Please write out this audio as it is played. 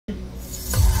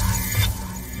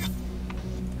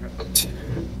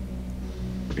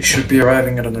We should be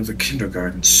arriving at another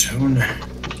kindergarten soon.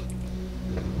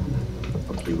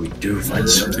 Hopefully we do find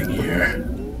something here.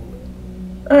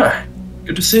 Ah,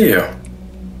 good to see you.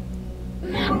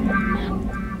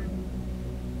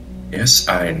 Yes,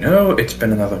 I know it's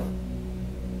been another...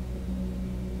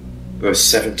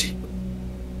 70.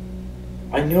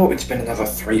 I know it's been another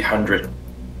 300.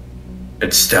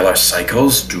 It's stellar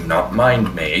cycles, do not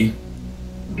mind me.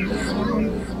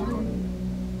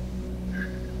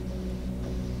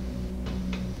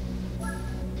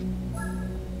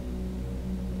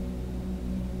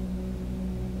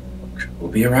 We'll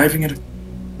be arriving at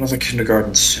another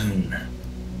kindergarten soon.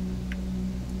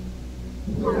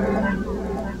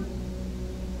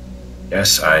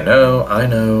 Yes, I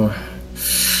know.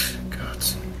 God.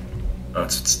 Oh,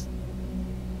 it's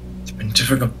been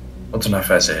difficult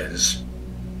enough as is.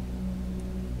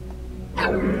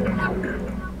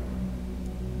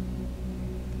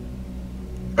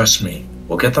 Trust me,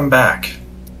 we'll get them back.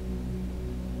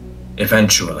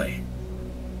 Eventually.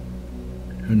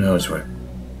 Who knows where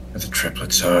the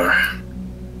triplets are.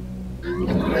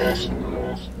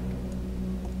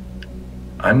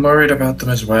 I'm worried about them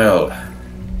as well.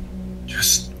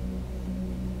 Just...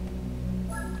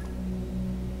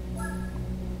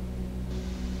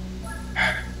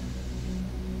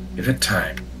 give it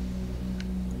time.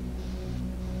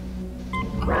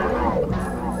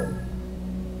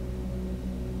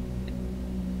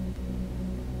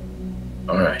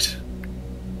 Alright.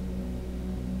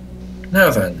 Now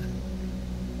then,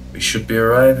 we should be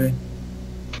arriving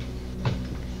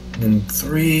in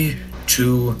 3,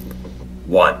 2,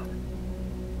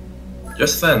 1.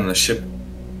 Just then, the ship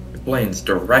lanes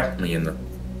directly in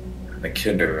the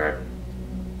kindergarten.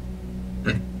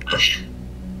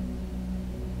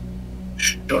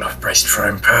 Should have braced for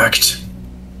impact.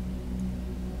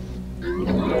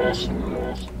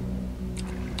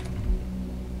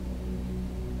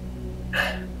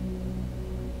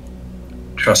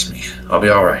 Trust me, I'll be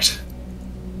alright.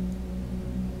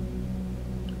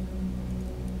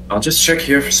 I'll just check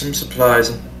here for some supplies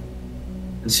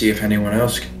and see if anyone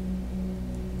else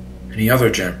any other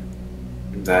gem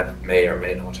that may or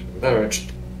may not have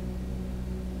emerged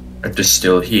are just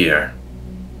still here.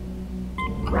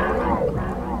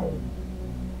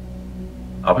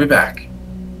 I'll be back.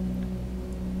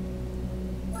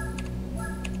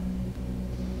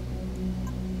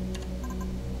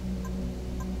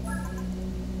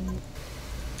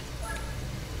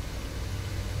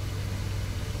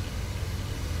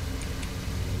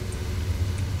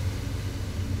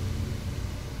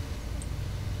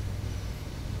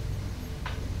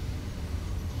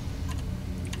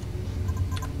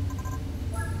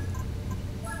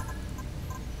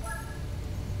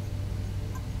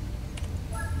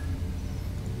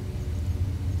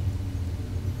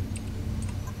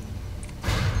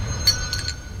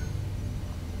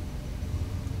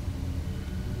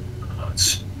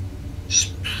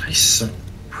 This place is a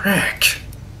wreck.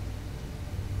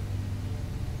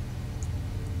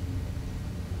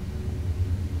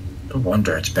 No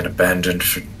wonder it's been abandoned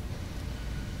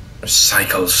for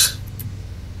cycles.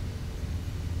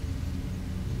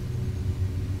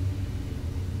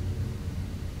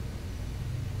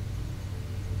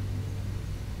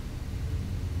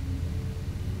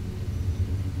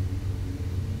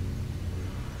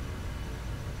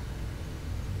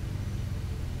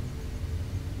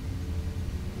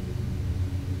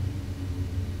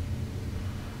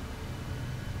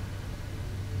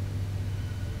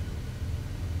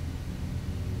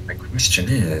 My question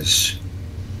is,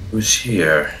 who's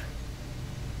here?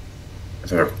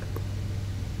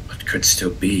 What could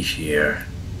still be here?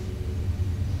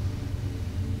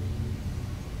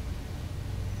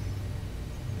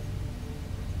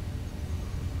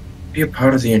 Be a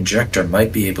part of the injector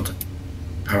might be able to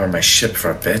power my ship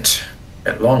for a bit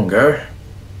longer.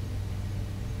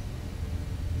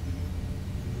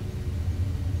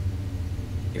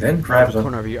 He then grabs Out of the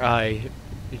corner of your eye,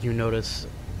 you notice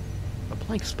a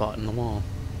blank spot in the wall.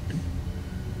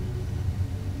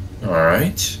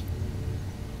 Alright.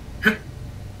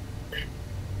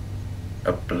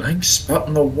 A blank spot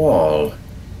in the wall.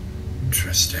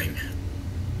 Interesting.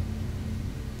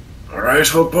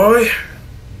 Alright, old boy.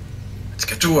 Let's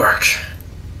get to work.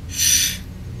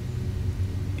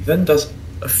 He then does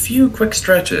a few quick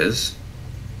stretches.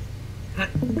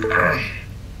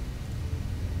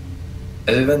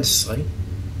 And he then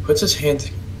puts his hand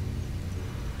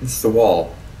against the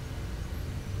wall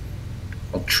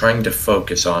while trying to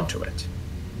focus onto it.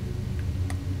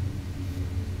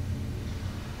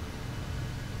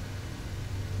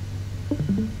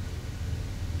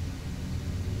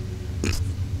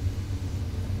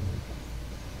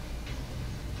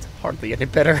 Hardly any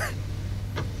better.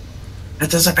 That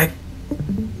doesn't make...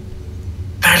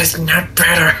 That is not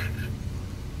better.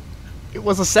 It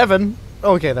was a 7.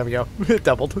 Okay, there we go. It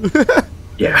doubled.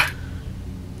 Yeah.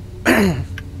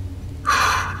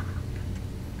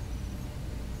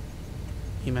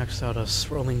 He maxed out a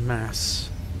swirling mass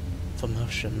of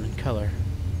emotion and color,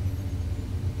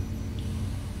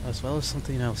 as well as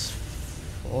something else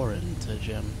foreign to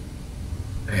Jim.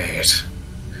 Wait.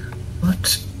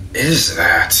 What is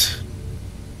that?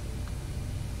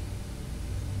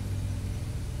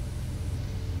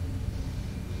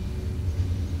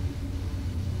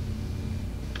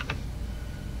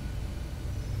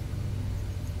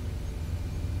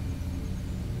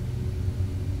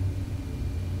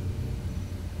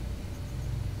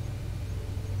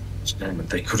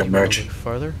 They could emerge.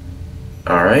 Further?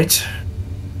 Alright.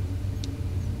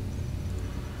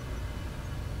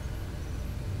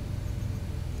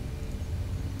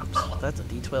 Oh, that's a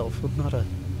D12, not a... Are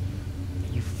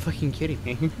you fucking kidding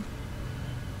me?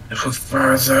 A little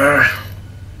further.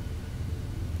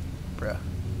 Bruh.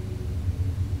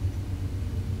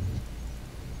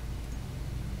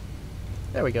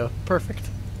 There we go. Perfect.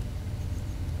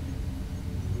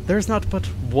 There's not but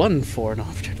one foreign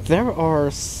object. There are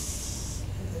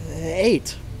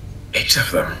 8. 8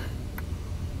 of them.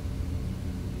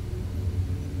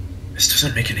 This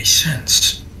doesn't make any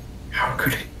sense. How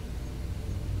could it...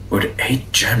 Would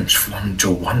 8 gems form into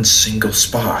one single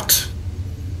spot?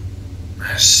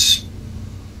 This...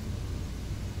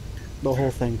 The whole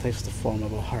thing takes the form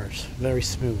of a heart. Very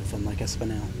smooth and like a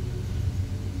spinel.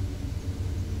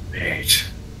 8.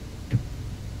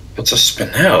 It's a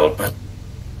spinel, but...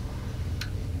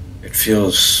 It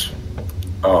feels...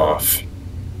 off.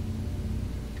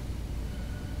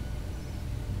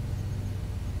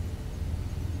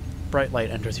 Bright light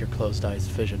enters your closed eyes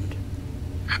vision.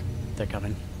 They're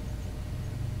coming.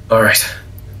 Alright.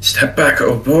 Step back,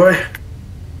 old boy.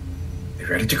 You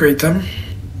ready to greet them?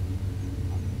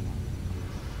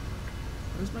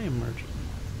 Where's my emerging?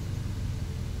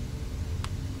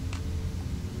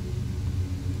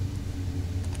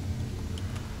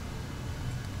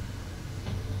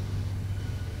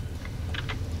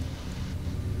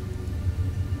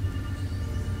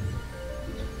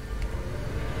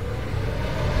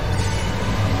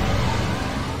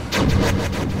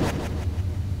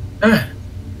 Ah.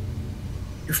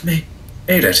 You've made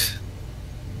it.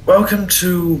 Welcome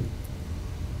to...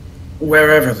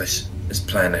 wherever this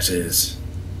planet is.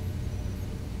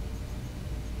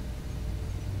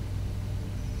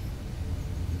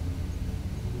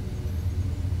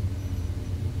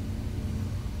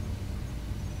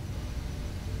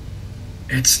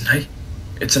 It's nice.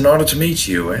 It's an honor to meet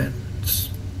you, and...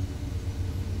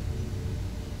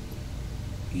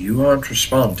 you aren't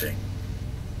responding.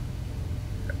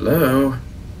 Hello?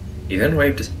 He then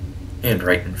waved his hand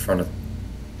right in front of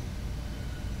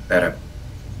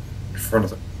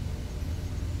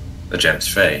the gem's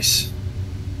face.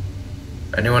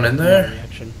 Anyone in No there?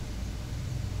 reaction.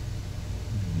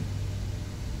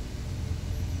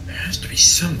 There has to be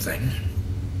something.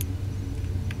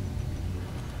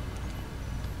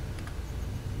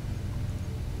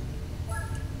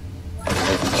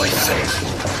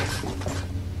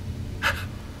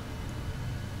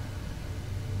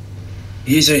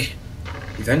 Easy.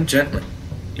 He then gently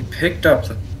picked up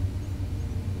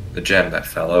the gem that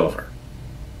fell over.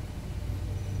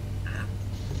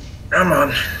 Come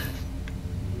on.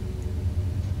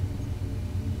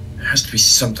 There has to be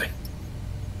something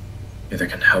that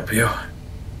can help you.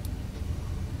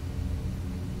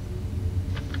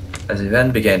 As he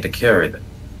then began to carry the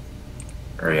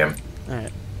him.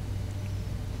 Alright.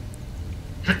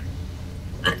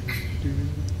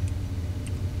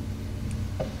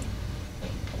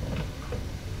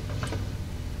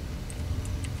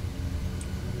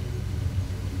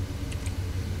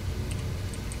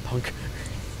 Punk.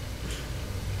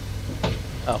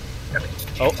 Oh.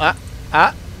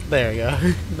 Oh, there you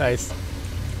go. Nice.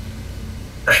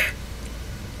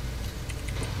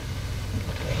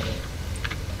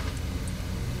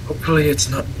 Hopefully it's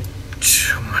not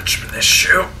too much of an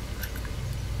issue.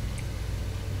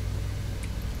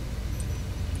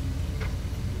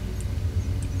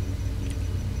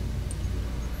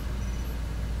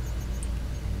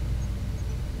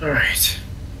 Alright.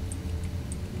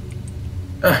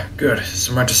 Ah, good.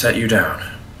 Somewhere to set you down.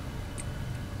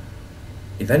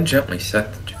 He then gently set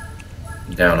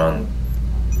down on...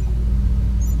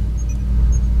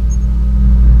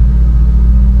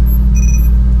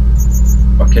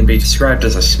 what can be described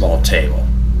as a small table.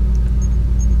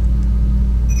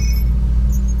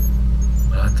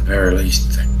 Well, at the very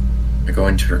least, they're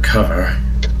going to recover.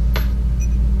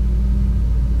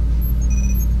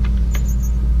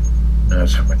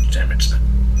 knows how much damage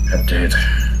that did.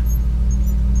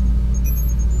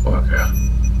 Poor girl.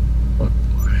 Oh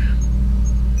boy.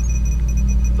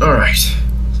 Alright.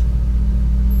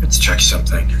 Let's check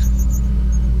something.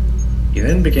 He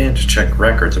then began to check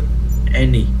records of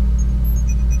anything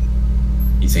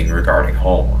regarding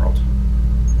Homeworld.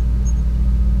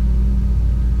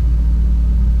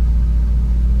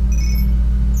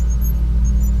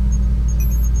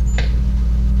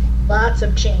 Lots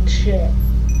of changed shit.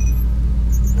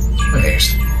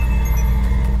 Wait.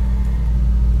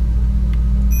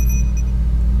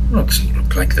 Doesn't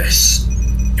look like this.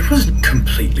 It wasn't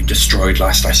completely destroyed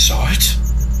last I saw it.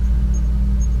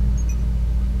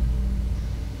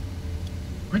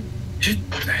 What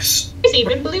did this? There's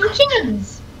even blue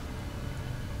gems.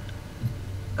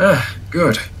 Ah,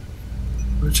 good.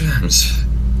 Blue gems.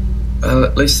 Well,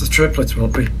 at least the triplets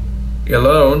won't be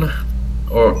alone,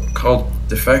 or called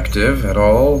defective at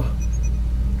all.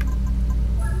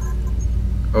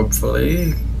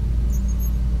 Hopefully.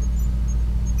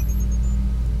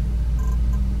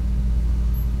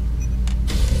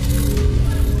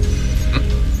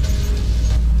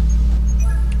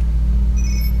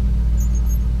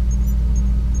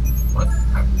 What?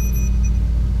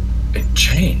 It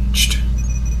changed.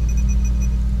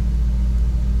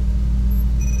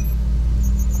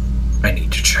 I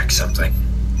need to check something.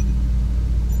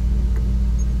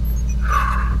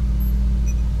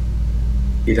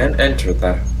 He then entered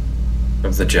that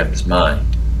of the gem's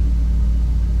mind.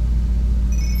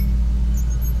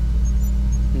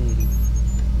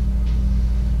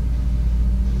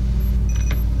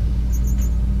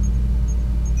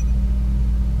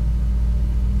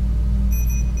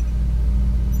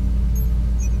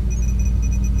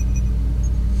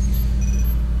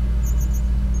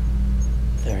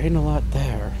 There ain't a lot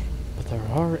there, but there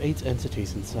are 8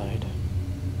 entities inside.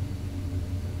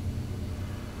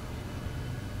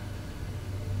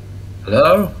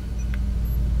 Hello?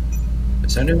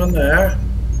 Is anyone there?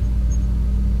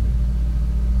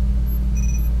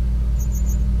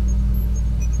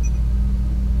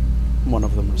 One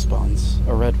of them responds,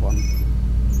 a red one.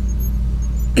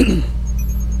 Who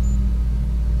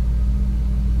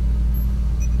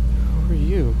are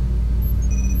you?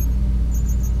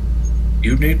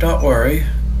 You need not worry.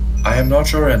 I am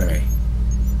not your enemy.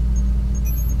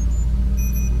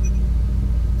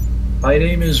 My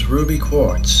name is Ruby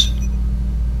Quartz.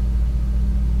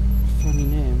 Funny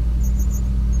name.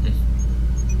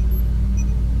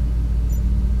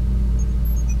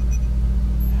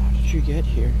 How did you get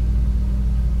here?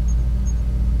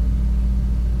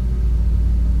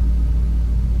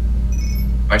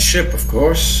 My ship, of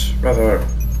course, rather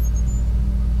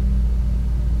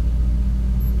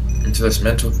into this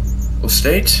mental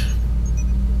state.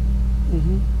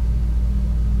 Mm-hmm.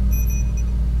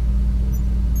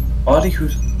 Body who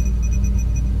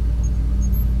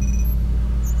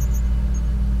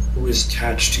is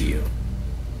attached to you.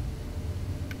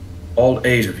 All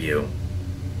 8 of you.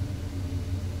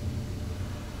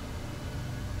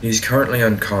 He's currently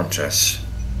unconscious.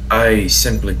 I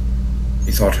simply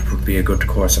thought it would be a good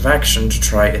course of action to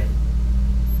try and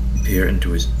peer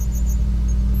into his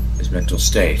mental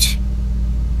state.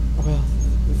 Well,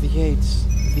 the 8th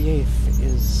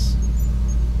is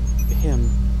him.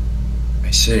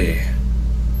 I see.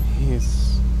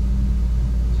 He's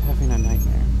having a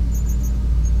nightmare.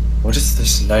 What is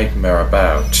this nightmare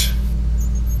about?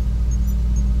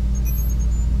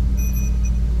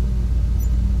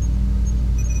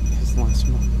 His last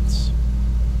moments.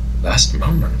 Last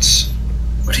moments?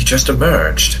 But he just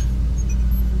emerged.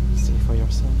 See for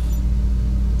yourself.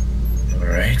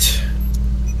 Alright.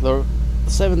 The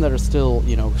 7 that are still,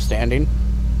 standing,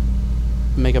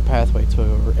 make a pathway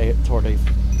toward the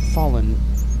fallen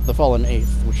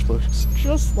 8th, which looks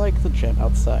just like the gem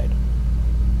outside.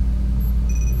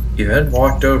 He then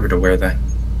walked over to where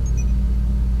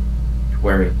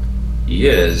he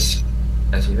is,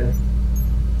 as he then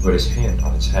put his hand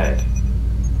on his head.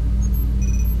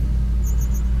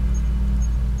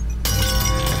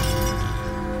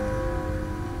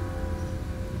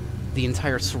 The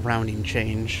entire surrounding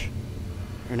change.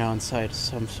 You're now inside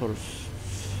some sort of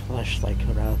flesh-like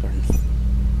labyrinth.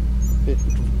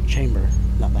 Chamber,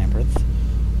 not labyrinth.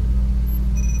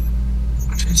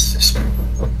 What is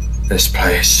this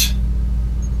place?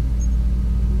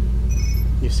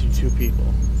 You see 2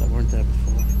 people that weren't there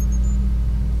before,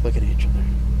 looking at each other,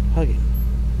 hugging.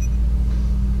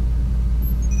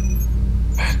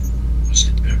 That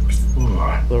wasn't there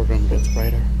before. The room gets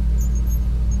brighter.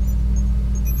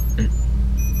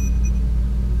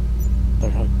 Their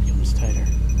hug becomes tighter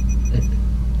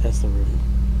as the room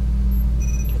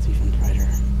gets even brighter.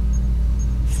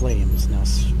 Flames now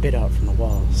bit out from the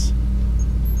walls.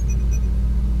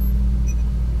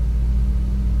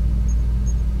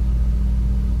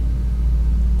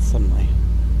 Suddenly,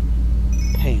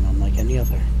 pain unlike any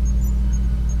other.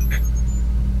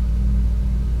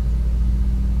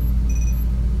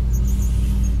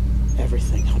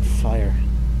 Everything on fire.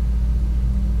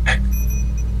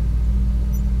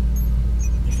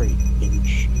 Every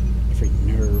inch, every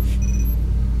nerve.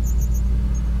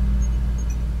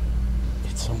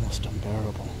 It's almost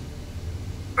unbearable.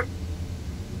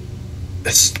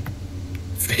 This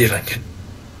feeling.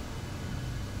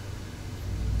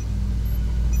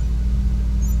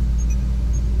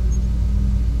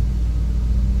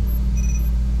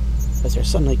 As they're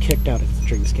suddenly kicked out of the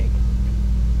dreamscape.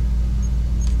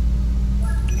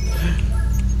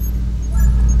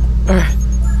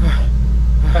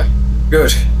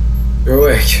 Good. You're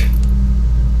awake.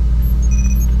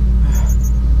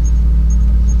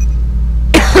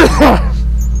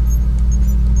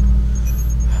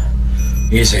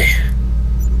 Easy.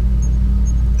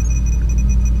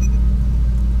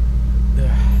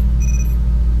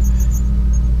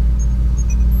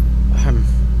 I'm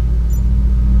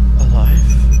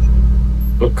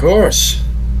alive. Of course.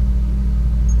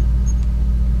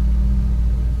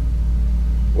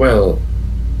 Well,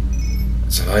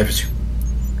 as alive as you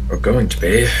are going to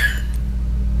be.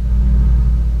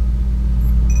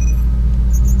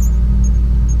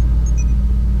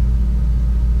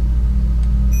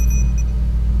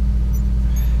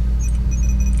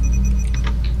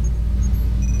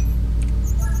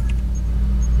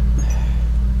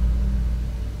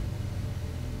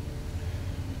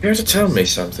 Care to tell me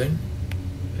something?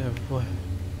 What?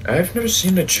 I've never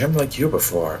seen a gem like you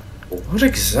before. What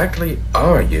exactly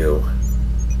are you?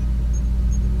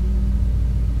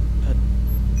 A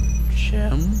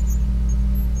gem?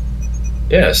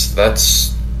 Yes,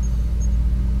 that's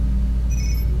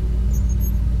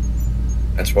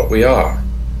what we are.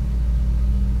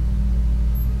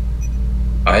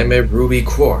 I'm a ruby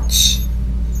quartz.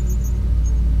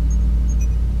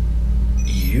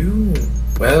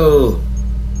 Well,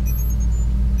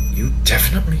 you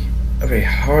definitely have a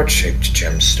heart-shaped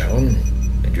gemstone,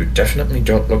 and you definitely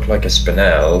don't look like a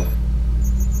spinel.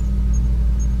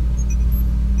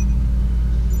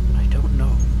 I don't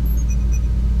know.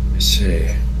 I see.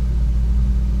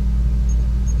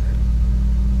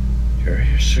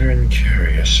 Curiouser and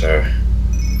curiouser.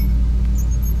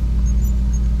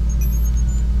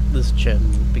 This gem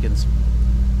begins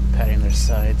patting their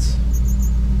sides.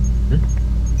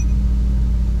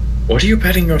 What are you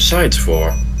patting your sides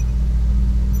for?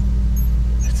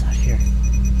 It's not here.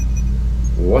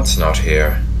 What's not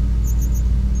here?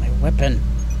 My weapon.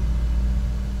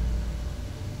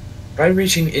 Try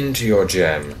reaching into your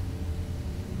gem.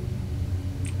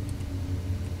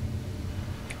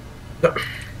 No.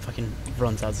 Fucking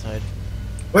runs outside.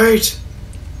 Wait!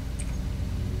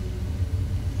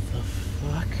 The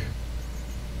fuck?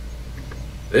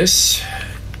 This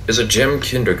is a gem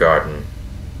kindergarten,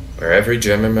 where every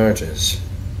gem emerges.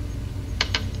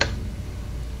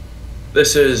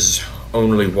 This is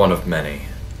only one of many.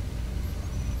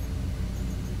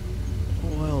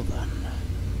 Well then.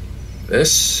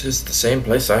 This is the same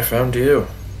place I found you.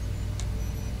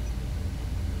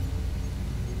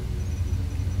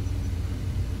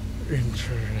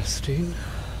 Interesting,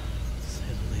 to say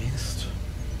the least.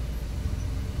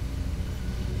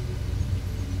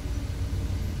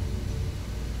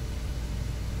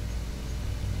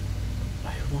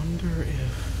 I wonder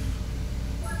if...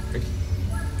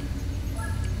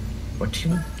 What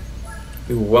do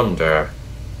you wonder?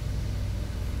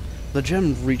 The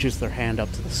gem reaches their hand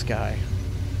up to the sky.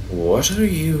 What are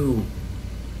you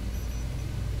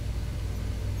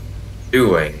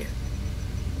doing?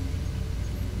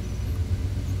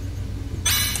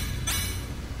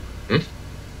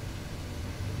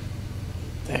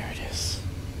 There it is.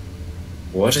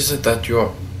 What is it that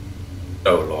you're...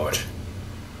 Oh, Lord.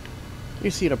 You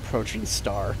see an approaching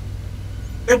star.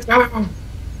 Get down!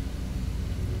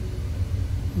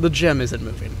 The gem isn't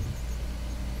moving.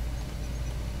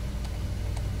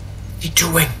 What are you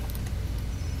doing?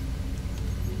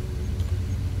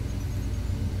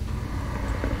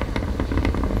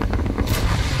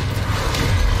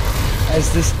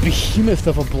 As this behemoth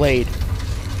of a blade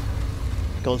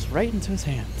goes right into his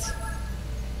hands.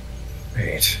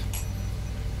 Wait.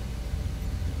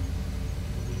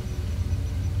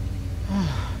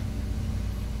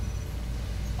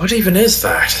 What even is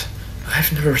that?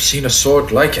 I've never seen a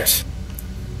sword like it.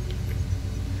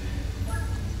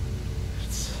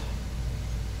 It's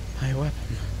my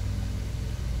weapon.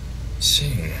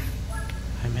 See.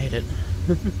 I made it.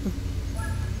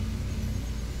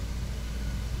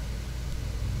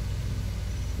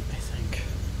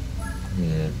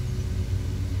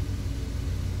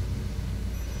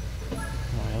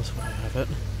 have it.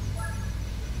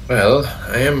 Well,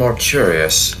 I am more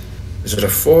curious. Is it a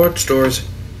forged or is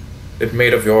it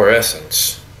made of your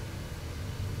essence?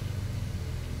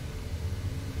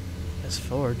 It's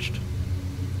forged.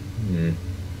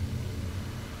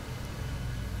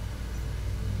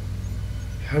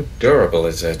 How durable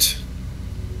is it?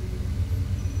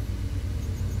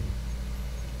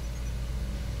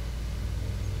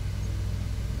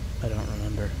 I don't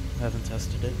remember. I haven't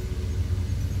tested it.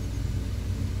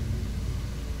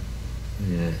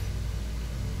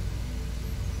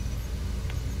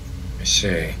 I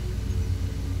see.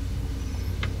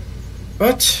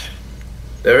 But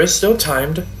there is still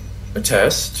time to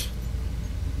test.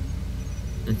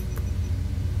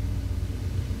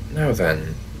 Now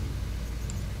then.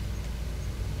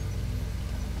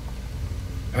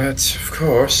 But, of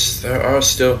course, there are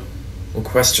still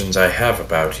questions I have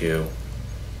about you.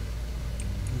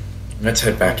 Let's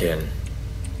head back in.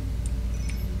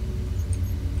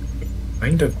 What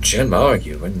kind of gem are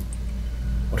you, and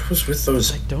what was with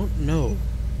those... I don't know.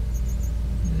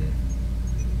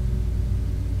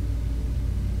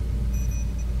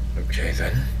 Okay,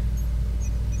 then.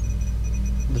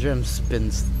 The gem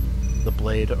spins the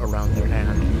blade around their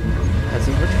hand as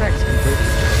it retracts completely to the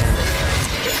handle.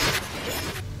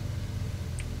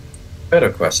 Better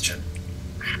question.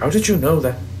 How did you know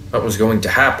that was going to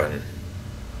happen?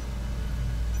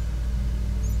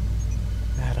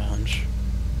 I had a hunch.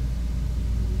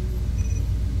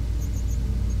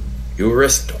 You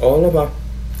risked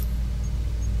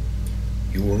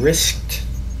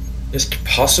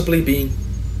possibly being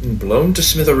blown to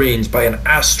smithereens by an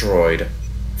asteroid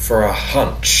for a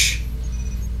hunch.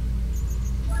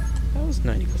 I was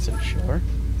 90% sure.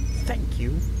 Thank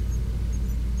you.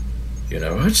 You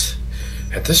know what?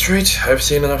 At this rate, I've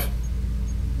seen enough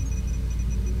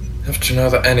to know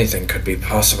that anything could be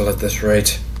possible at this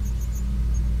rate.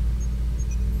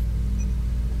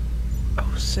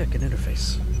 Oh, sick, an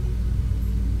interface.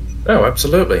 Oh,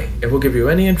 absolutely. It will give you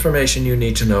any information you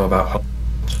need to know about Hull,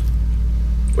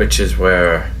 which is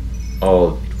where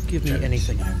all... Give me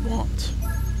anything I want.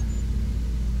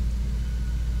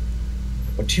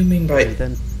 What do you mean by It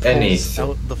then pulls anything?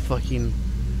 out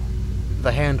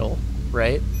the handle,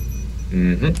 right?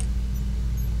 Mm-hmm.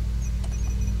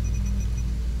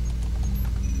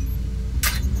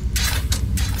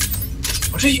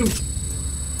 What are you...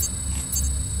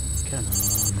 Come on.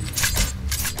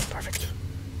 Perfect.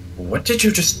 What did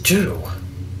you just do?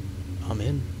 I'm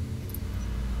in.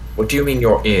 What do you mean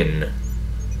you're in?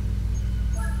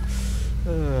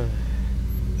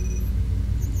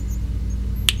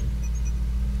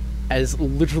 As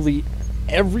literally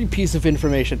every piece of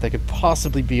information that could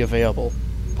possibly be available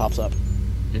pops up.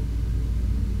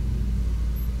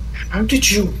 How did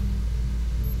you...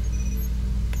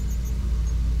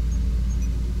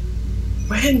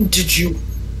 When did you...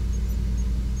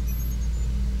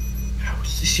 How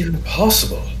is this even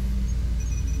possible?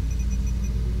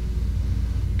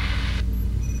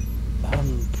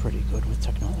 I'm pretty good with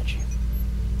technology.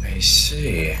 I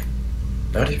see.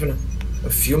 Not even a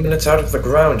few minutes out of the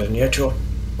ground, and yet you're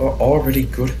already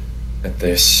good at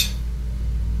this.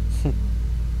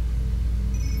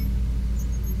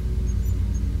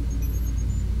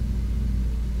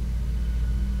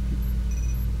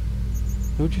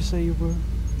 Who'd you say you were?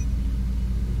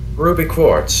 Ruby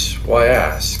quartz, why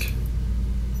ask?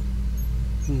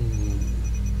 I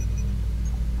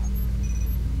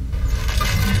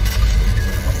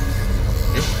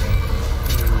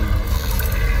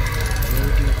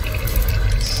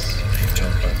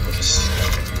don't know this.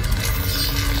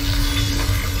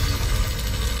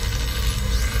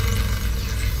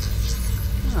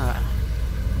 Ah.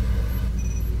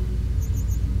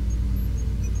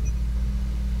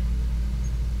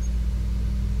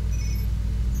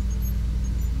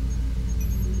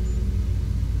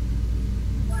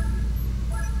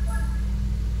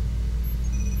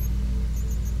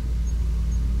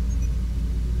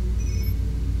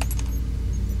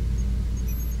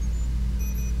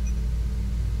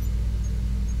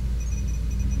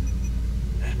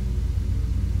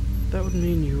 That would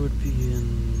mean you would be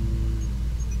in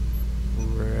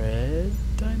Red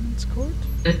Diamond's Court?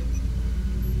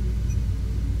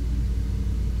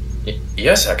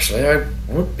 Yes, actually, I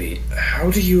would be. How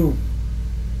do you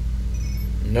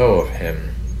know of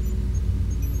him?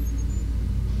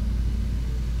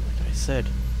 Like I said,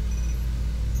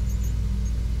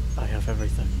 I have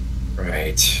everything.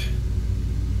 Right.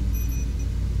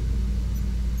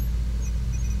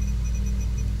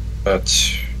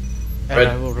 But... And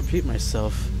I will repeat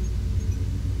myself.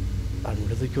 I'm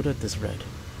really good at this, Red.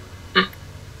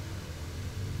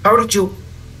 How did you...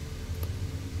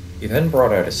 He then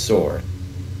brought out his sword.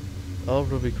 All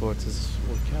ruby quartzes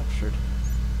were captured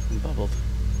and bubbled.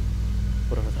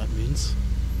 Whatever that means.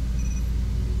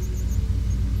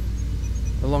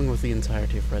 Along with the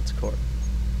entirety of Red's court.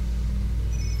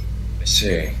 I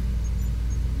see.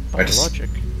 By logic,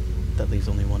 that leaves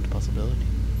only one possibility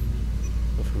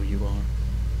of who you are.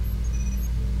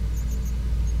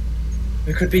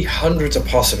 There could be hundreds of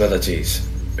possibilities.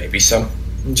 Maybe some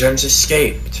gems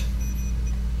escaped.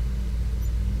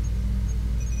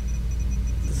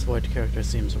 This white character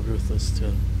seems ruthless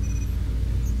to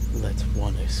let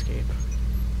one escape.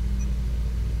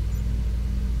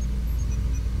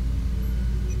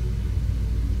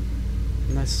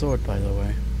 Nice sword, by the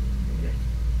way.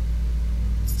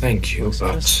 Thank you, Looks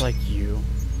but... just like you.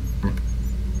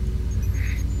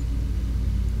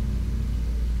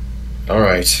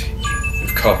 Alright.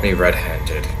 You've caught me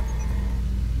red-handed.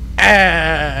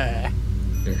 Ah!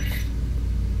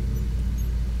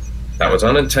 That was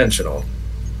unintentional.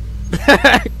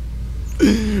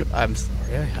 I'm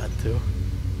sorry, I had to.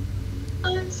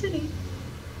 City.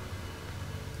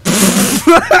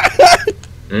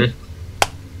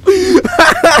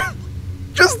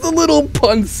 Just the little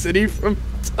pun city from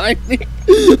Tiny.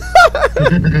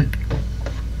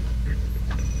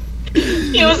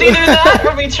 It was either that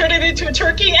or we turned it into a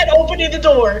turkey and opening the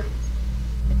door.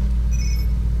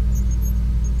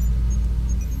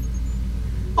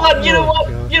 You know what?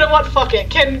 God. You know what? Fuck it.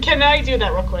 Can I do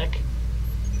that real quick?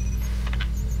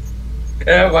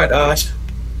 Yeah, why not?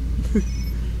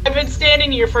 I've been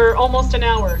standing here for almost an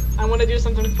hour. I want to do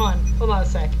something fun. Hold on a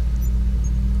sec.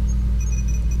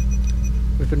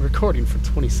 We've been recording for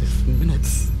 26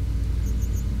 minutes.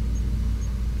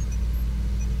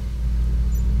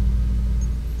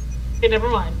 Okay, never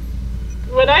mind.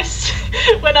 When I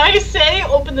say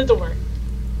open the door.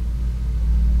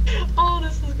 Oh,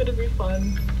 this is gonna be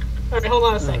fun. Alright, hold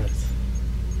on a sec. Alright.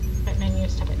 Right, menu,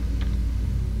 stop it.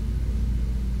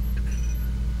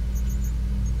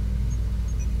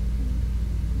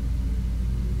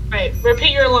 Right,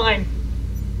 repeat your line.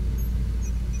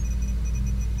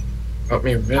 Got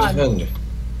me red-handed.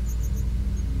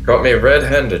 Got me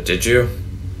red-handed, did you?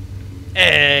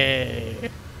 Hey.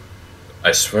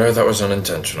 I swear that was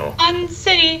unintentional. On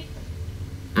city.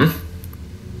 Hmm?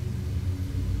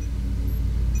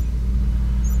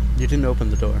 You didn't open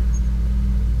the door.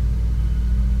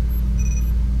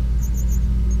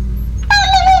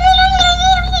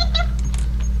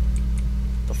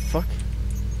 The fuck?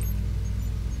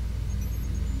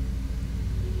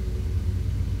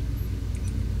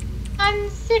 On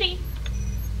city.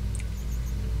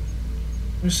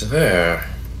 Who's there?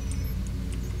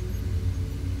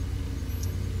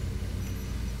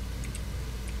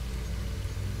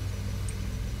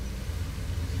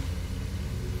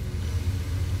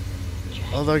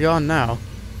 Oh, they're gone now.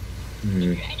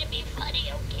 Hmm. Trying to be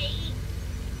funny, okay?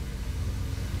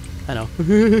 I know.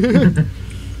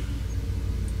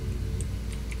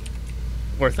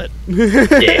 Worth it.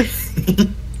 Yeah.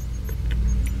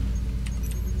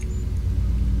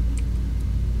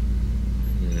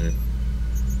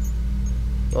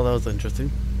 Well, that was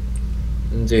interesting.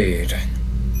 Indeed.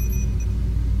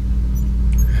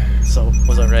 So,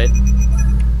 was I right?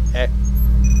 Eh.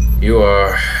 You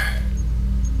are.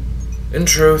 In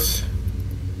truth,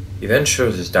 he then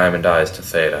shows his diamond eyes to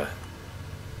Theta.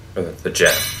 For the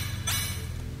gem.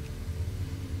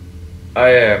 I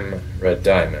am Red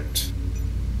Diamond.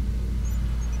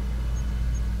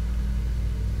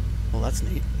 Well, that's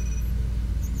neat.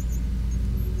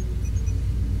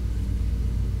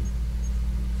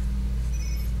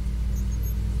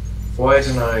 White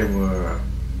and I were.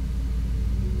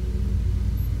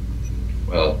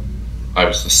 Well, I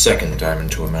was the second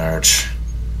diamond to emerge.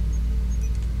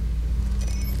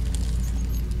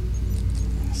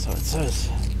 So it says.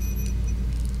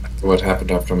 What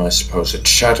happened after my supposed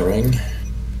shattering?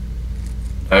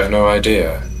 I have no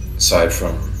idea, aside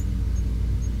from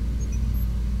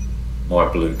more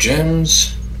blue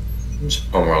gems.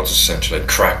 Homeworld's essentially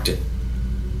cracked it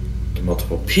into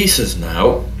multiple pieces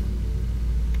now.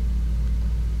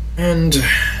 And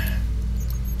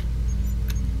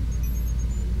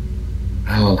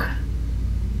well,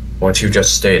 what you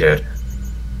just stated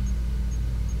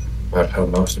about how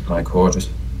most of my core just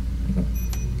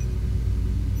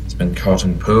it's been caught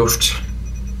and poofed,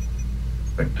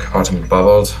 been caught and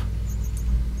bubbled.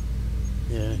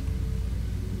 Yeah.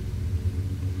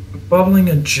 Bubbling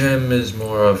a gem is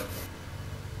more of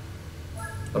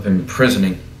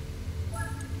imprisoning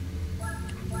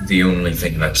the only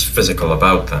thing that's physical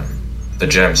about them, the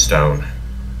gemstone.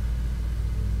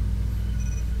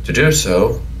 To do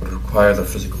so would require the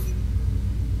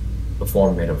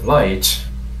form made of light,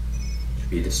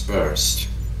 be dispersed.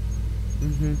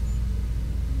 Mm-hmm.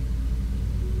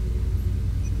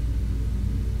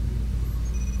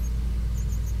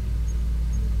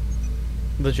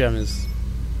 The gem is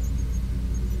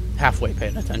halfway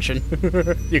paying attention.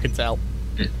 You can tell.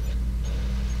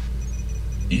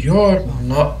 You're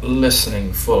not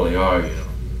listening fully, are you?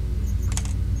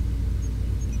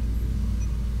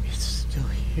 It's still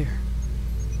here.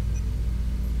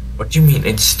 What do you mean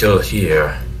it's still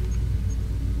here?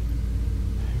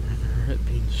 I remember it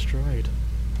being destroyed.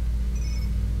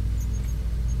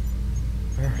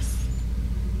 Earth.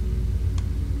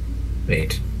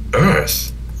 Wait,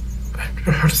 Earth? I've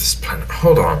never heard of this planet.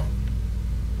 Hold on.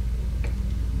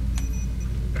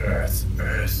 Earth.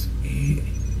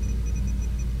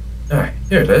 Ah,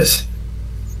 here it is.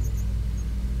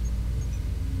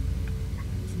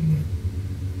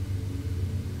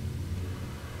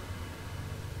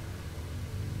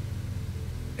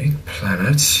 Eight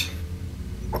planets.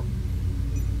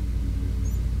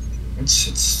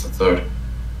 It's the third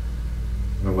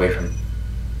away from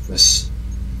this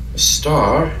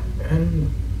star, and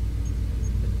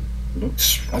it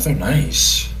looks rather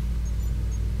nice.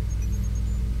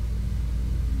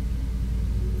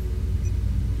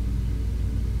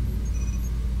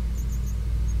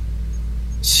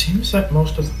 It seems that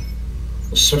most of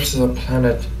the surface of the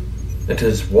planet, it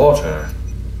is water.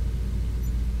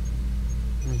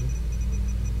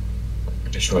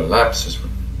 Pretty sure lapses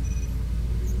would.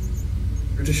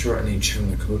 Pretty sure any gem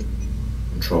that could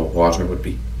control water would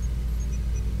be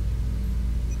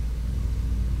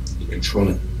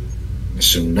controlling a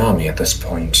tsunami at this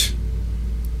point.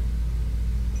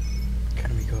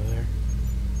 Can we go there?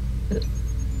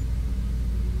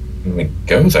 Can we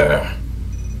go there?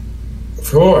 Of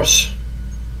course.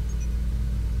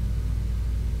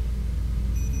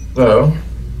 Though,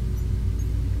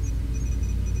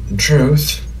 in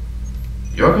truth,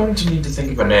 you're going to need to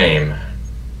think of a name.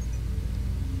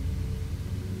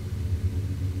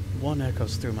 One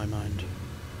echoes through my mind.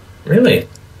 Really?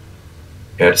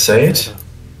 Care to say it?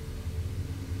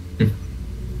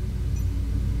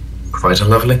 Quite a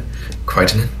lovely,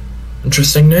 quite an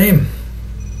interesting name.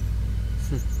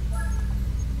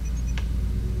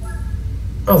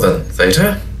 Well then,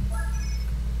 Theta.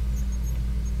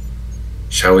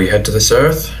 Shall we head to this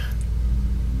Earth?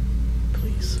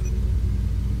 Please.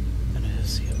 And I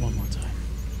see it one more time.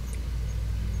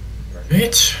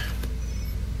 Right.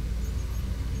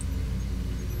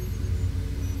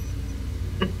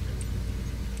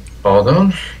 Hold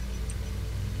on.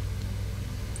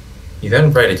 He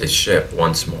then righted his ship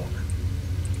once more.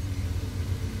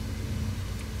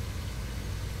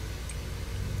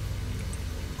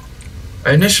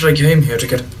 I initially came here to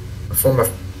get a form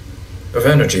of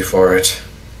energy for it.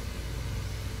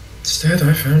 Instead,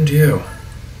 I found you.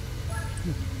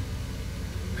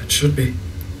 That should be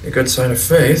a good sign of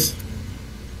faith.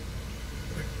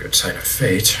 A good sign of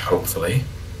fate, hopefully.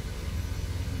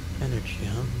 Energy,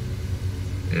 huh?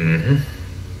 Mm-hmm.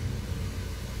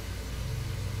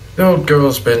 The old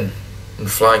girl's been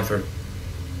flying through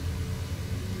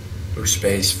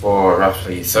space for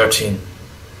roughly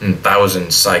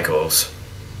 13,000 cycles.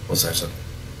 Was that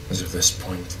as of this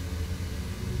point?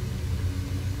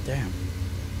 Damn.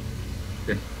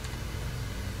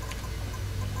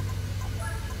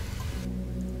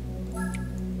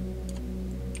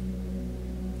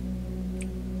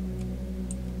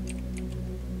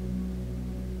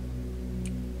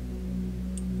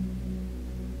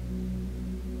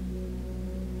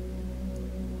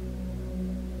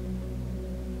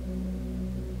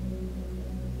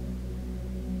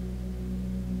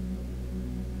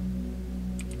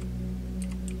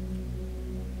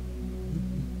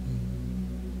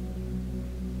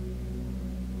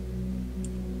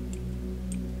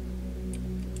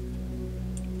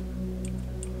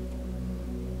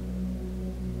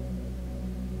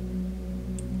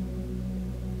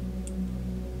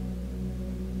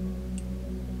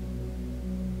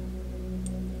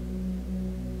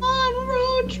 On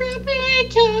road trip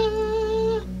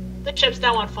later. The ship's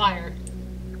now on fire.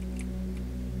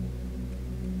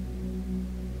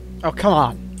 Oh, come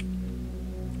on.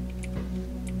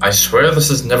 I swear this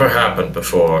has never happened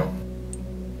before.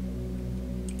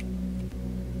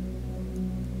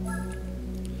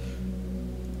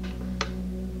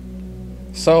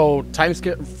 So, time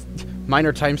skip.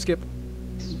 Minor time skip.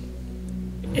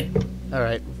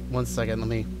 Alright, 1 second, let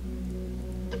me.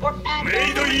 Or back.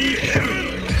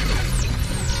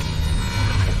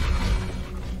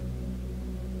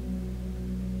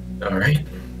 Alright.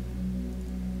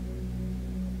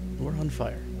 We're on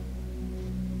fire.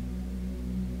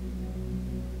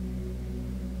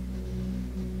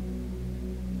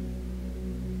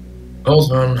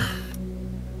 Hold on.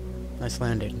 Nice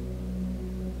landing.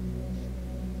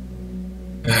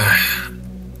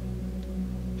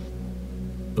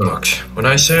 Look, when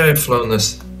I say I've flown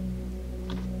this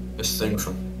thing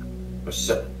for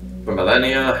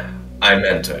millennia, I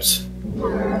meant it.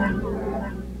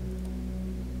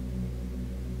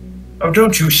 Oh,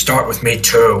 don't you start with me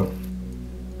too.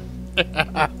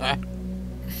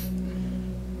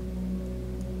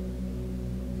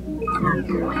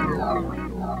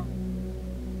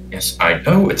 Yes, I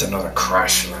know it's another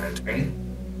crash landing.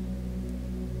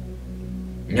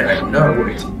 Yeah, I know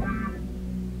it.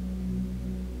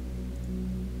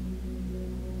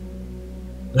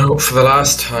 No, for the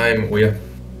last time we...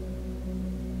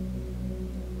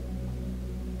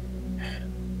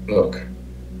 Look.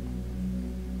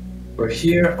 We're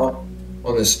here on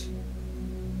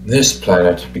this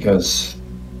planet because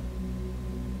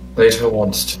Plato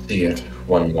wants to see it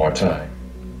one more time.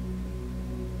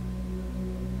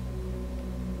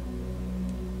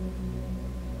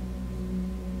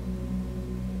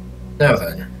 Now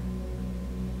then.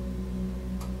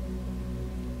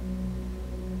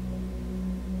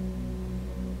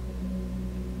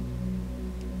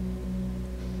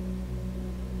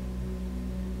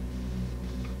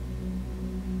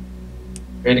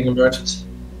 Training emergency.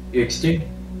 EXD.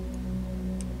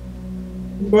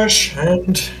 Bush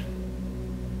and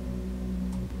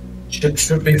ship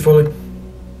should be fully.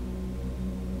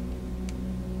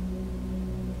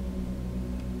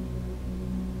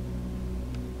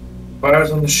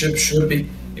 Fires on the ship should be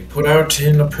put out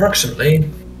in approximately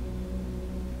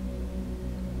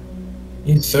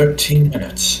 13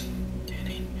 minutes.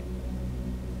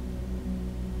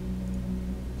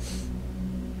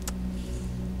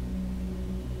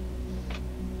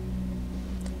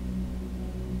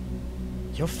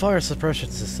 Your fire suppression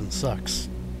system sucks.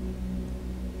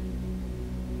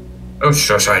 Oh,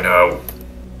 shush, I know.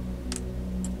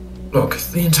 Look,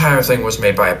 the entire thing was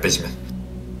made by a bismuth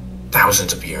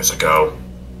thousands of years ago.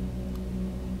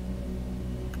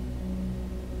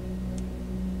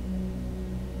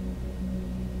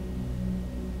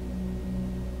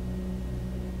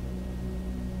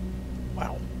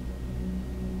 Wow.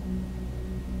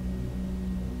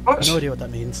 I What? have no idea what that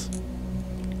means.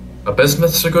 A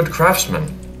bismuth's a good craftsman.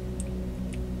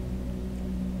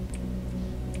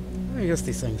 I guess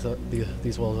these things,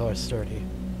 these walls are sturdy.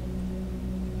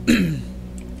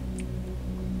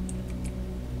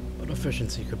 But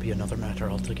efficiency could be another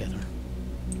matter altogether.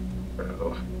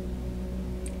 Oh.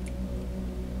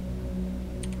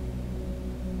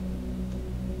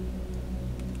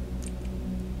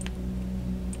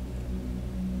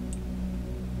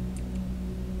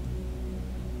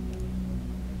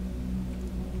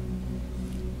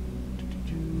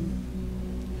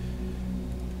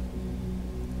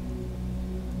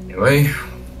 Anyway,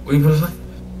 we've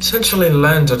essentially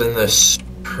landed in this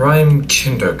prime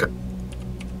kindergarten.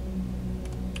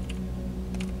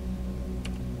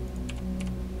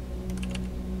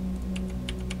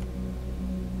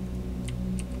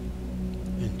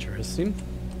 Interesting.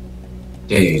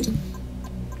 Indeed.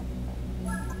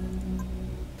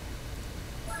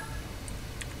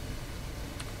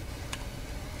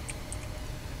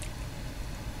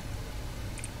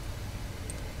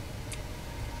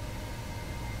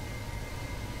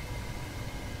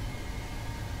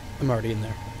 I'm already in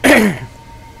there.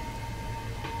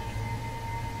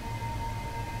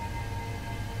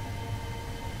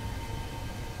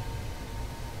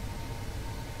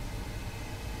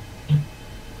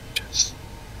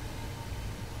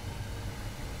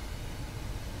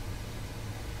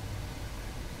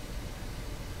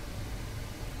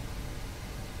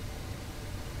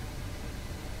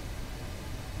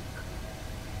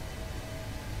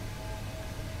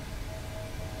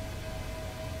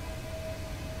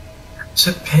 Is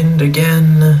it pinned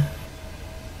again?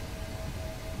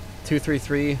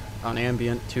 233 on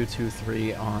ambient,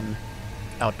 223 on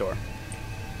outdoor.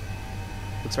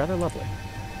 Looks rather lovely.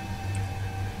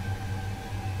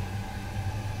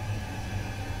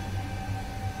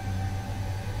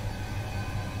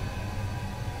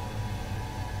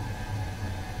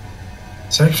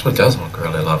 This actually does look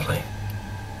really lovely.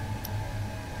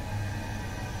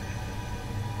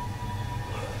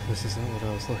 This isn't what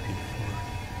I was looking for.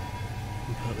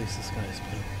 But at least the sky is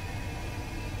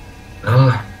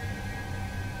blue.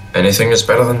 Anything is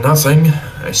better than nothing,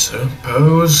 I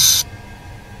suppose.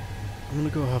 I'm gonna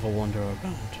go have a wander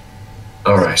around.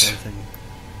 Alright. Everything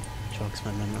jogs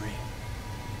my memory.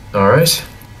 Alright.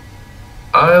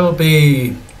 I'll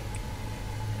be...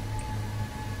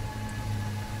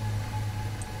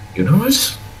 You know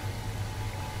what?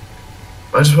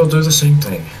 Might as well do the same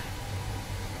thing.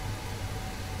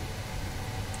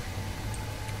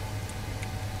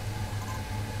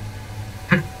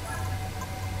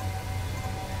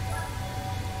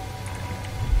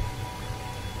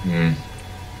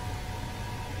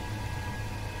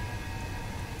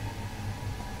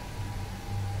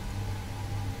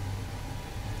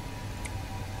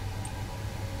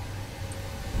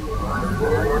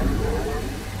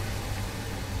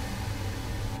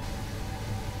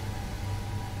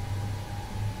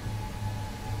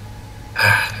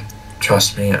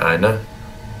 Trust me, I know.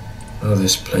 Oh,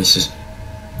 this place is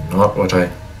not what I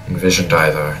envisioned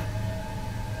either.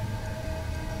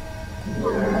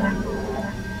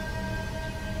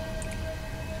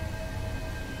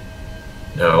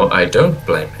 No, I don't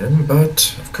blame him,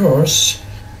 but, of course,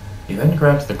 he then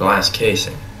grabs the glass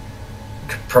casing. You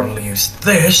could probably use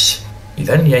this. He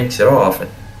then yanks it off and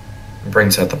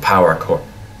brings out the power core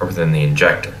within the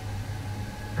injector.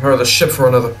 Prepare the ship for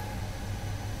another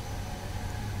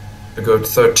a good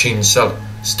 13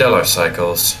 stellar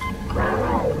cycles.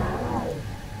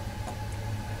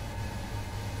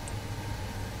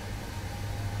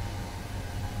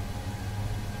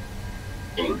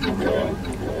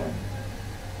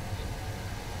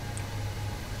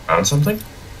 Found something?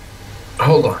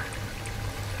 Hold on.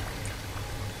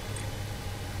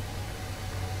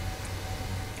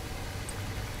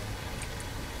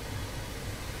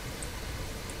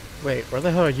 Wait, where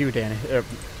the hell are you, Danny?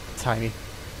 Tiny.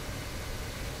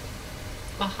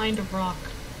 Behind a rock.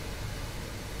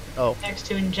 Oh. Next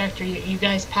to injector, you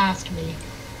guys passed me.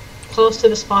 Close to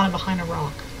the spawn and behind a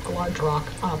rock. A large rock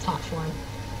on a platform.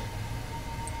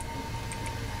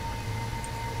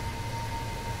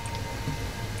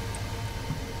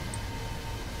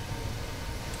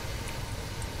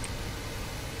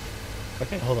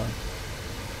 Okay, hold on.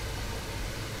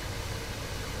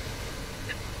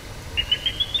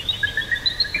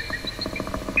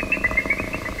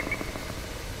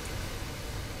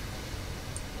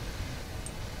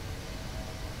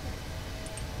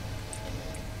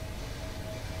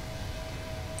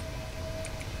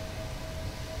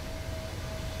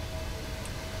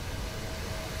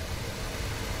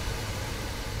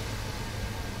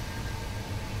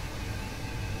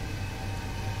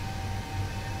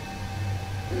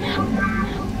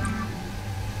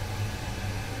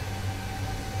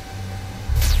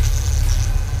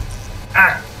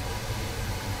 Ah!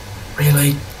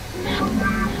 Really?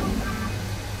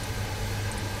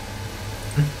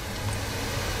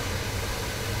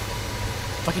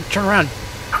 Fucking turn around.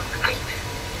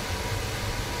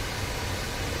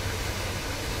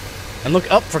 And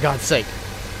look up, for God's sake.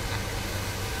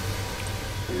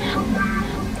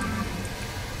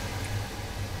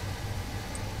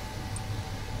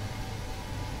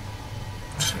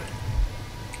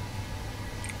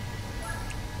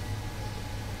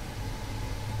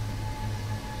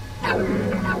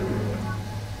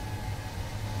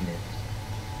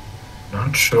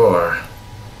 Not sure.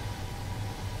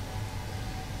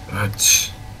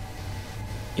 But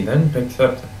he then picks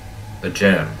up the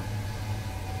gem.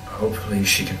 Hopefully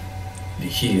she can be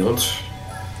healed.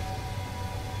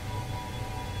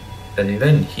 And he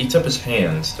then heats up his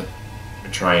hands to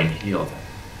try and heal them.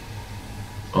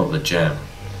 Oh, the gem.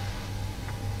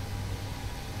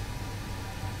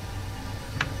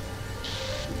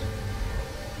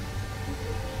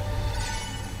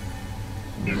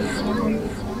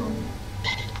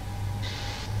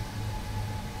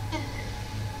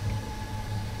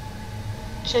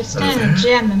 Just then a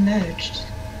gem emerged.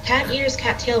 Cat ears,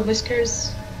 cat tail,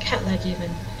 whiskers, cat leg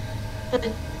even. But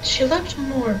she looked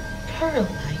more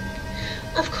pearl-like.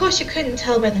 Of course you couldn't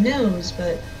tell by the nose,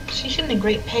 but she's in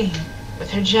great pain,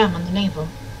 with her gem on the navel,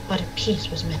 but a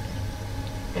piece was missing,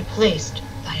 replaced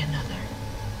by another.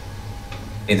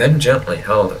 He then gently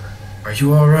held her. Are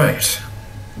you alright?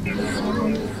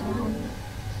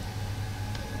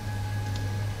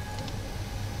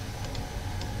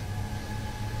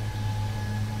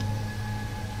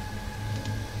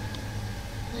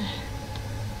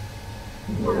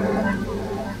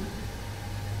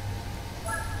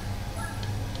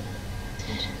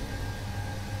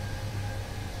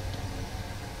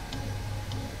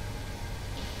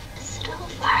 Is it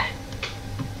over?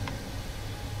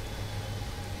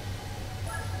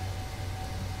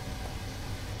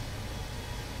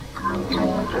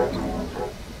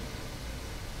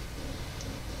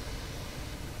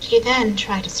 She then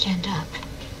tried to stand up.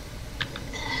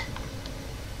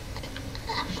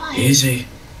 I'm fine. Easy.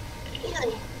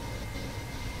 Really?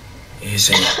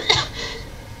 Easy.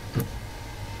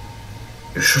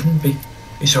 You shouldn't be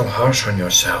so harsh on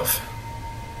yourself.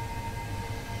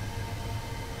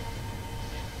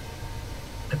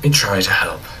 Let me try to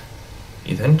help.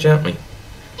 He then gently.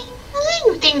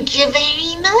 Thank you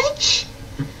very much.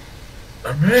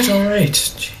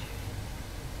 Alright. Gee,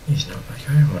 he's not like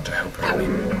I want to help her.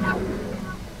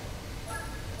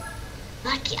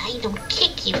 Lucky I don't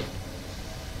kick you.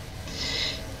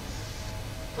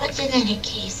 But in any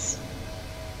case,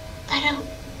 I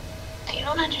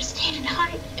don't understand.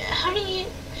 How do you...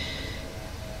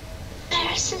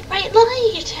 There's a bright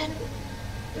light, and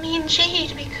me and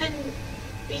Jade, we couldn't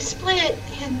be split,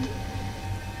 and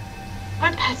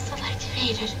Our paths still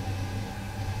activated.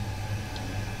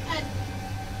 But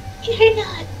you're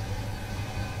not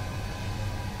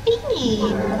me.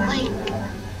 Like,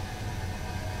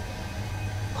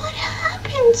 what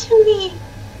happened to me?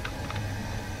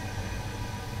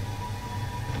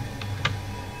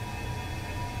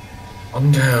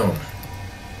 Calm down.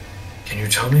 Can you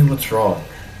tell me what's wrong?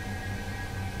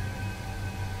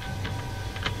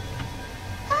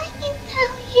 I can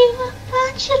tell you a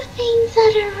bunch of things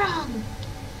that are wrong.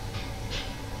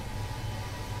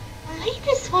 I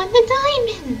just won the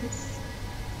diamonds.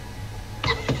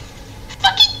 The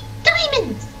fucking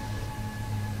diamonds!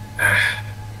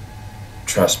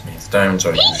 Trust me, the diamonds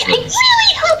are Pink, I usually...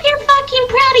 really hope you're fucking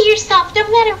proud of yourself no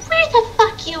matter where the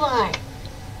fuck you are.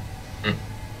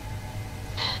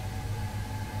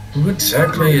 Who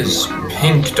exactly is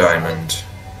Pink Diamond?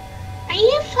 Are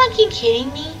you fucking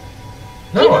kidding me?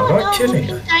 No, you I'm don't not know kidding.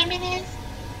 who Pink Diamond is?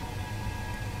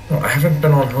 No, I haven't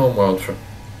been on Homeworld for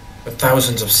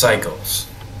thousands of cycles.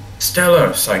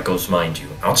 Stellar cycles, mind you,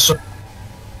 not so...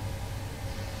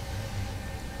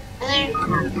 Do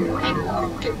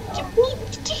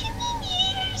you mean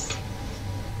years?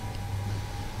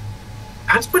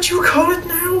 That's what you call it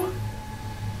now?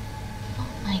 Oh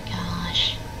my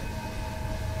gosh.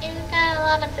 You've got a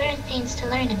lot of other things to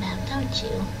learn about, don't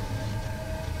you?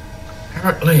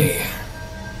 Apparently.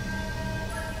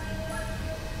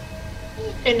 I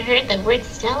haven't heard the word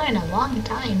stellar in a long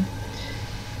time.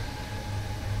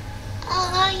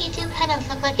 Although you do kind of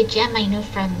look like a gem I know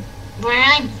from where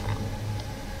I'm from.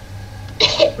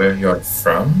 Where you're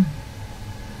from?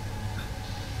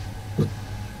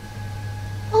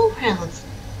 World.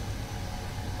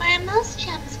 Where most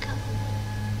gems go.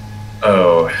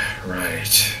 Oh,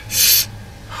 right.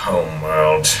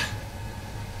 Homeworld.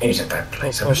 Hated that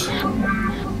place.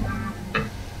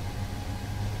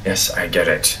 Yes, I get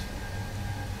it.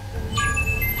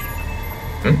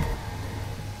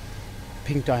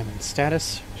 Pink Diamond.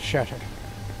 Status shattered.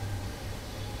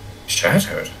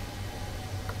 Shattered?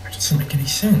 That doesn't make any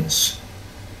sense.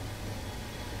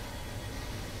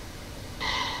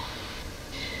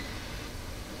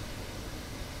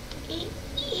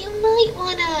 You might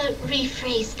want to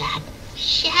rephrase that.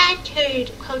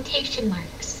 Shattered quotation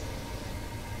marks.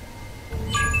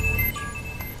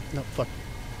 No, fuck.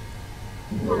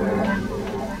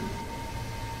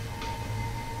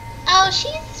 Oh,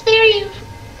 she's very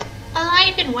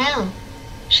alive and well.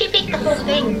 She beat the whole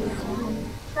thing.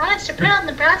 Lost her pearl in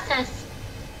the process.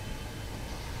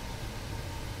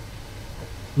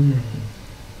 And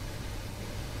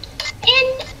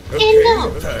no, I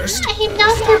have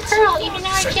lost her pearl even though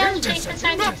I challenged her for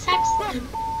signs of sex.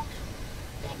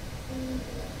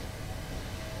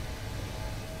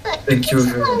 I think you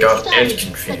got it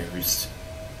confused.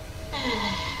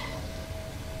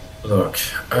 Look,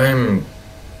 I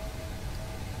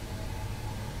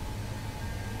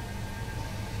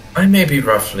may be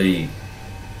roughly...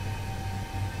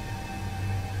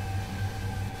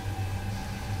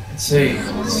 Let's see.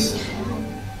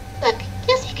 Look,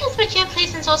 just because my gem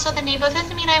placement's also the navel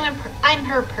doesn't mean I'm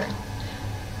her pearl.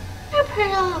 Her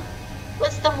pearl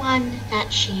was the one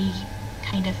that she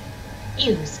kind of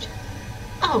used.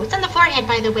 Oh, it's on the forehead,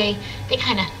 by the way. They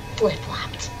kind of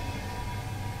flip-flopped.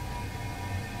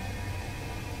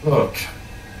 Look,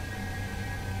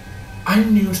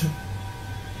 I'm new to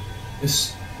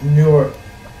this newer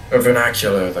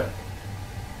vernacular that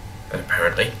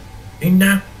apparently you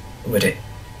now with it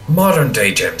modern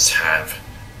day gems have.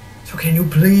 So can you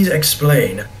please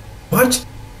explain what?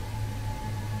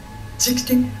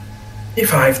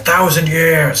 65,000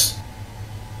 years.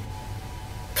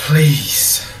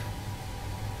 Please.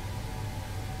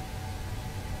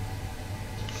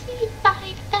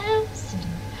 65,000.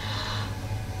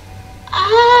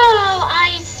 Oh,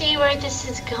 I see where this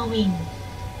is going.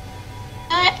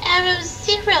 Arrow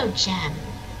Zero gem.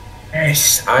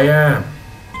 Yes, I am.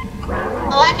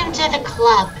 Welcome to the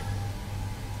club.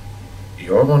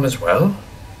 You're one as well?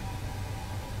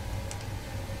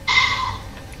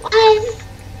 Was.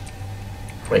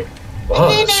 Wait, And then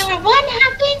was? error 1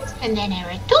 happened, and then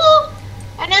error 2,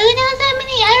 and who knows how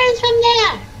many errors from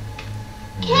there.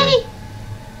 Okay?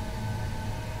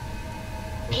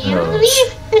 You Yes.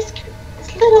 leave this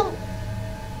little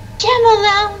gem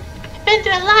alone. I've been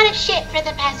through a lot of shit for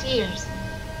the past years.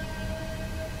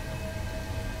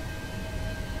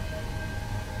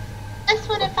 I just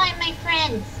want to find my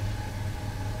friends.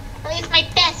 At least my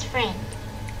best friend.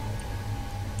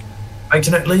 I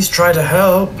can at least try to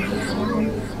help.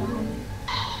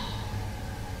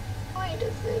 Why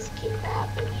does this keep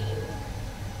happening?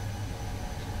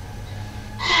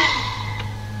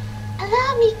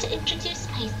 Allow me to introduce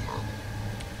myself.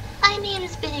 I'm name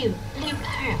is Blue. Blue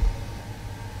Pearl.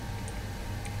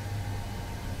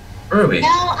 Ruby. No,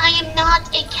 I am not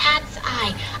a cat's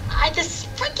eye. This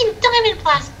freaking Diamond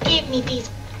Blast gave me these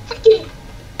freaking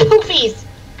poofies.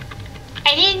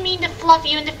 I didn't mean to fluff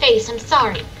you in the face. I'm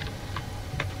sorry.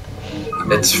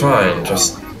 It's fine,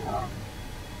 just...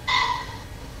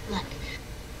 Look.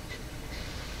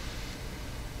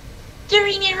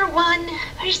 During Era 1,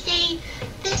 per se,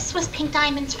 this was Pink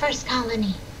Diamond's first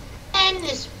colony. And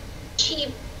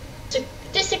she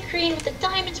disagreed with the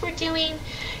Diamonds were doing,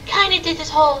 kind of did this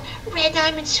whole Red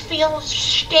Diamonds feel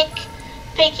shtick,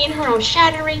 faking her own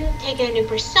shattering, taking a new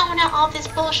persona, all this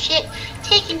bullshit,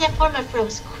 taking the form of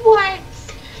rose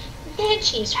quartz. Then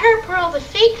she used her pearl to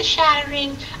fake the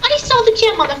shattering. I saw the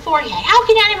gem on the forehead. How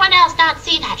can anyone else not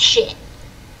see that shit?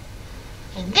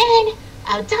 And then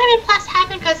a Diamond Blast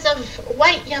happened because of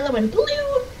white, yellow, and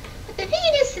blue. But the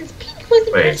thing is, since pink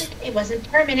wasn't present, it wasn't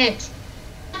permanent.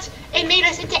 It made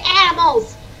us into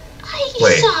animals. I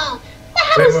saw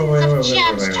thousands of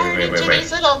gems turn into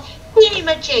these little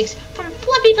thingy-majigs from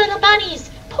fluffy little bunnies.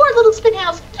 Poor little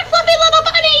spinels. They're fluffy little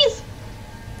bunnies.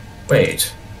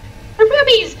 Wait. The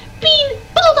rubies being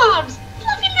bulldogs.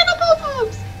 Fluffy little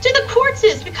bulldogs. To the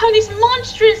quartzes become these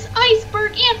monstrous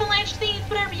iceberg avalanche things,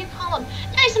 whatever you call them.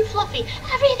 Nice and fluffy.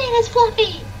 Everything is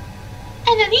fluffy.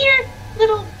 And then here,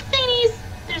 little thingies.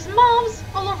 There's mobs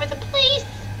all over the place.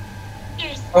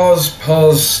 Here's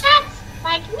Pause. cats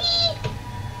like me.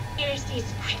 Here's these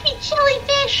creepy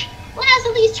jellyfish.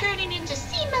 Lazili's turning into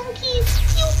sea monkeys.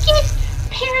 You get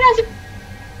paradise.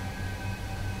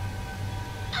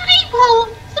 I will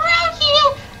throw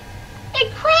you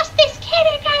across this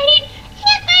kindergarten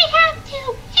if I have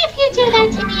to. If you do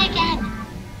that to me again,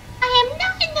 I am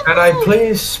not in the mood. Can I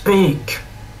please speak?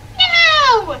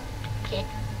 No. Okay.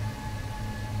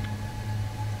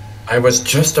 I was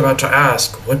just about to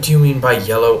ask, what do you mean by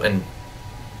yellow and...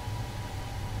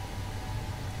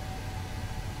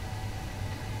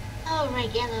 Oh,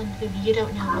 right, yellow and blue. You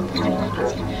don't know what the three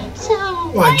diamonds are.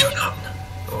 So, I do not know.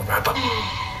 Oh, wrap up.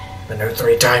 The new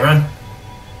 3 diamond.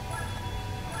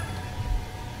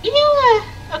 You know,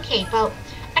 okay, well,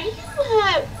 are you,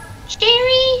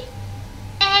 cherry,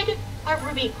 red, or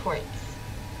ruby quartz?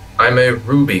 I'm a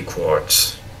ruby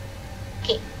quartz.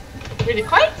 Okay, ruby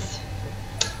quartz?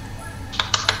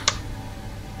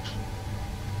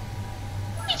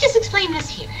 Let me just explain this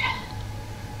here.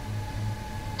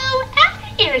 So,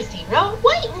 after Era 0,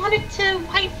 White wanted to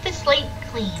wipe the slate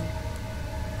clean.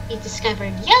 He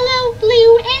discovered yellow,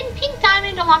 blue, and pink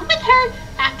diamond along with her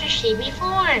after she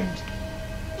reformed.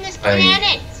 And this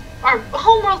planet, or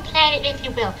homeworld planet if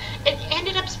you will, it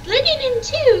ended up splitting in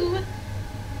two.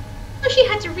 So she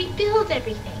had to rebuild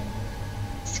everything.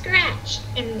 Scratch,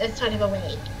 in a sort of a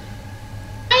way.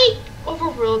 White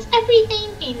overruled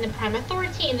everything, being the prime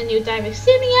authority in the new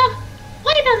Diversinia.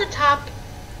 White on the top,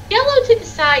 yellow to the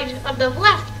side of the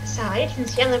left side,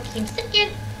 since yellow came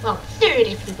second, well, third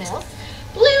if you will.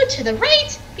 Blue to the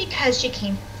right, because she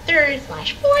came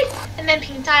third/fourth, and then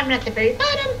Pink Diamond at the very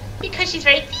bottom, because she's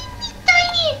very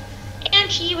tiny,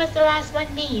 and she was the last one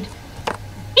made.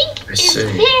 Pink is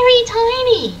very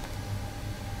tiny.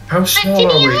 How small are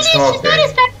we talking? She's not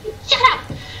as bad. Shut up!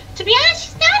 To be honest,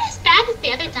 she's not as bad as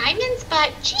the other diamonds,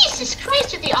 but Jesus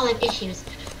Christ with the olive issues.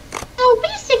 So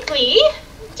basically,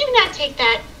 do not take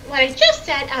that, what I just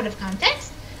said, out of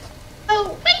context. So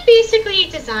White basically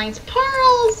designs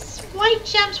pearls, white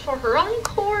gems for her own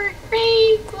court,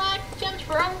 gray, black gems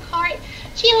for her own court.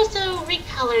 She also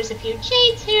recolors a few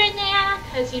jades here and there,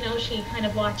 because, you know, she kind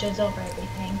of watches over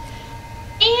everything.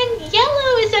 And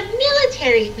yellow is a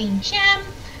military-themed gem.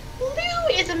 Blue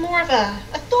is a more of a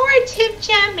authoritative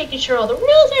gem, making sure all the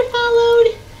rules are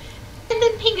followed. And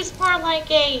then pink is more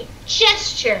like a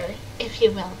gesture, if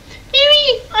you will.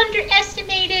 Very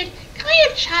underestimated, kind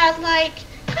of childlike,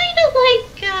 kind of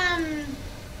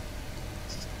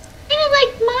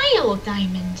like my old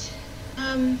diamond.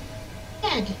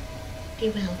 Red, if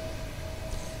you will.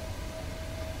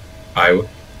 I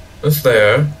was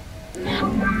there. Yeah,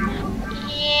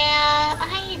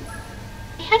 I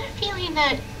had a feeling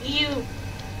that you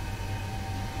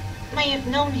may have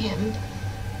known him.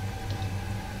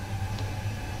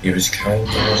 He was kind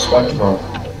and respectful.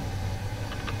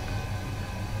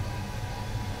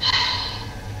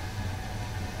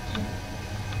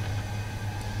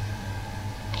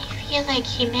 I feel like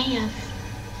he may have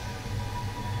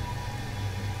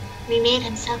remade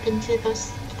himself into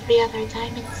those 3 other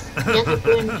diamonds. Yellow,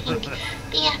 blue, and pink.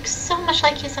 He acts so much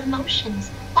like his emotions.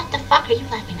 What the fuck are you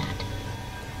laughing at?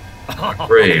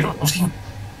 Great.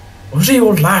 What are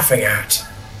you laughing at?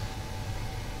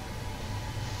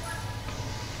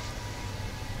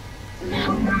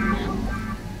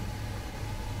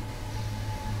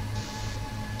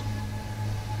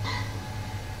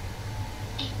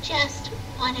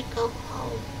 want to go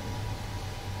home.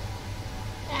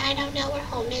 But I don't know where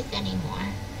home is anymore.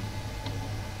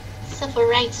 The civil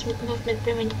rights movement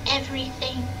ruined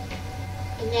everything.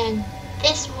 And then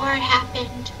this war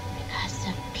happened because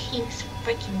of Pink's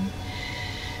freaking...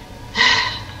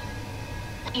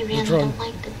 I really don't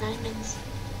like the diamonds.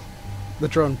 The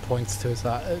drone points to his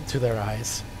to their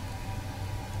eyes.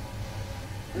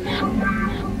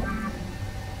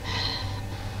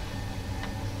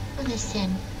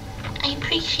 Listen, I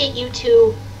appreciate you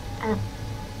two.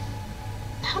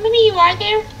 How many you are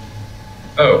there?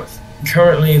 Oh,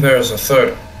 currently there's a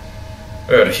third.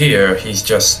 Third here, he's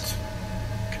just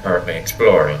currently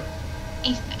exploring.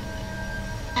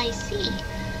 I see.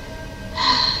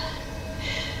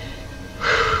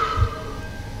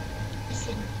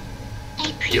 Listen, I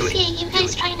appreciate you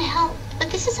guys trying to help, but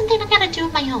this is something I gotta do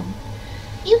on my own.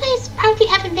 You guys probably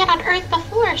haven't been on Earth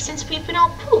before since we've been all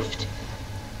poofed.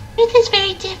 Earth is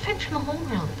very different from the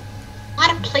homeworld. A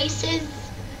lot of places.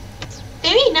 It's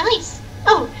very nice.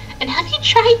 Oh, and have you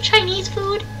tried Chinese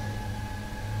food?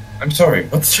 I'm sorry,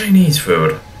 what's Chinese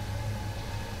food?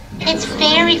 It's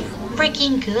very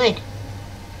freaking good.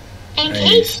 And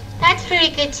Nice. cake, that's very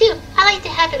good too. I like to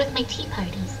have it with my tea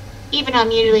parties. Even though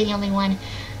I'm usually the only one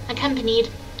accompanied.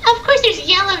 Of course there's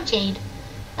Yellow Jade.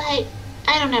 But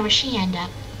I don't know where she ended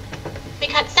up. We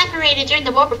got separated during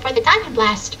the war before the Diamond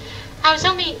Blast. I was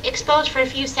only exposed for a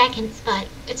few seconds, but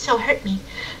it still hurt me.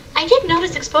 I did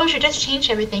notice exposure does change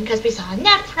everything, because we saw a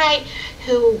nephrite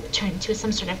who turned into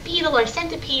some sort of beetle or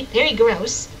centipede, very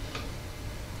gross.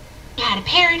 We had a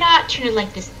peridot, turned into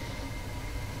like this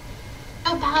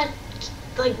robot,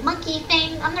 like monkey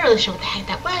thing. I'm not really sure what the heck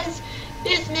that was.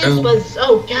 This was,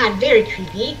 oh god, very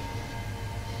creepy.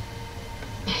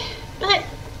 But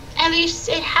at least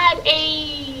it had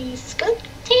a skunk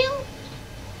tail?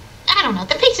 I don't know.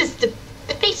 The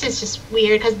face is just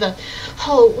weird because the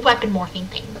whole weapon morphing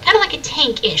thing. Kind of like a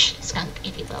tank-ish skunk,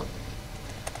 if you will.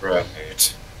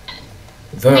 Right.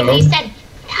 Like I said,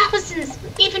 thousands,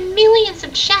 even millions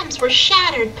of gems were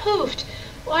shattered, poofed,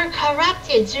 or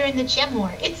corrupted during the gem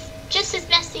war. It's just as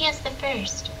messy as the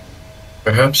first.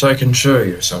 Perhaps I can show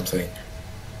you something.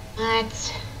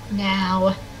 But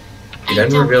now, He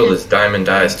then revealed his diamond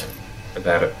eyes to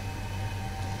about it.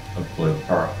 A blue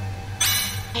pearl.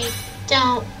 I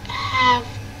don't have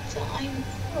time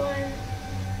for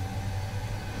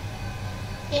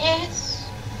this.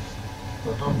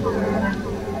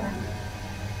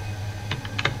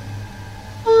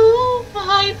 Oh,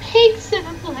 my pigs in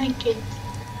a blanket.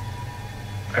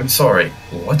 I'm sorry,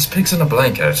 what's pigs in a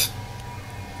blanket?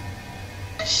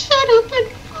 Shut up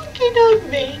and fucking hug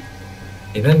me.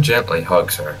 He then gently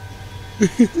hugs her. I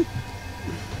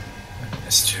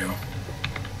missed you.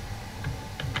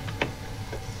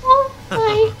 Oh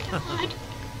my god.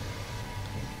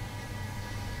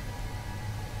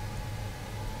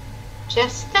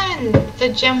 Just then, the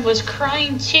gem was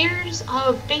crying tears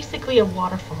of basically a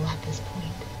waterfall at this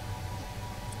point.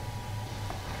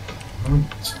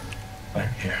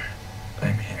 I'm here.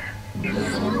 I'm here.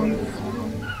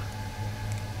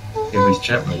 He was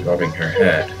gently rubbing her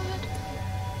head.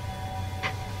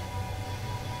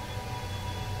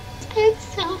 It's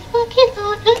so fucking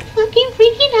loud. I'm fucking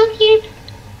freaking out here.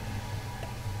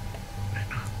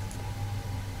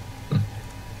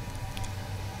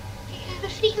 I have a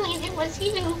feeling it was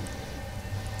you.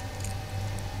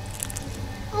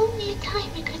 Only a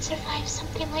timer could survive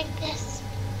something like this.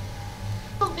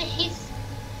 Always.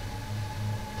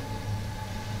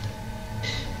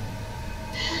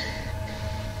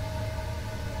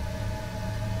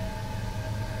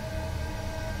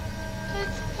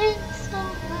 It's been so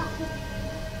long.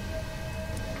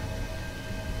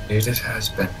 It has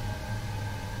been.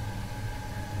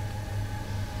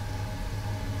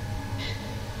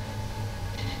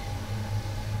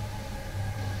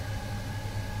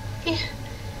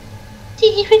 Do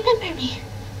you remember me?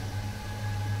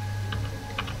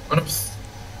 One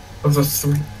of the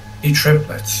three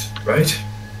triplets, right?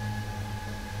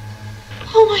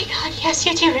 Oh my god, yes,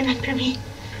 you do remember me.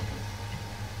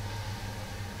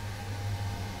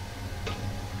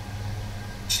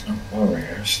 It's no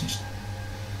warrior since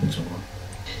it's a war.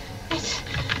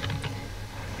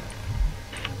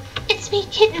 It's me,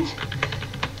 Kitten.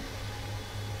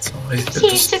 It's always been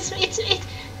Yes,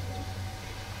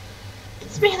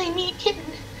 it's really me, Kitten.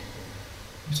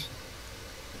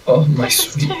 Oh, my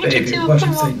It's sweet turned baby, into a what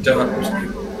have girl. they done to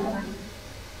you?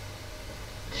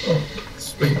 Oh,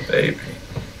 sweet baby.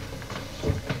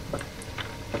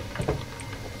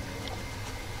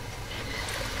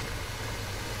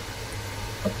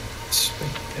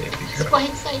 Sweet baby girl.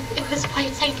 It was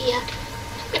White's idea.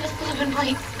 It was blue and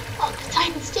white. All the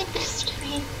Titans did this to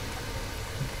me.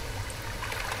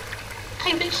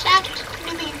 I've been shattered into a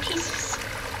million pieces.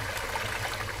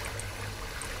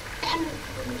 And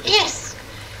yes,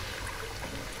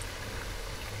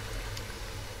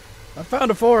 I found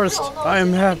a forest. Oh, no, I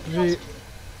am it's happy.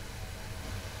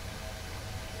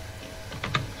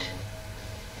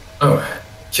 Oh,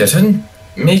 kitten,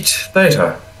 meet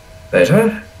Theta.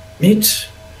 Theta, meet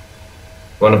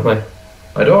one of my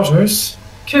daughters,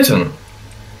 Kitten.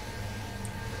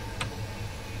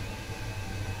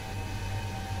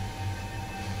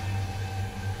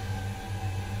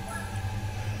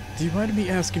 Do you mind me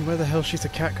asking why the hell she's a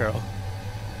cat girl?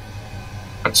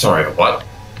 I'm sorry, what?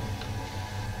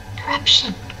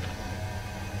 corruption.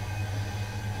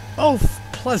 Oh,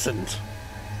 pleasant.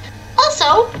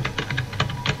 Also,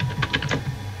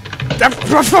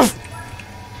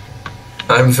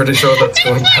 I'm pretty sure that's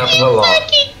going to happen a lot.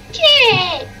 fucking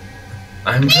kid.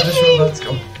 I'm pretty sure that's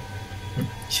going.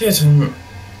 Kitten.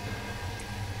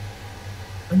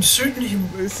 I'm certain he.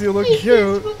 You look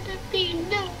cute.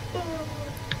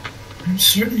 I'm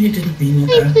certain he didn't mean I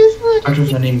that just want out to of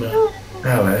be any normal.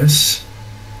 malice.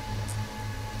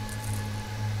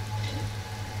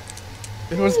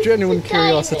 It was genuine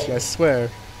curiosity, I swear.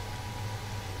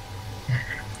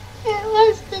 It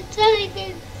was the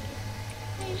diamonds.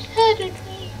 They shattered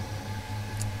me.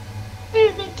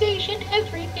 Fermentation,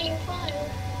 everything filed.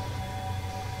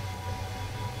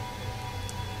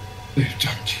 They've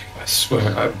done to you, I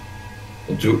swear. I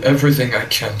will do everything I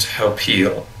can to help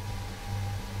heal.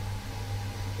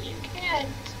 You can't.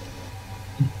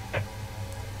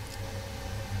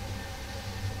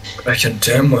 I can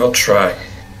damn well try.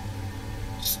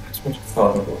 That's what a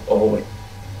father will always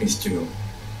do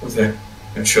with their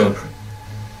children.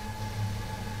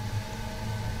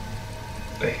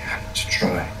 They have to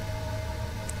try.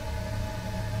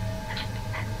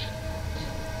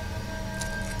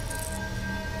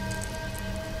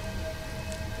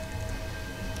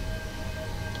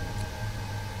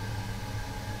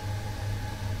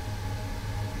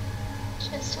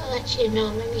 Just to let you know,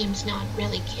 my name's not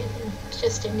really Kitten. It's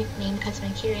just a nickname because of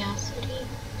my curiosity.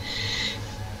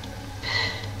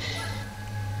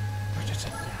 What is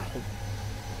it now?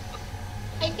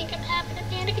 I think I'm having a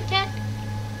panic attack.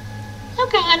 Oh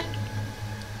god.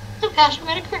 Oh gosh, I'm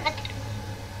gonna crack.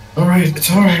 Alright,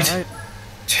 it's alright. Alright.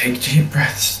 Take deep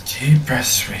breaths,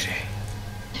 sweetie.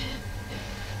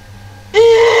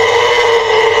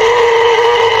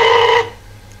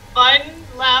 One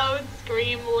loud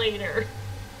scream later.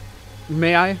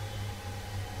 May I?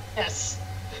 Yes.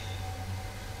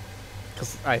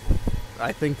 Because I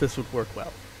think this would work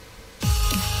well.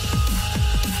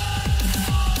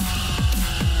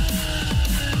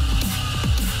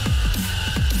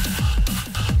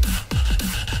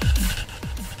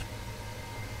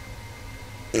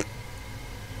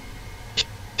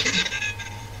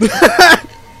 God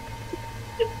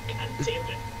damn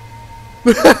it.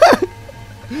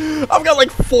 I've got like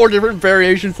 4 different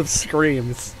variations of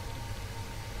screams.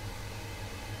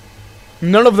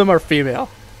 None of them are female.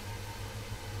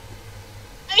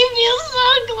 I feel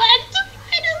so glad to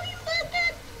finally let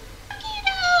that fucking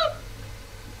out.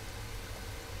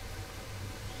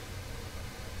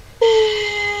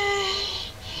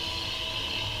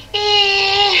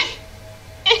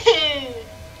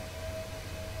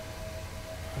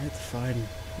 Alright, fine.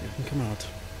 You can come out.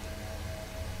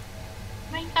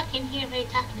 My fucking hair, what are you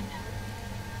talking about?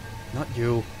 Not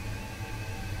you.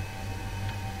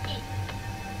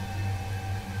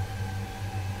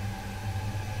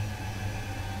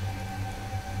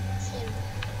 So,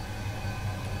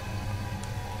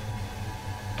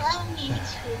 allow me to.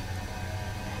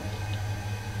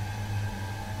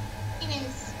 It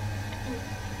is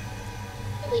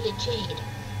really to Jade.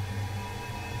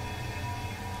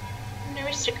 I'm an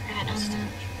aristocrat on the.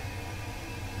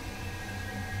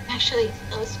 Actually, it's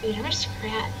supposed to be an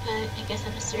aristocrat, but I guess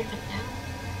I'm a servant now.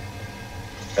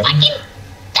 Fucking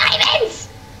diamonds!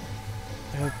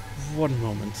 One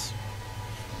moment.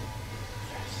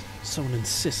 Someone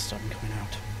insists on coming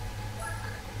out.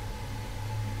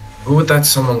 Who would that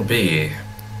someone be?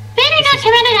 Better not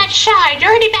come into that shard. You're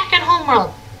already back at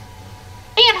homeworld.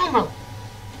 Be at homeworld.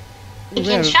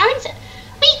 Can shards?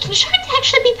 Wait, can shards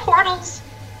actually be portals?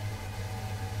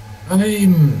 I'm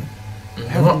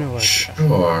have not no idea. sure.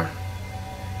 Oh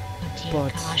dear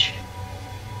But- gosh.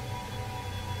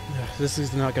 This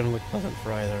is not going to look pleasant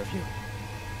for either of you.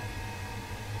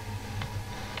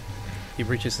 He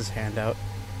reaches his hand out.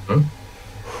 Hmm?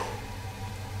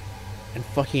 And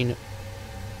fucking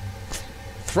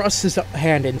thrusts his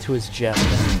hand into his gem.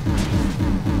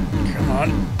 Come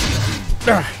on.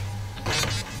 Ow.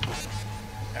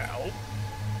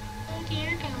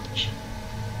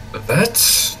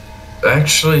 That's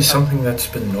actually something that's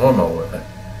been normal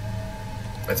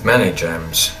with many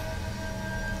gems.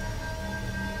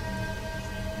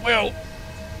 Well,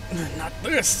 not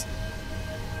this.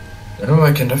 No,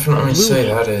 I can definitely say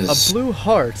that is... A blue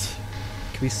heart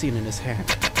can be seen in his hand.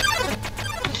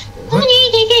 What?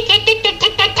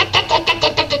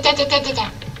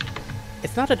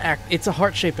 It's not an it's a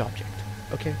heart-shaped object,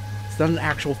 okay? It's not an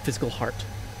actual physical heart.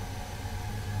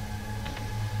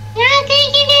 Not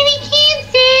taking any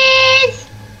chances!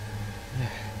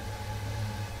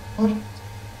 What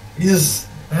is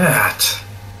that?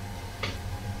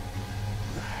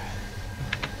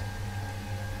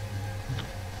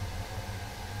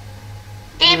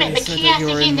 Damn it, the said that chaos you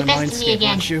is were getting in the my best of me mindscape, again.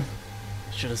 weren't you?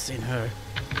 Should have seen her.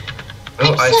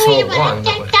 Oh, I saw one.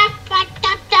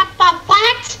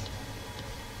 What?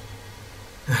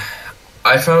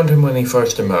 I found him when he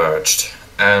first emerged,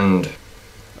 and...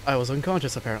 I was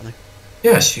unconscious, apparently.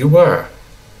 Yes, you were.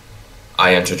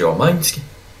 I entered your mind,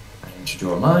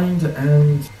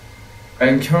 and I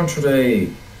encountered a...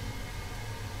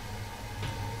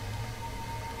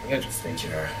 I gotta think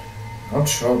here. Not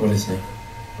sure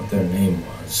what their name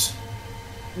was.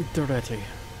 Doretti.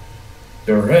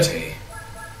 Doretti.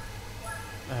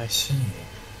 I see.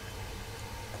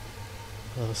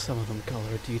 Oh, some of them call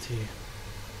her DT.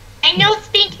 I know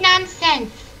speak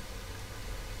nonsense.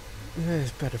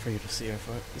 It's better for you to see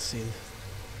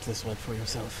this one for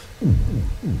yourself.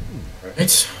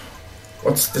 Right.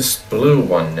 What's this blue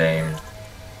one named?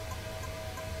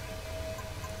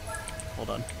 Hold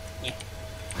on.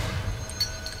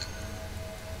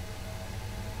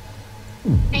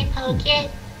 I poke it.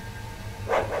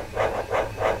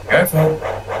 Careful.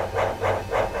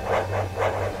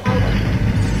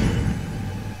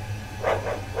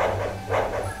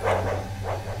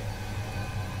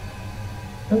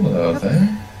 Hello there.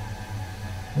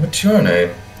 What's your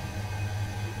name?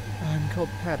 I'm called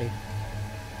Patty.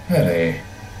 Patty.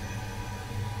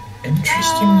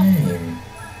 Interesting name.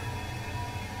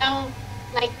 Oh,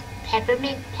 like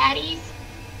peppermint patties?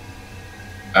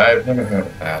 I've never heard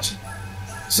of that.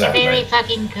 They're very Sadly.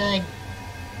 fucking good.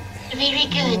 Very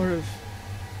good. More of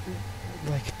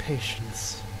like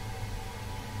patience.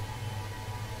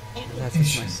 That's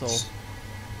just my soul.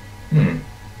 Hmm.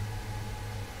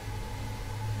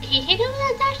 You know,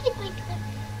 that's actually quite good.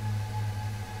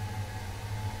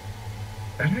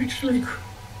 That actually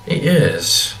it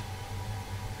is.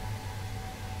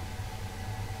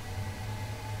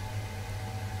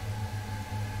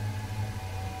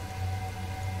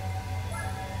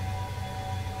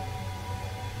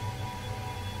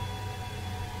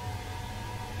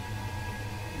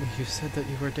 You said that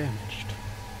you were damaged.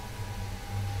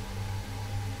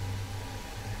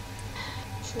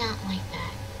 It's not like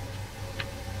that.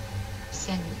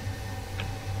 Listen.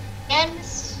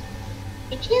 Gems.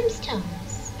 Your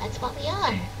gemstones. That's what we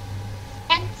are.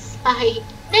 Hence my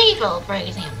navel, for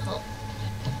example.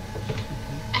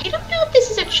 I don't know if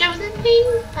this is a chosen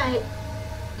thing, but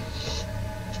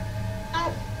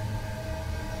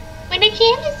when a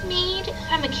gem is made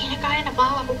from a kindergarten, a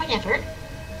ball, or whatever,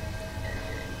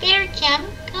 their gem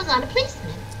goes on a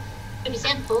placement. For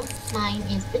example, mine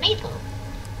is the maple,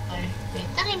 or the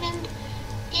diamond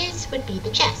would be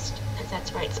the chest, because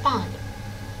that's where it spawned.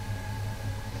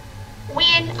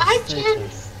 When our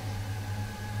gems...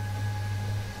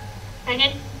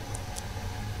 Pardon?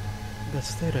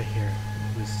 That's theta here.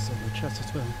 It was on the chest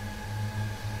as well.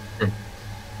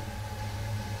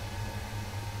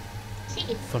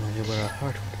 See, Funnily where a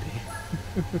heart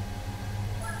would be.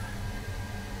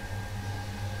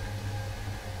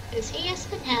 is he a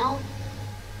Spinel?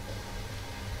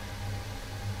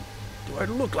 Do I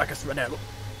look like a Spinel?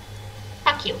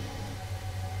 Fuck you.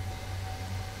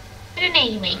 But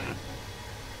anyway,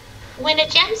 when a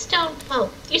gemstone, well,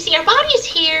 you see, our bodies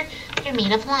here, they're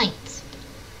made of light.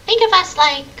 Think of us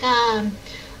like a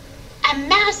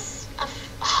mass of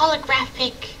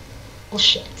holographic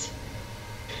bullshit.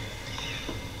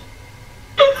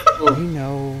 We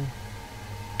know.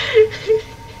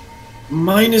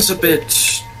 Mine is a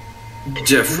bit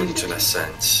different in a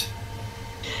sense.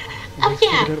 Oh, We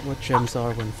yeah. figured out what gems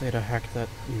are when Theta hacked that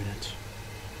unit.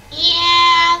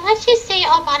 Yeah, let's just say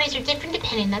all bodies are different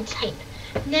depending on type.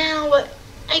 Now,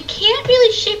 I can't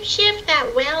really shapeshift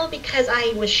that well because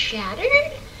I was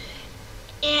shattered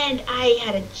and I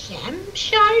had a gem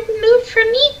shard removed from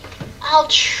me. I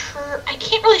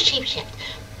can't really shapeshift.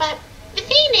 But the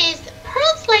thing is,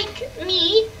 pearls like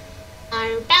me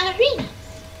are ballerinas.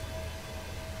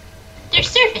 They're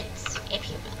servants, if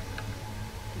you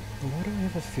will. Why do I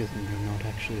have a feeling you're not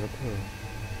actually a pearl?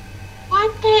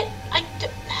 What the...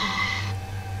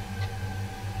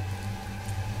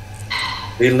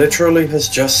 He literally has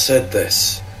just said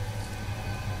this.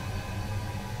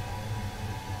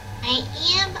 I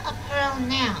am a pearl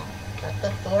now, but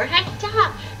before I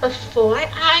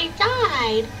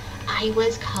died, I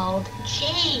was called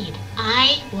Jade.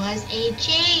 I was a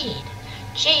Jade.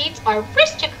 Jades are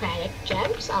aristocratic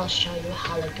gems. I'll show you a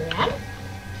hologram.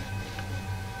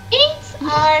 Jades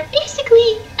are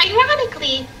basically,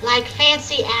 ironically, like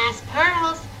fancy-ass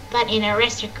pearls, but in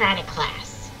aristocratic class.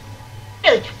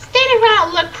 Really, stand around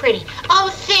and look pretty. Oh,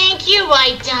 thank you,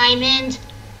 White Diamond.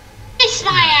 Kiss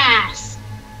my ass.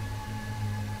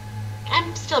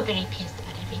 I'm still very pissed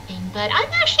about everything, but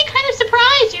I'm actually kind of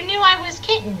surprised you knew I was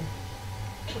Kitten.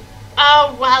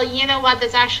 Oh, well, you know what?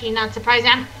 That's actually not surprising.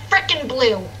 I'm frickin'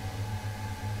 blue.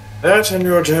 That and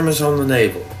your gem is on the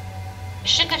navel. I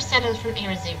shouldn't have said I was from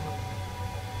Era Zero.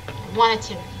 I wanted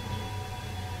to.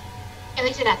 At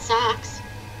least I got socks.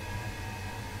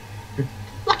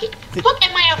 Look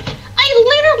at my outfit. I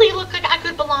literally look like I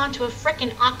could belong to a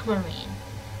frickin' aquamarine.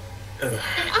 And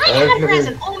I had her as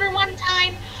an owner one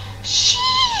time. She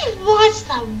was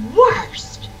the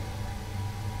worst.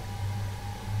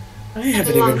 I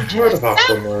haven't even heard of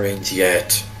aquamarines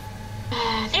yet.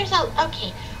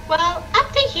 Okay. Well,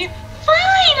 update here.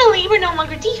 Finally, we're no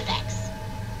longer defects.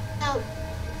 Well,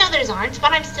 no, there's aren't,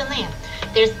 but I'm still am.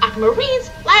 There's aquamarines,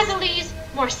 lazulis,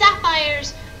 more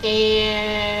sapphires.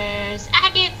 There's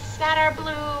agates that are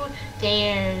blue.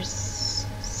 There's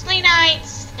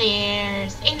selenites.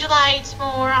 There's angelites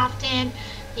more often.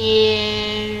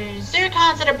 There's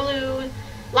zircons that are blue.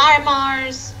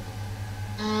 Larimars.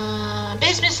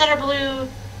 Bismuths that are blue.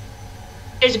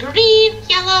 There's green,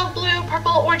 yellow, blue,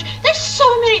 purple, orange. There's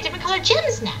so many different colored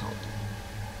gems now.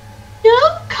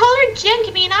 No colored gem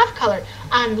can be an off color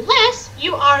unless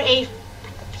you are a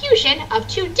fusion of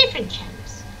two different gems.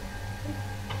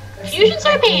 Fusions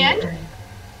are banned.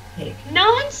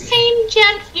 Non-same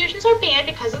gem fusions are banned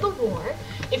because of the war.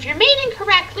 If you're made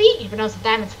incorrectly, even though it's the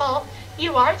diamond's fault,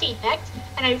 you are a defect.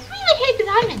 And I really hate the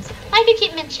diamonds, like I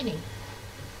keep mentioning.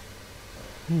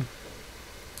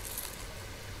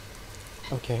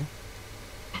 Okay.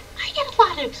 I get a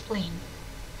lot to explain.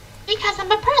 Because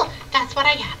I'm a pearl. That's what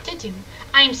I have to do.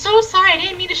 I'm so sorry. I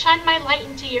didn't mean to shine my light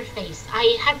into your face.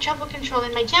 I have trouble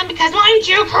controlling my gem because, mind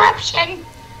you, corruption.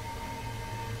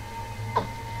 Oh,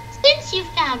 since you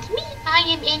found me, I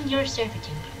am in your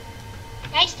servitude.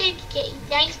 Nice to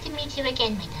meet you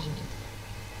again, my diamond.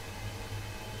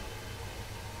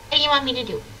 What do you want me to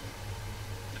do?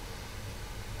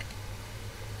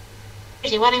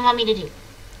 Seriously, what do you want me to do?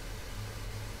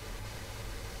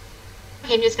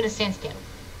 Okay, I'm just gonna stand still.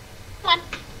 Come on.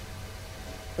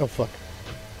 Oh, fuck.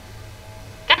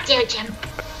 God damn it, Jim.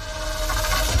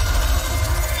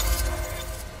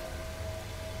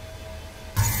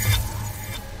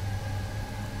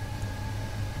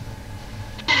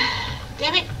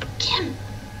 Damn it, Kim.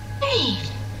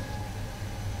 Alright.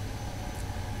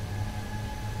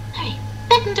 Alright,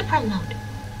 back into pearl mode.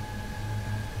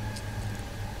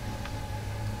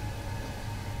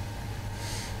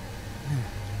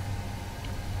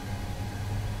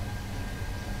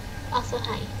 Also,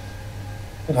 hi.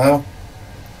 Hello.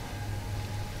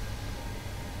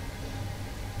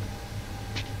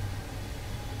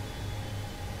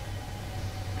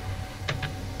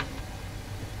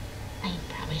 I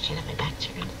probably should have my back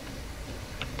turned.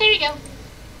 There you go.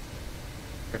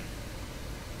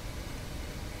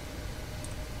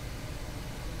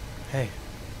 Hey.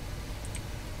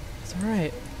 It's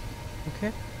alright.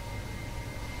 Okay?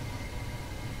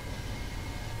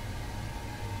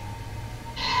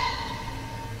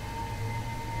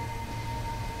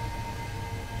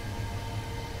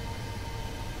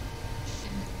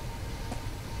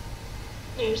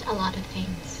 There's a lot of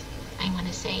things I want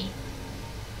to say.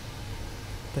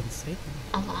 Then say them.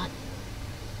 A lot.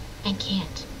 I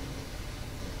can't.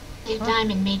 The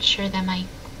diamond made sure that my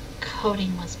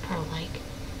coding was pearl-like.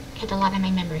 Kept a lot of my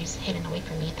memories hidden away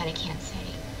from me that I can't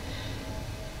say.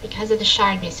 Because of the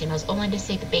shard missing, I was only to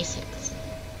say the basics.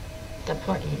 The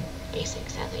important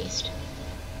basics, at least.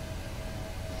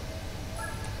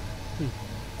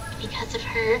 Because of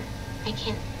her, I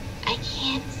can't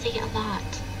say a lot.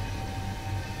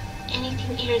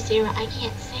 Anything Era Zero I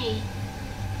can't say.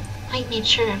 I made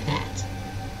sure of that.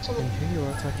 So And here you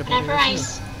are talking about whenever I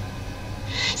yourself.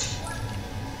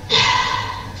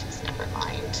 just never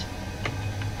mind.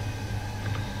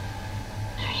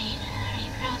 Alright,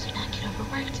 pearls, do not get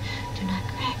overworked, do not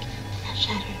crack, do not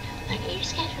shatter, look at your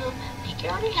schedule, make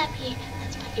your owner happy,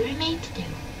 that's what you were made to do.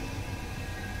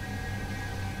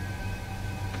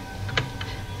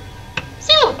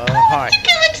 So, hi. let's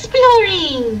go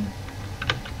exploring!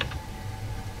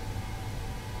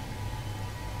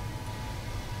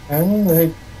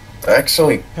 I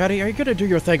actually... Patty, are you gonna do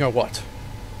your thing or what?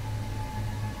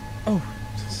 Oh,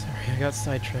 sorry, I got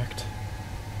sidetracked.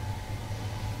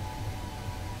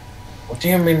 What do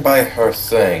you mean by her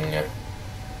thing?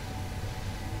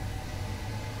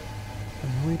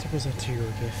 I'm going to present to you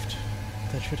a gift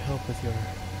that should help with your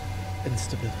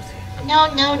instability. No.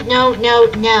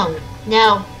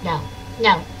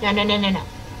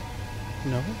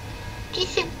 No?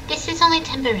 This is only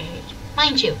temporary.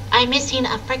 Mind you, I'm missing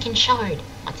a freaking shard.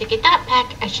 Once I get that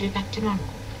back, I should be back to normal.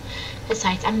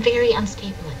 Besides, I'm very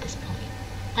unstable at this point.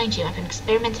 Mind you, I've been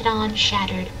experimented on,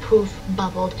 shattered, poof,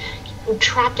 bubbled,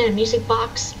 trapped in a music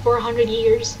box for 100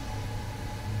 years.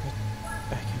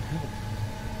 But I can help.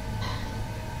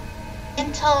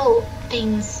 Until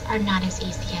things are not as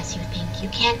easy as you think. You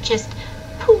can't just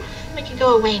poof, make it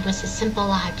go away with a simple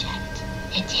object.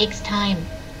 It takes time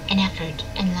and effort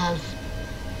and love.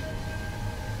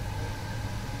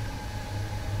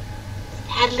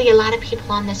 Sadly, a lot of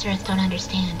people on this earth don't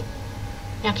understand.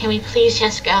 Now, can we please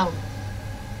just go?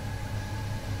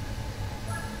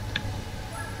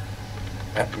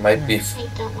 That might be I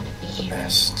don't want to be here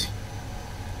best.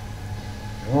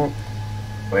 Well,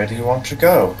 where do you want to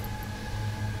go?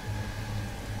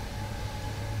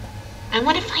 I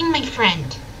want to find my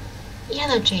friend,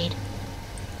 Yellow Jade.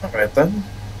 Alright then.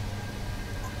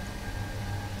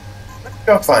 Let's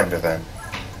go find her then.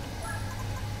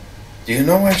 Do you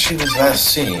know where she was last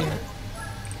seen?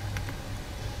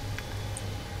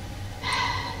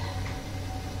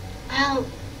 Well,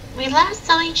 we last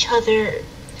saw each other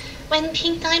when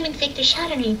Pink Diamond faked a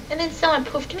shattering, and then someone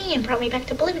poofed me and brought me back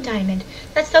to Blue Diamond.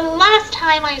 That's the last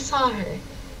time I saw her.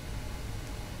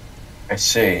 I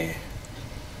see.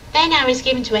 Then I was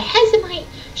given to a Hezimite,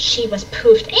 she was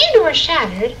poofed and or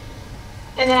shattered,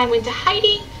 and then I went to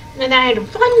hiding, and then I had to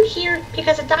run here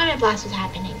because a diamond blast was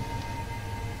happening.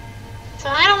 So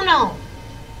I don't know.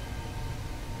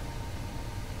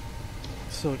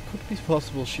 So it could be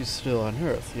possible she's still on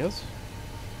Earth, yes?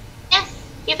 Yes,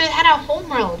 either had a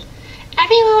homeworld.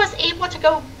 Everyone was able to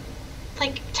go,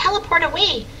 like, teleport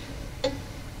away. But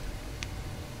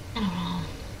I don't know.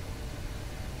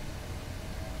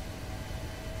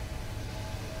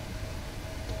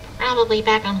 Probably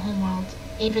back on homeworld,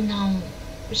 even though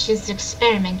she's an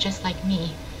experiment just like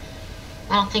me.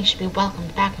 I don't think she'll be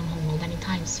welcomed back on homeworld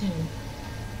anytime soon.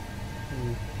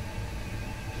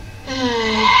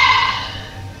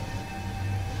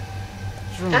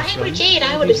 If I were Jade,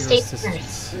 I would have stayed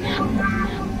first.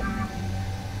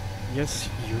 Yes,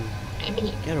 you. I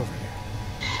mean, Get over here.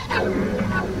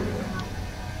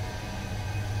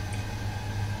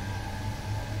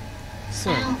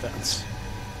 Sorry, Well. Vance.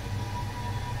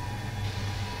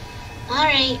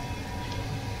 alright.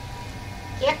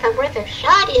 Guess where the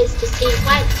shot is to see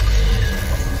what.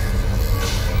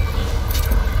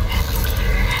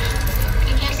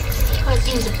 I guess to see what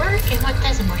things work and what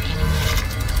doesn't work anymore.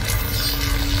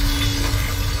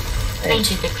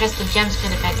 Thank you, the crystal gems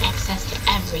could have had access to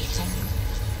everything.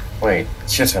 Wait,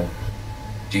 Kitten.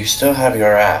 Do you still have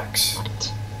your axe?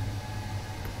 What?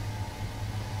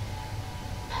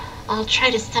 I'll try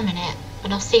to summon it,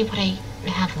 but I'll see what I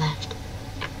have left.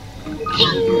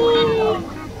 Hey.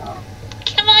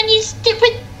 Come on, you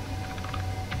stupid!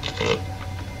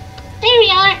 There we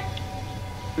are!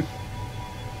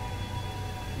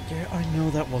 Yeah, I know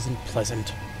that wasn't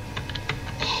pleasant.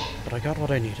 But I got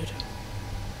what I needed.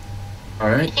 I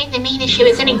Alright. think the main issue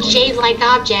is any jade-like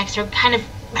objects are kind of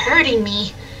hurting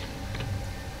me.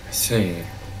 I see.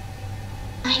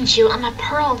 Mind you, I'm a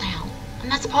pearl now. I'm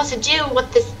not supposed to do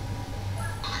what this...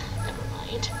 Never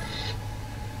mind.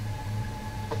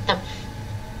 What the...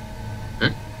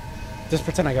 Just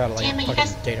pretend I got like Damn it, a you fucking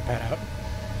guys- data pad out.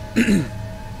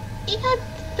 He got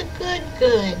the good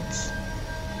goods.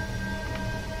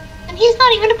 And he's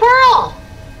not even a pearl!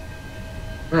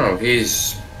 No,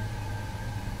 he's...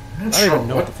 I'm not I don't sure even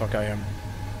know what the fuck I am.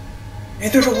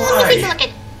 Neither do Take a I. look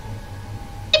at...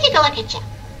 Take a look at you.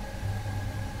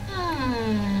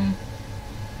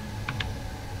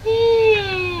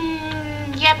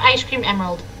 Yep, ice cream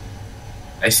emerald.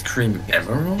 Ice cream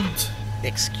emerald?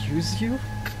 Excuse you?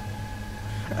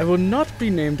 I will not be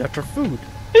named after food.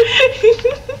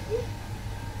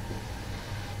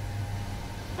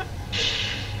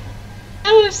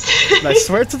 And I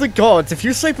swear to the gods, if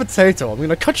you say potato, I'm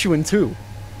gonna cut you in two.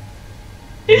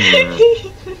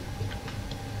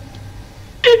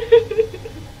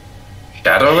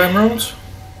 Shadow emerald?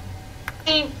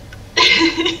 I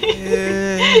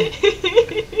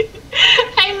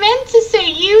meant to say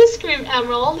you scream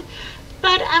emerald,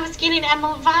 but I was getting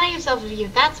emerald vibes off of you.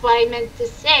 That's what I meant to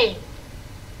say.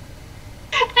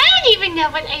 I don't even know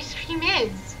what ice cream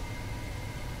is.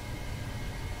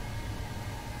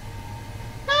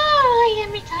 I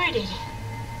am retarded.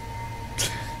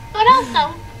 But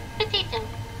also, potato.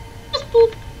 Just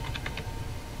poop.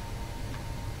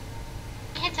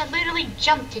 I had to literally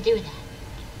jump to do that.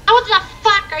 How the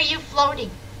fuck are you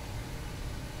floating?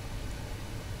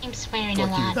 I'm swearing a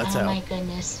lot. Oh my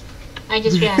goodness. I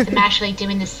just realized I'm actually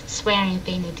doing this swearing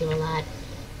thing I do a lot.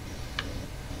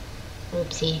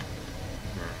 Oopsie.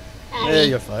 Yeah,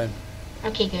 you're fine.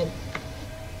 Okay, good.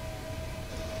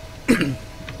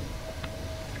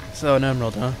 So, an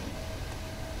emerald, huh?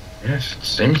 Yes, it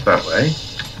seems that way.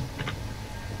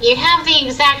 You have the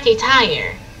exact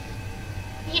attire.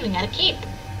 You even got a cape.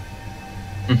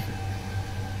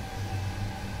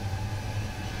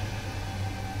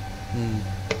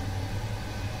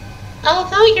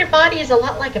 Although your body is a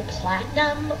lot like a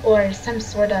platinum or some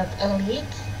sort of elite,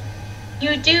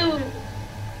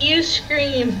 you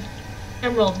scream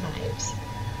emerald vibes.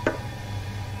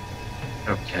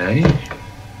 Okay.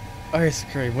 I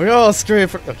scream. We all scream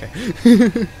for. Okay.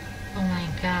 Oh my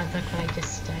god, look what I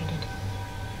just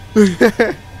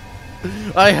started.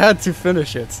 I had to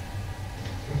finish it.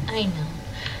 I know.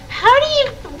 How do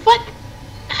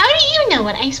you know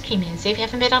what ice cream is if you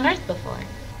haven't been on Earth before?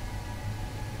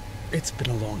 It's been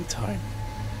a long time.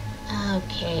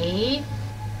 Okay.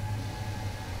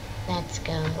 Let's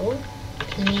go.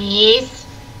 Please.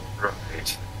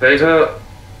 Right. Data.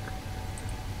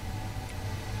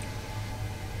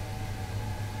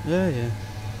 Yeah.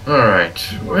 Alright,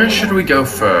 where should we go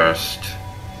first?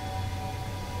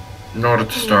 In order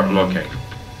to start looking.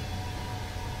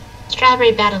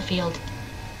 Strawberry Battlefield.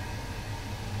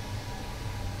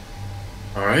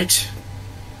 Alright.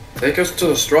 Take us to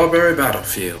the Strawberry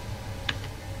Battlefield.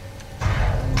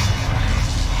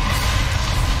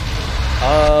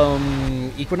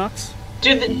 Equinox?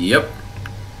 Yep.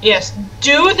 Yes,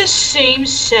 do the same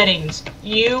settings.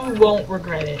 You won't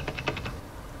regret it.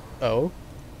 Oh.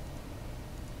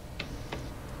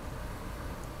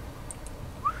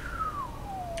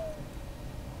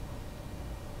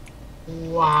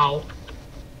 Wow.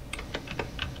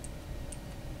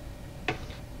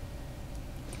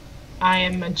 I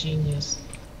am a genius.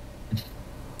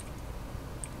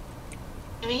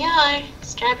 Here we are.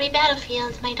 Strawberry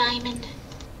Battlefield, my diamond.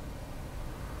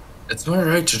 It's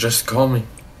alright to just call me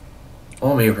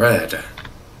Red.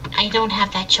 I don't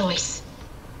have that choice.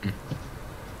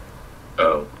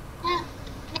 Oh.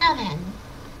 Now then.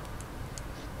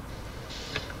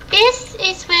 This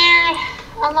is where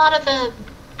a lot of the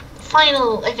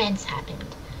final events happened.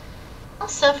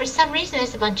 Also, for some reason,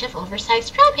 there's a bunch of oversized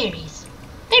strawberries.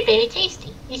 They're very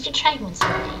tasty. You should try one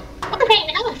someday. Or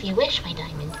right now if you wish, my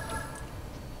diamond.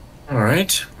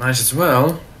 Alright, might as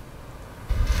well.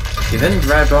 He then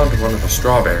grabbed onto one of the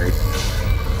strawberries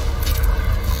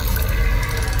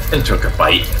and took a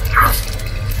bite.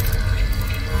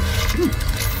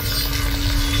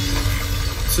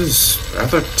 This is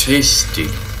rather tasty.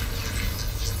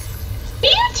 Are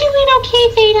you doing okay,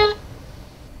 Theta?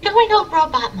 Going out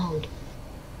robot mode.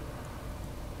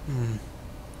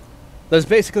 There's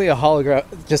basically a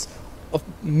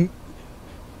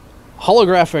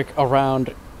holographic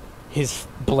around his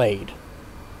blade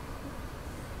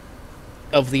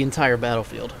of the entire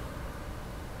battlefield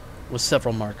with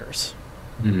several markers.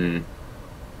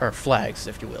 Or flags,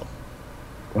 if you will.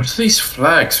 What's these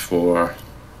flags for?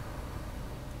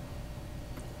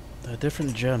 There are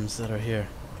different gems that are here.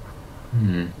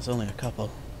 There's only a couple.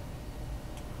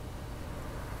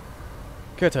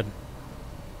 Kitten.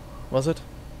 Was it?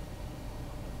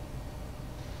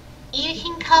 You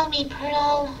can call me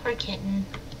Pearl or Kitten.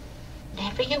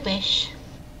 Whatever you wish.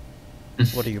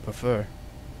 What do you prefer?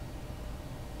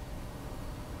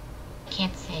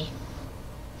 Can't say.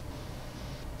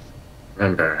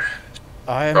 Remember.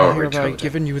 I am Oh, hereby retarded.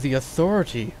 giving you the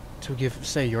authority to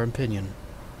say your opinion.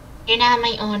 You're not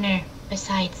my owner.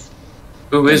 Besides,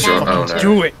 Who is your Fucking owner?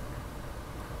 Do it!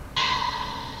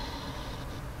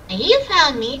 now you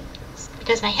found me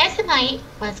because my Hessamite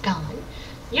was gone.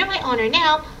 You're my owner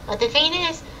now, but the thing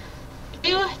is,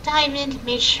 you, Diamond,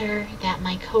 made sure that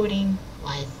my coding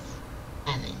was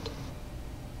diamond.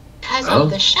 Because Oh.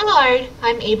 of the shard,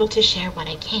 I'm able to share what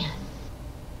I can.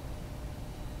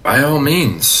 By all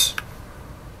means.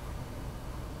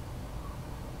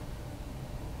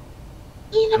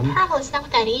 Being a pearl is not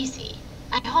that easy.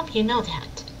 I hope you know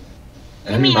that.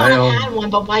 You And may by not all have had one,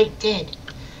 but White did.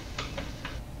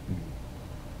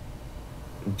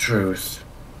 truth.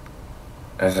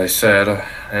 As I said,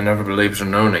 I never believed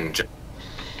in owning.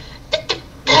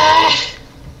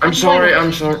 I'm sorry.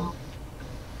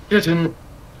 Kitten,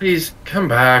 please come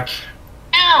back.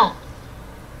 Ow!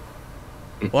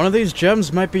 One of these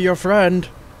gems might be your friend.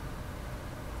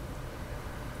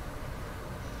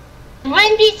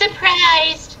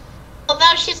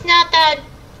 Although she's not that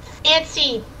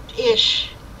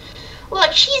fancy-ish.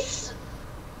 Look, she's...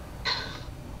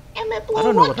 Emmett Blue, I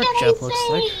don't know what her can gem I looks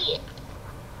like. say?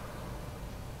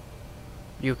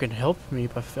 You can help me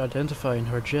by identifying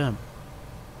her gem.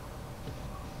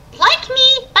 Like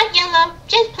me, but yellow,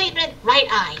 just played with right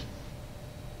eye.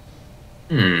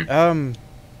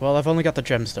 Well, I've only got the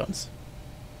gemstones.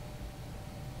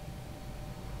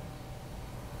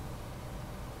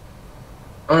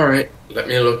 Alright, let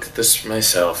me look at this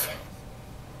myself.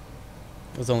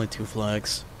 There's only 2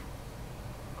 flags.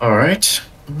 Alright,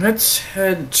 let's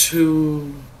head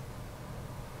to...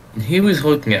 He was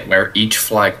looking at where each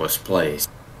flag was placed.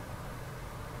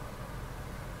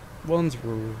 One's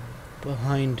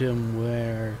behind him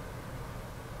where...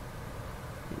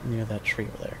 near that tree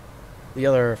over there. The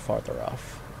other farther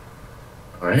off.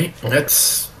 Alright,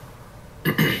 let's...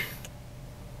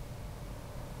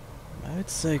 I'd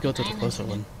say go to the closer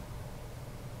one.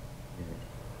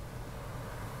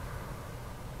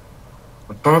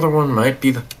 The farther one might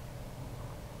be the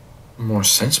more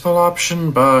sensible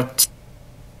option, but...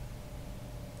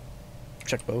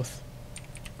 Check both.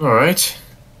 Alright.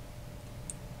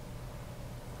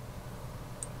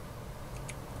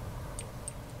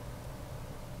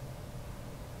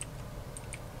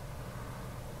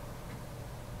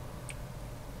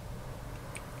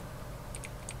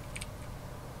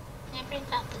 Never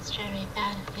thought the strawberry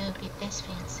battlefield would be this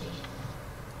fancy.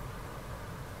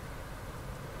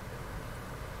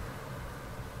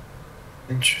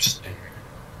 Interesting.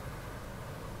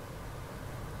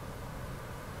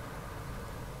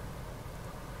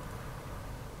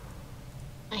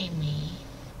 I mean,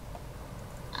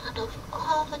 out of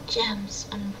all the gems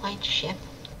on White Ship,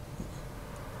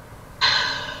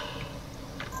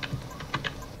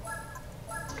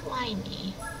 why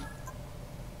me?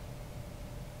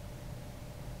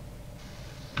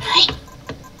 Hey!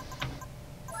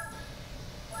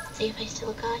 See if I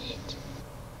still got it.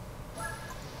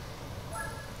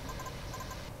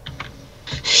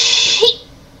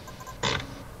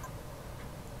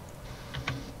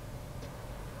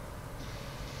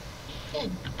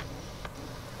 Good.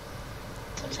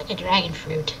 Looks like a dragon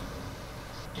fruit.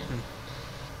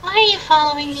 Why are you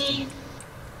following me?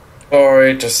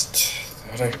 Sorry, just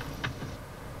thought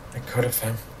I could have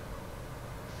found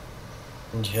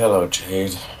yellow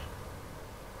jade.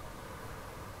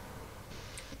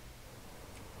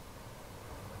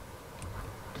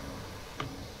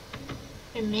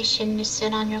 Permission to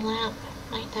sit on your lap,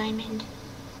 my diamond.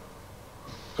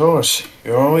 Of course,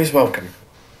 you're always welcome.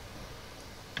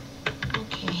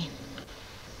 Okay.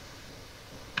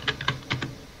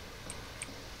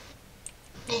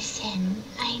 Listen,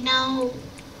 I know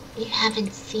you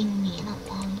haven't seen me in a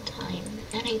long time,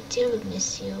 and I do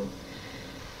miss you.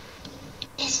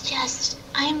 It's just,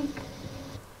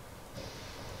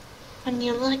 when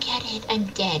you look at it, I'm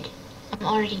dead. I'm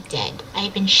already dead.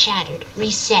 I've been shattered,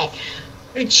 reset,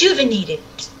 rejuvenated.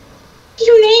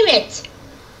 You name it!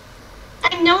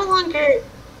 I'm no longer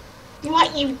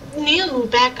what you knew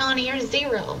back on Year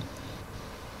Zero.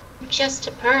 I'm just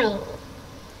a pearl.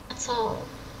 That's all.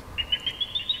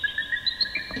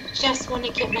 I just want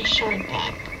to get my shard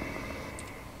back.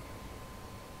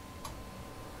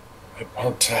 I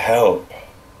want to help.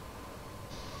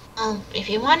 If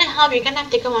you want to help, you're gonna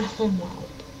have to go on Homeworld.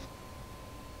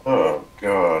 Oh,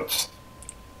 God.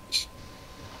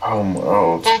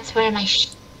 Homeworld. That's where my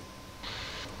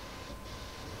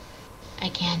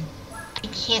Again, I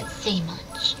can't say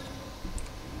much.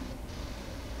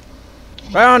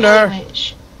 Found her!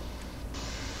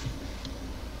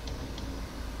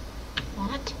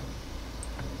 What?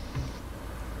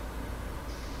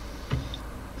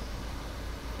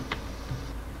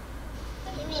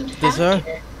 What do you mean, This found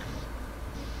her? her?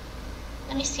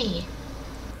 Let me see.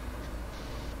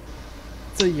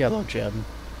 It's a yellow gem.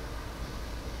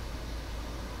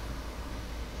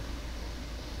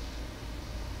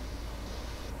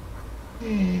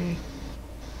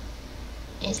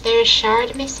 Is there a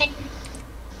shard missing?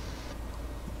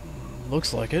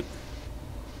 Looks like it.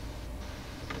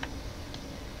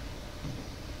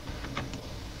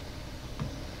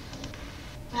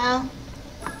 Well,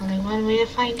 only one way to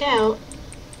find out.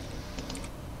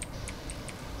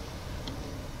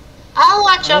 I'll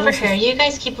watch over her. You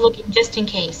guys keep looking just in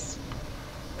case.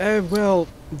 Well,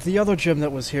 the other gem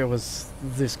that was here was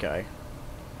this guy.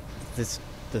 This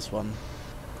one.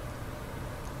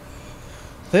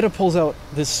 Theta pulls out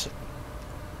this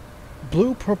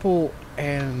blue, purple,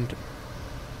 and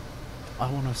I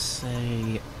want to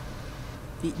say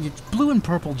it's blue and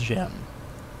purple gem.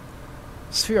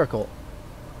 Spherical.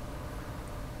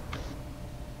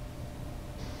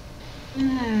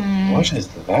 What is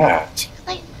that?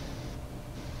 Like,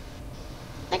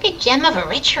 like a gem of a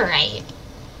Reunited.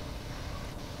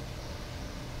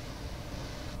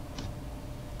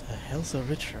 The hell's a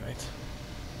Reunited?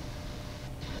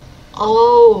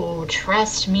 Oh,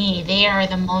 trust me, they are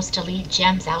the most elite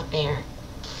gems out there.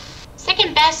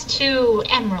 Second best to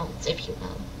emeralds, if you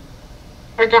will.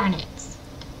 Or garnets.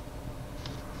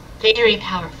 Very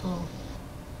powerful.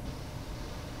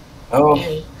 Oh,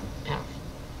 Very powerful.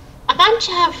 A bunch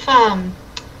of,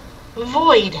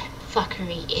 void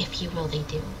fuckery, if you will, they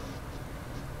do.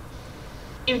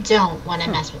 You don't want to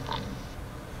mess with them.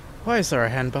 Why is there a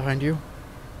hand behind you?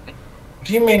 what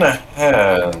do you mean a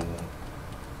hand?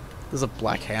 There's a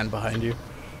black hand behind you.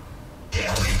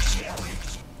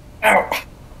 Ow!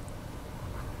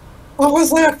 What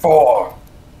was that for?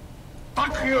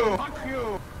 Fuck you! Fuck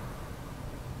you!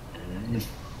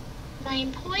 My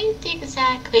point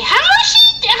exactly. How is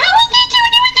they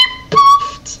doing it with their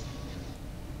boot?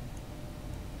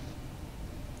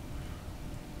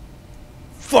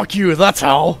 Fuck you, that's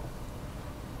how!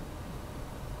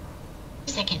 A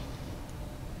second.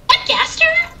 That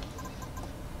Gaster?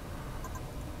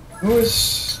 Who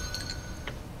is...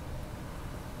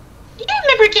 You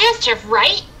remember Gaster,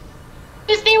 right?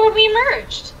 Because they were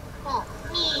re-merged. Well,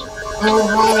 me and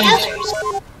the others.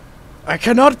 I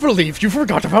cannot believe you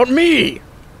forgot about me!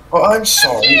 Oh, I'm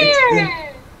sorry.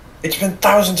 It's been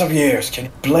thousands of years. Can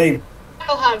you blame...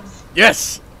 Knuckle hugs.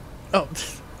 Yes! Oh,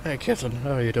 hey Kitten,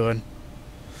 how are you doing?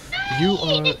 You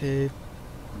are a...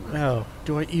 Oh,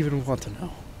 do I even want to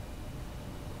know?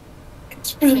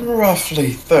 It's been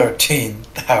roughly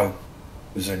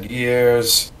 13,000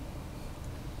 years.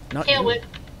 Not Tail you. whip.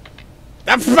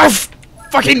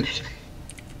 Fucking...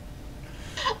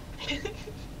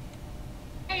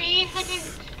 Sorry,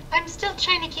 I'm still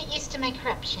trying to get used to my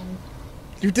corruption.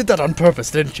 You did that on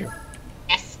purpose, didn't you?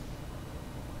 Yes,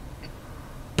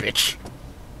 Bitch.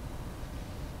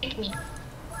 pick me.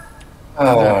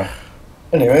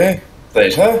 Anyway,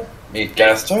 Theta, meet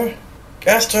Gaster.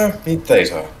 Gaster, meet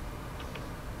Theta.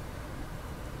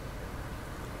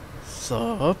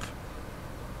 Sup?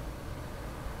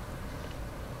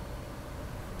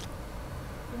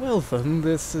 Well then,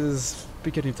 this is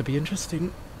beginning to be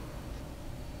interesting.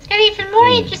 It's getting even more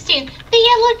interesting. The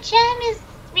yellow gem is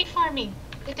reforming.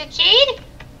 Is it Jade?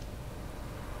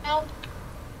 No.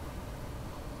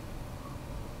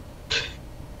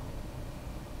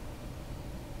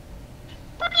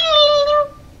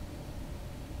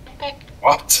 Epic.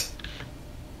 What?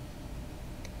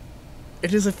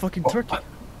 It is a fucking turkey.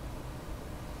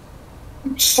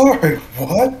 I'm sorry,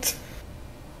 what?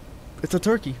 It's a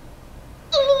turkey.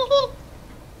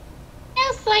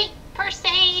 Calcite, per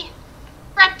se.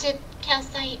 Corrupted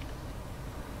calcite.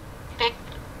 Back.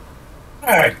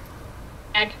 Hey,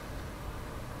 Back.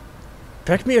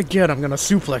 Peck me again, I'm gonna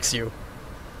suplex you.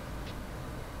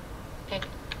 Back.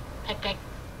 Back. Back.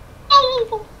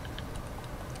 Oh!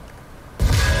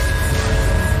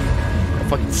 A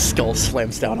fucking skull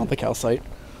slams down on the calcite.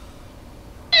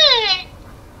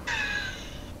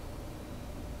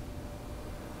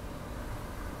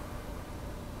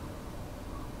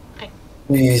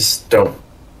 please don't.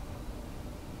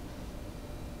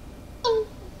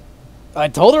 I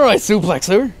told her I suplex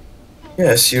her.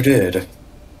 Yes, you did.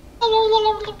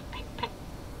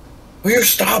 Will you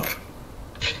stop?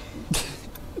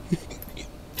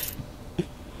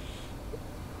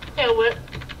 Yeah, what?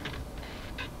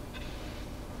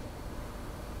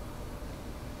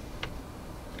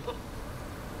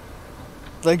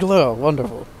 They glow,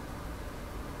 wonderful.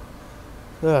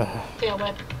 Ugh. Tail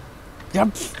whip.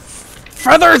 Yep.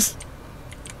 Feathers!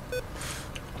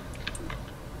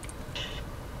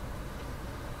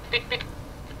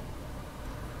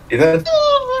 See that?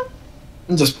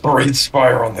 And just breathes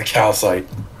fire on the calcite.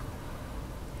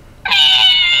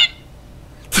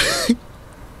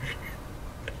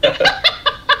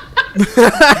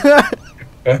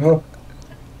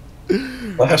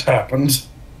 Well, that happened.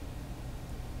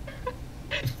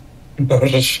 Not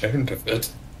ashamed of it.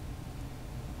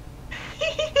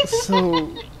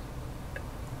 So,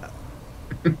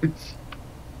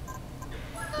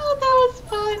 Oh, that was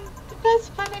fun. The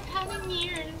best fun I've had in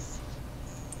years.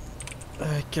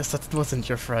 I guess that wasn't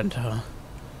your friend, huh?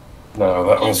 No,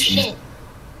 that Oh, was shit.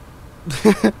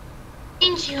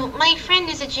 Mind you, my friend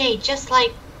is a jade, just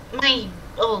like my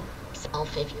old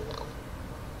self, if you will.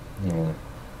 Hmm.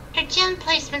 Her gem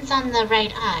placement's on the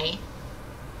right eye.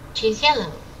 She's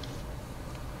yellow.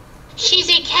 She's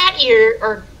a cat ear,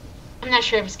 or I'm not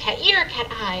sure if it's cat ear or cat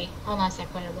eye. Hold on a sec,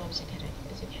 what was it?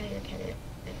 Is it cat ear, cat ear?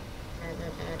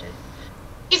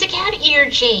 She's a cat ear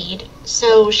jade,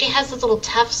 so she has those little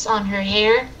tufts on her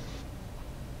hair.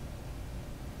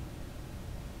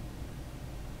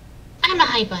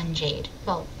 high bun jade.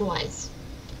 Well, was.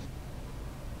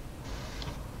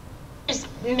 There's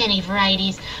many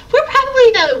varieties. We're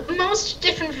probably the most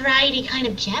different variety kind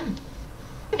of gem.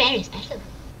 We're very special.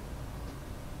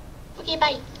 Okay,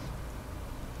 bye.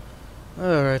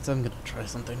 Alright, I'm gonna try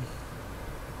something.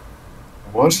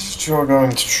 What you're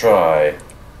going to try?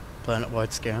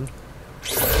 Planet-wide scan.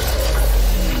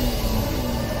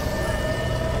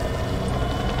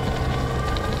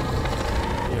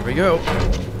 Here we go.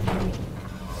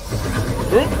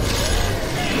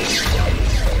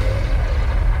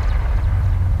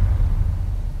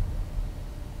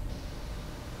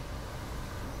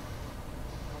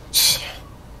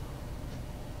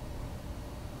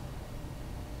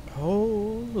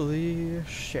 Holy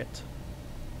shit.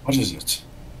 What is it?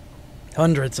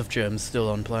 Hundreds of gems still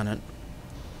on planet.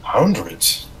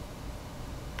 Hundreds?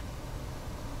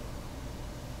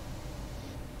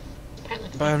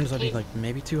 By hundreds, I mean like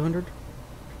maybe 200?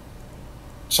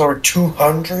 Sorry,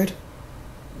 200?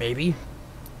 Maybe.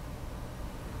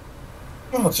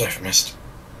 Oh, I've missed.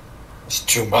 It's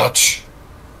too much.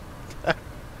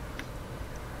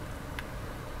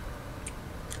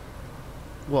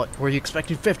 What, were you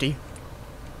expecting 50?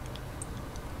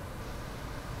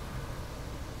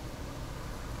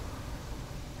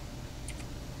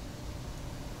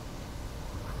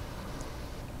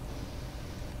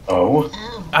 Oh?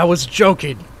 Oh, I was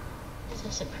joking! that's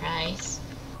a surprise.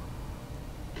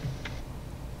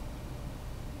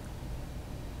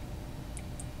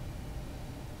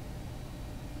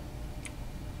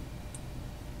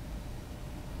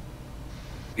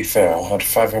 To be fair, I had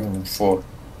 504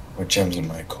 more gems in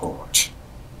my court.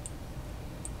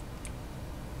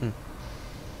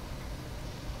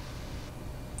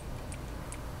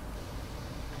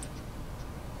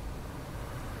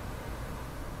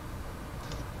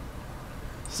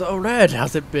 So, Red,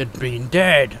 how's it been being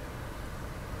dead?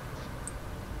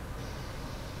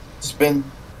 It's been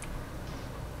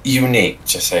unique,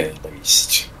 to say the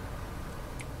least.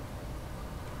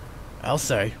 I'll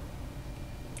say.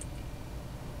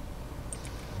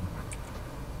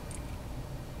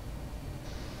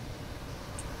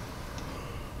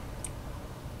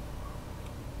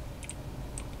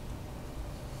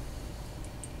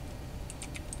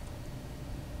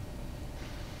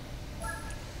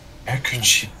 Where could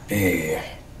she be?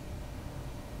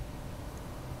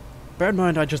 Bear in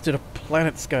mind, I just did a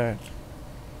planet scan.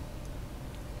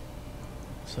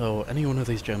 So, any one of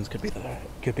these gems could be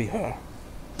her.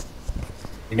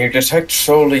 Can you detect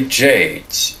solely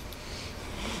jades?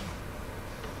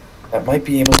 That might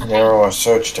be able to narrow our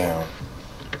search down.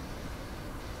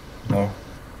 No?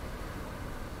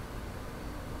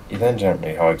 He then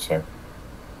gently hugs her.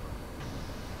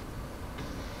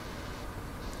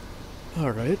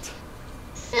 Alright.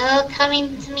 Still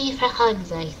coming to me for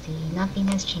hugs, I see. Nothing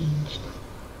has changed.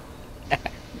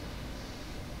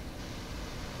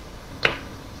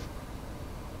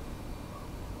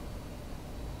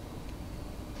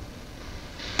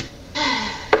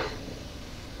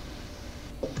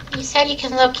 You said you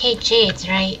can locate jades,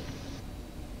 right?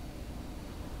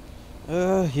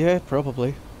 Yeah,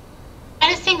 probably.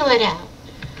 Try to single it out.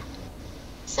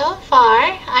 So far,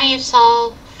 I have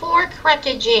solved 4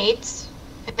 corrupted jades,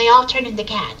 and they all turned into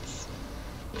cats.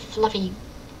 Fluffy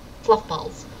fluff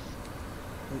balls.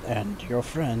 And your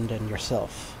friend and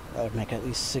yourself. That would make at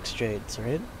least 6 jades,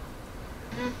 right?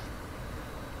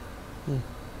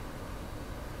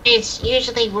 It's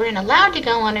usually we're not allowed to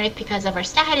go on Earth because of our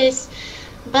status,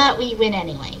 but we win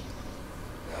anyway.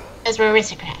 Because we're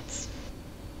aristocrats.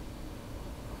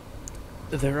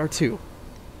 There are 2.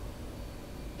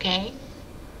 Okay?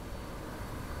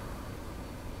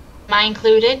 Am I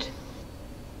included?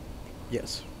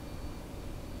 Yes.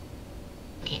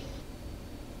 Okay.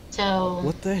 So,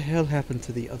 What the hell happened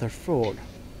to the other 4?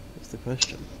 Is the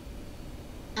question.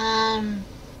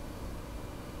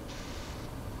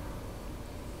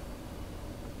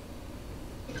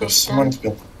 Because someone's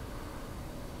been...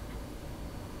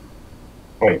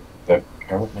 Wait, they're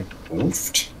apparently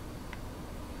goofed?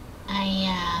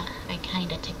 I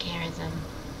kinda took care of them.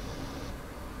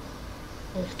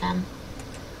 With them.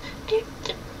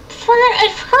 For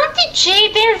a corrupted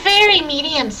jade, they're very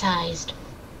medium-sized.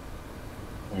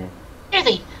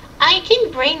 Really, I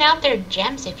can bring out their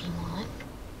gems if you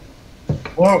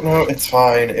want. No, it's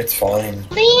fine, it's fine.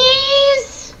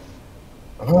 Please?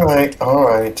 Alright.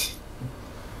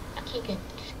 Okay, good.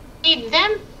 See,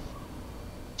 them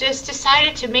just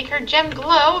decided to make her gem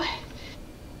glow.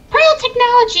 Pearl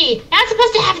technology! Not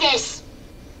supposed to have this!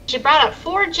 She brought out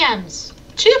 4 gems.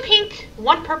 2 pink,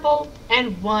 1 purple,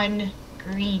 and 1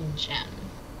 green gem.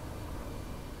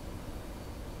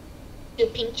 2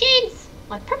 pink jades,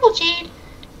 1 purple jade,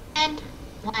 And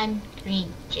 1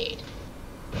 green jade.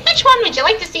 Which one would you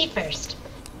like to see first?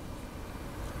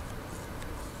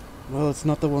 Well, it's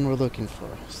not the one we're looking for,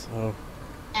 so...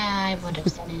 I wouldn't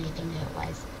have said anything that it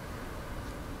was.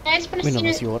 I just want We to know see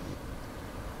this, what...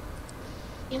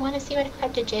 You want to see what a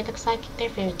corrupted jade looks like? They're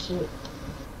very cute.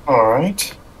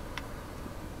 Alright.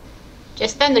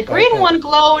 Just then the green one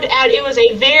glowed, and it was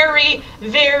a very,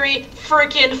 very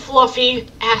freaking fluffy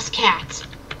ass cat.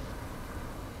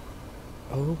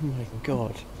 Oh my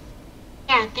god.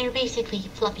 Yeah, they're basically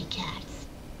fluffy cats.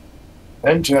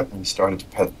 I gently started to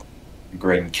pet the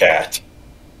green cat.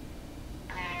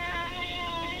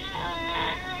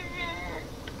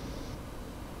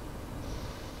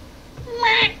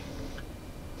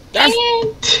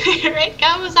 And here it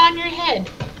goes on your head.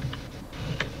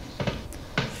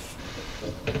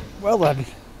 Well then.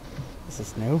 This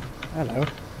is new. Hello.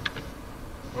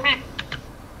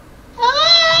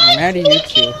 Oh, Maddie, it's you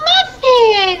making too.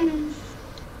 muffins!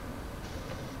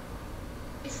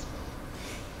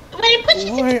 When it pushes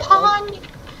Why its paw on you,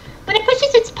 when it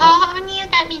pushes its paw on you,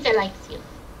 that means it likes you.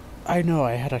 I know,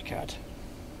 I had a cat.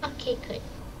 Okay, good.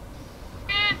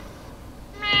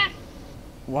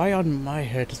 Why on my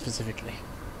head specifically?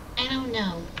 I don't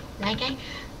know. Like I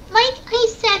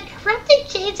said, corrupted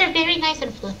jades are very nice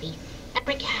and fluffy. And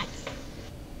we're cats.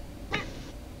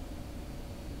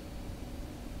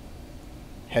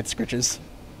 Head scratches.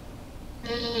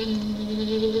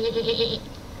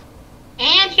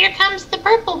 And here comes the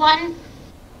purple one.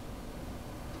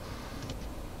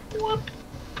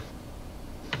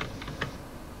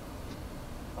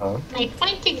 My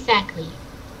point exactly.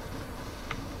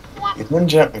 It then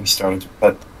gently started to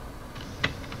pet.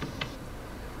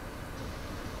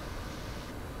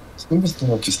 He was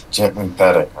just gently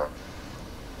petting her.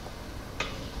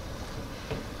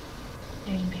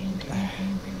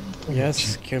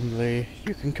 Yes, Kimberly,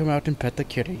 you can come out and pet the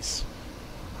kitties.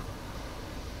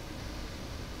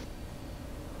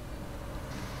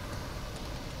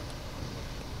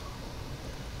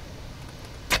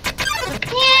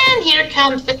 And here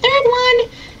comes the third one.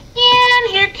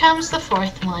 And here comes the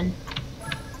fourth one.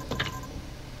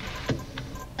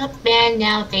 Oh, and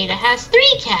now Theta has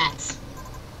 3 cats.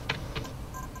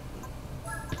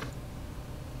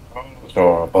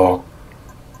 Adorable.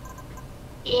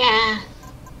 Yeah.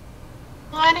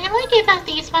 What I like about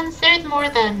these ones, they're more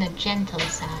than the gentle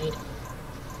side.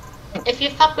 If you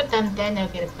fuck with them, then they'll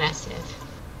get aggressive.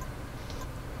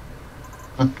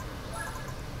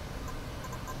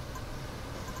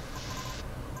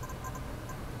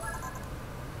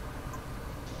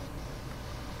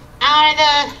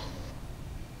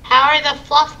 How are the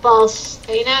fluff balls,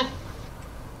 Theta?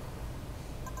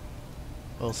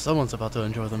 Well, someone's about to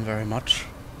enjoy them very much.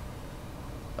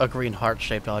 A green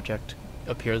heart-shaped object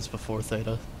appears before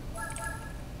Theta.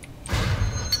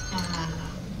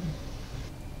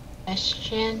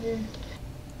 Question.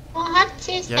 What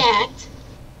is Yep. that?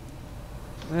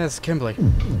 Yes, Kimberly.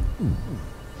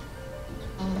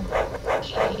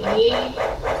 Okay.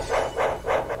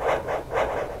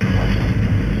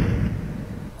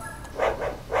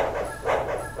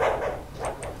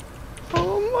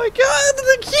 Oh my god,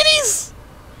 the kitties!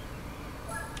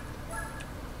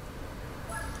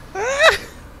 Ah!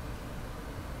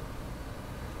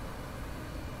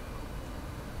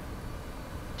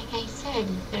 Like I said,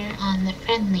 they're on the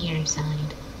friendlier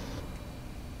side.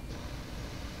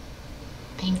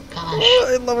 Thank gosh. Oh,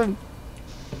 I love him.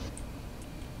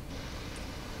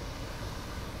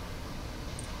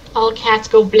 All cats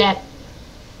go blep.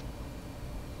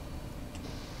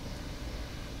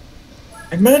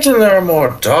 Imagine there are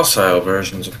more docile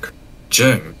versions of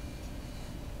Jim.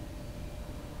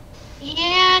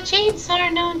 Yeah, jades are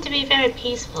known to be very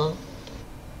peaceful.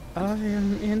 I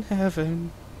am in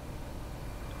heaven.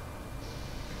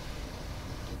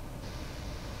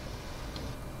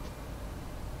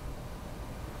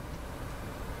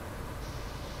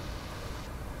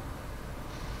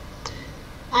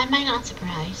 Why am I not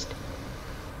surprised?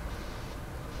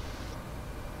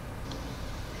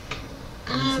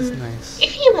 This is nice.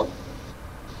 If you...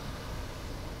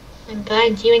 I'm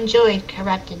glad you enjoyed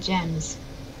corrupted gems.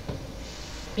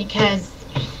 Because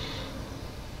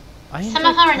I some enjoy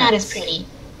of them are not as cats. pretty.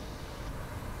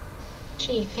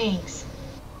 Gee, thanks.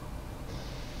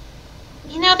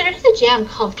 You know, there is a gem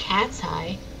called Cat's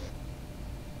Eye.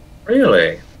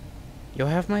 Really? You'll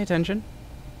have my attention.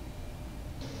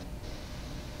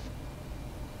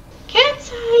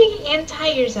 Cat's eye and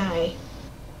tiger's eye.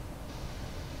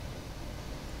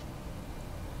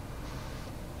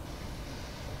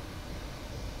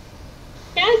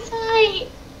 Cat's Eye,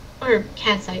 or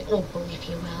Cat's Eye opal, if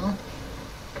you will.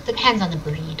 Depends on the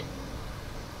breed.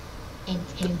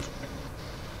 Hint, hint.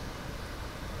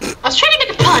 I was trying to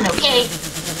make a pun, okay?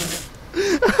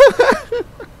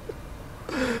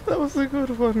 That was a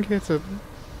good one, kitten.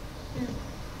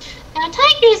 Now,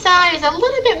 Tiger's Eye is a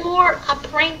little bit more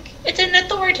uprank. It's an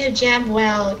authoritative gem,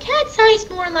 while Cat's Eye is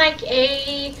more like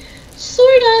a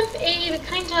sort of a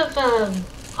kind of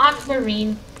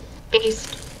aquamarine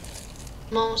based,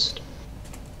 most.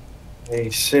 I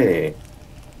see.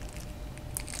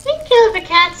 Think of a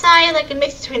Cat's Eye like a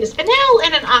mix between a spinel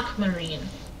and an aquamarine.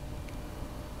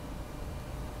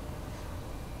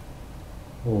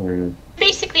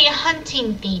 Basically, a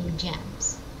hunting themed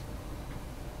gems.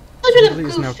 A little bit of Kimberly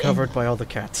is goof now in covered by all the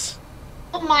cats.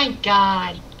 Oh my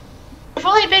god. We've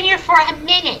only been here for a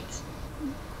minute.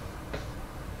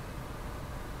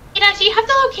 You know, do you have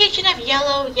the location of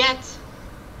Yellow yet?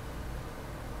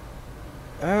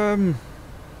 I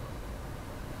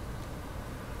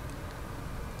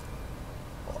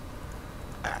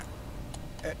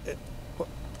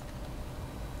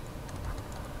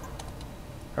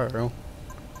don't know.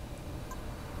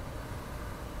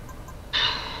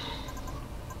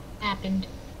 Happened.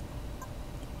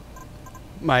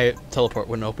 My teleport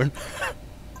wouldn't open.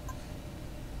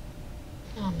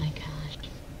 Oh my gosh.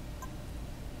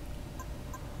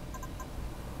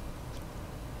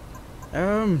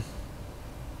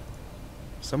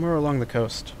 Somewhere along the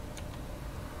coast.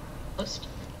 Post.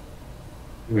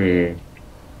 Hmm.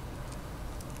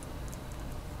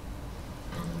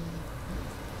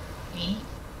 Okay.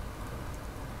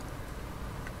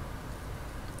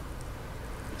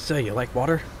 So, you like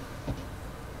water?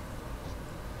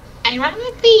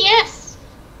 Ironically, yes.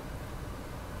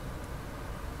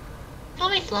 I've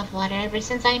always loved water ever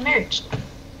since I emerged.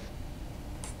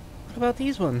 What about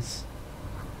these ones?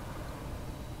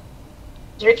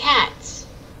 They're cats.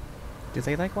 Do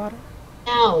they like water?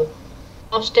 No.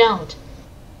 Most don't.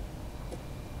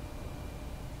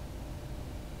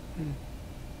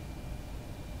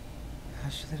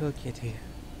 Hush, little kitty.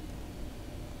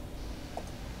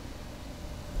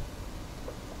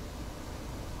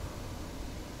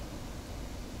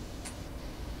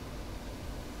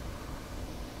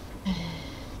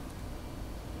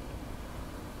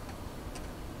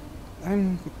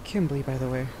 I'm Kimberly, by the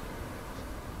way.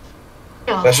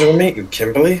 No. Pleasure to meet you,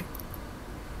 Kimberly.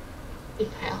 Good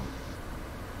pal.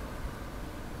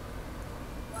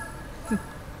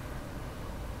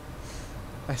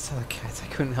 I saw the cats, I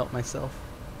couldn't help myself.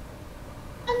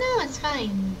 Oh no, it's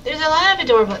fine. There's a lot of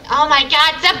adorable. Oh my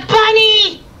god, it's a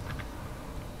bunny!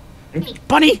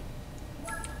 Bunny!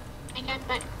 I got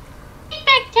bunny. Get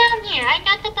back down here. I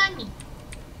got the bunny.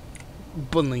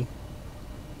 Bunny.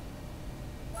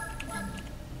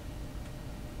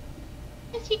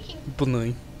 As you can,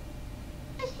 Bunny.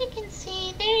 as you can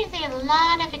see, there is a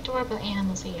lot of adorable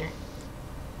animals here.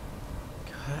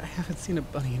 God, I haven't seen a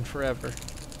bunny in forever.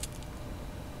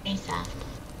 Very soft.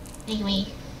 Anyway,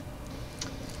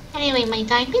 my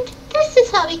diamond. This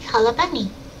is what we call a bunny.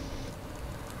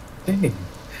 Hey,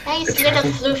 Nice It's little rather-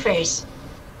 floofers.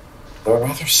 they're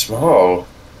rather small.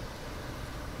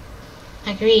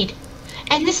 Agreed.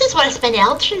 And this is what a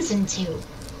spinel turns into.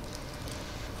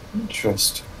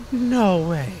 Interesting. No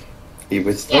way. He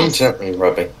was then Yes. gently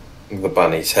rubbing the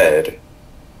bunny's head.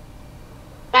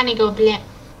 Bunny go blip.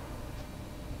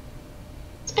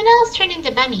 Spinels turn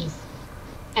into bunnies.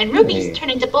 And rubies Hmm. turn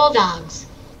into bulldogs.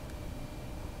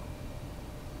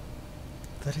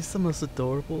 That is the most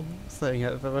adorable thing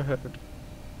I've ever heard.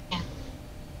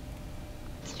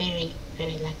 It's very,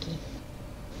 very lucky.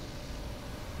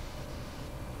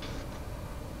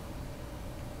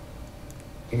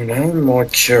 Now I'm more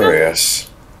curious.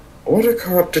 What a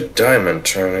corrupted diamond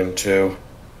turn into?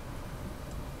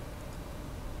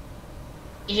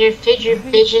 Use your fidget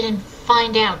vision and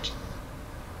find out.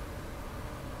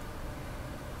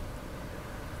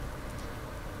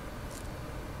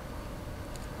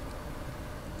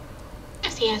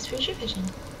 Yes, he has fidget vision.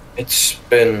 It's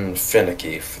been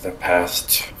finicky for the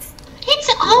past. It's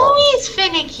always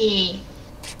finicky.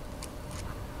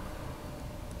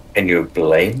 Can you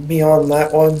blame me on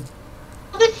that one?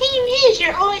 Well, the theme is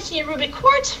you're always in your Rubik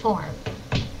Quartz form.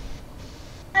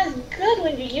 That's good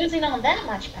when you're using all that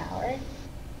much power.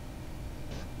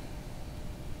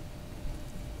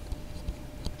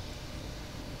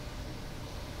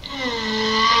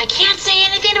 I can't say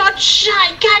anything about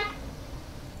Shy. God.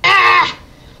 Ah!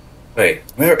 Wait,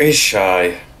 where is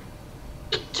Shy?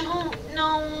 I don't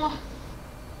know.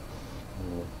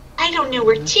 I don't know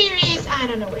where Tyr is. I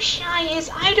don't know where Shy is.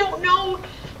 I don't know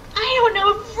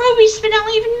if Ruby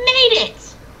Spinelli even made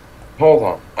it. Hold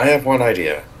on, I have one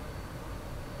idea.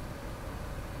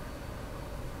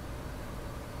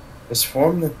 This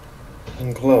form that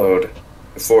and glowed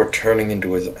before turning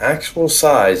into his actual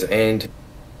size and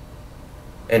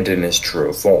in his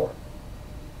true form.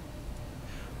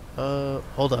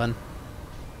 Hold on.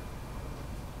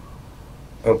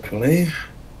 Hopefully,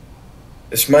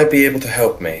 this might be able to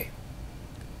help me.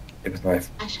 With my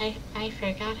Gosh, I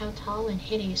forgot how tall and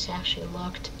hideous you actually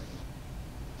looked.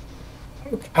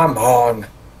 come on.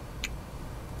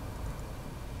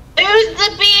 Who's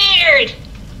the beard?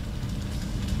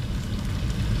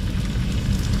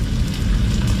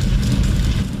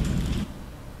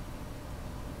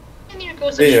 And there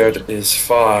goes a Beard tree. is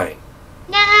fine.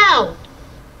 No!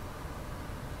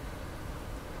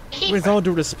 With all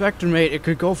due respect, mate, it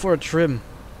could go for a trim.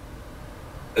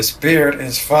 This beard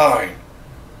is fine.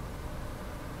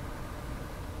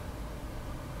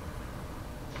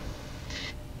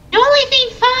 The only thing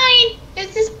fine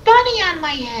is this bunny on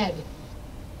my head.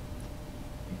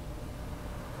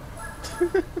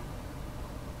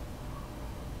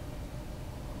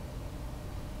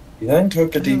 He then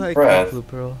took a I deep like breath Blue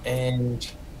Pearl. and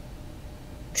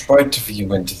tried to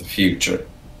view into the future.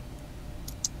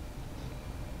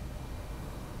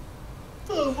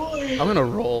 Oh boy. I'm gonna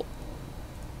roll.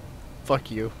 Fuck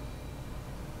you.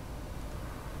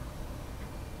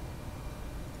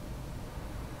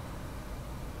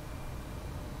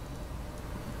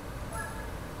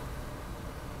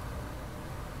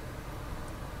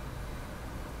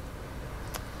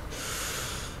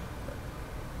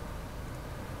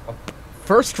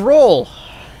 First roll.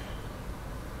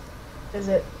 Is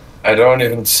it? I don't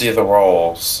even see the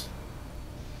rolls.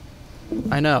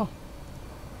 I know.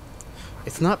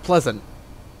 It's not pleasant.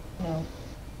 No.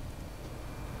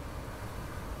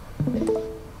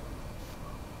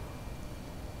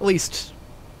 At least,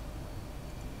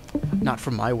 not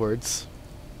from my words.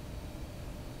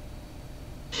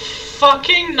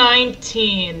 Fucking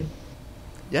 19.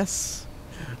 Yes,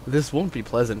 this won't be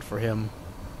pleasant for him.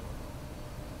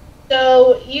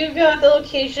 So you got the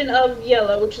location of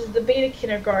yellow, which is the beta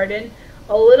kindergarten,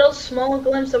 a little small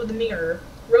glimpse of the mirror,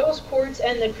 rose quartz,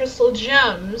 and the crystal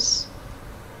gems.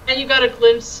 And you got a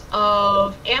glimpse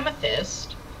of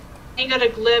amethyst. And you got a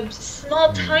glimpse,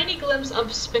 small, tiny glimpse of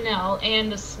Spinel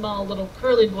and a small little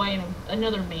curly boy and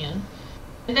another man.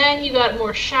 And then you got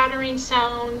more shattering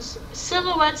sounds,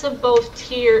 silhouettes of both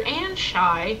Tyr and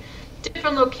Shy,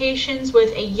 different locations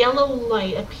with a yellow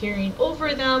light appearing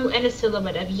over them, and a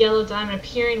silhouette of yellow diamond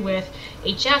appearing with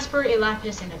a jasper, a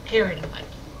lapis, and a peridot.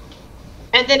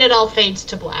 And then it all fades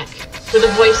to black, with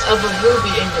a voice of a ruby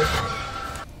in your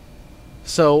head.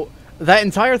 So, that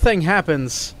entire thing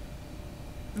happens.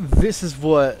 This is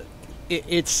what...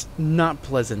 it's not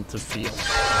pleasant to feel.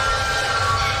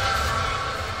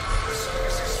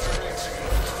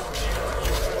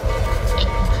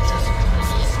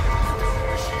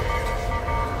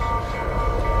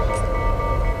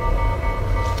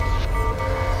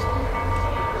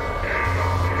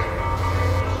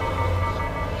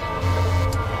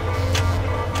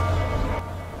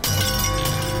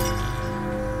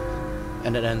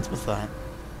 And it ends with that.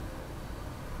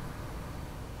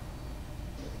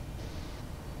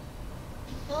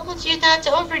 Well, but you not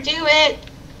to overdo it.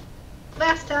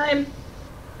 Last time.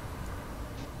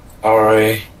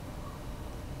 Sorry.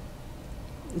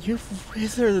 You've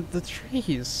withered the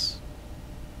trees.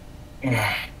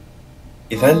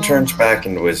 He then turns back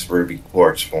into his ruby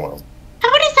quartz form.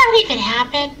 How does that even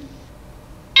happen?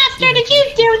 Master, did you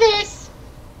do this?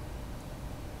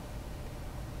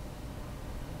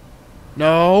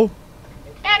 No!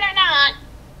 Better not.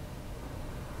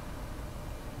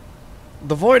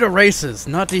 The void erases,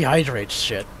 not dehydrates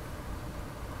shit.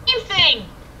 Same thing.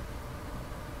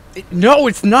 No,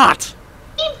 it's not!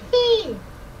 Same thing.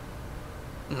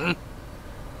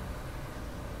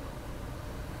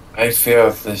 I fear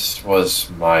this was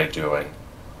my doing.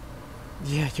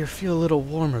 Yeah, you feel a little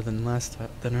warmer than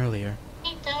than earlier.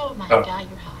 Oh my Oh. god,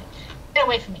 you're hot. Get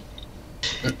away from me.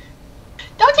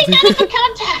 Don't take that into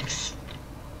contacts.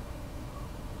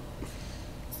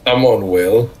 Someone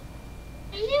will.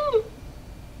 You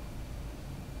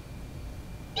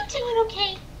doing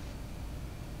okay?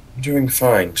 I'm doing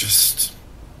fine, just...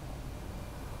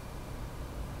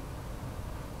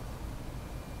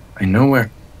 I know where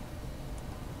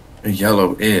the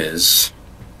yellow is.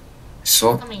 I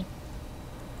saw Tell me.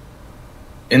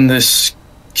 in this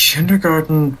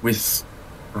kindergarten with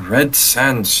red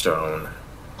sandstone.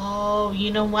 Oh, you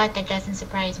know what? That doesn't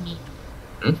surprise me.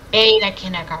 Hmm? Beta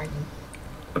kindergarten.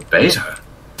 The beta?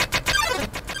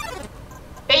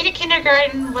 Beta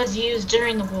kindergarten was used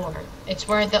during the war. It's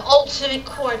where the ultimate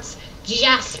quartz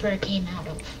Jasper came out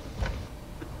of.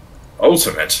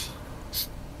 Ultimate?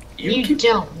 You keep...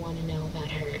 don't want to know about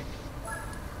her.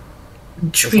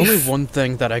 There's only one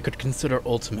thing that I could consider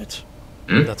ultimate.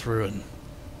 Hmm? That's ruin.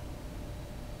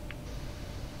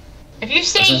 If you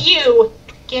say you,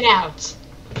 get out.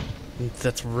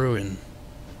 That's ruin.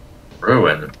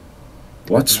 Ruin?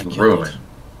 What's I killed ruin?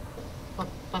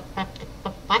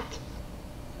 What?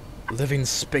 Living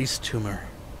space tumor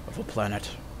of a planet.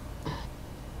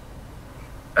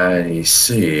 I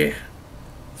see.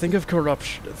 Think of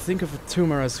corruption. Think of a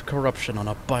tumor as corruption on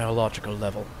a biological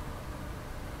level,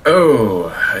 Oh,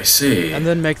 I see. and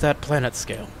then make that planet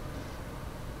scale.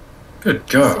 Good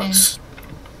gods.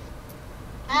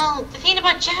 Well, the thing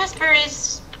about Jasper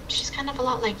is she's kind of a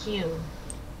lot like you.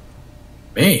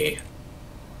 Me?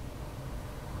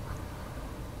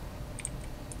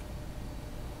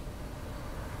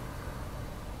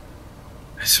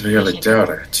 I severely doubt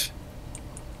it.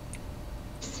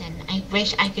 Listen, I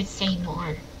wish I could say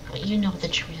more, but you know the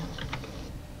drill.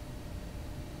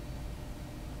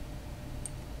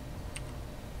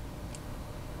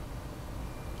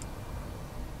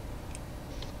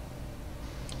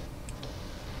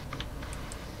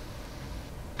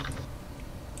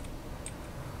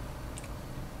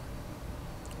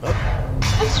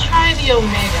 Let's try the Omega.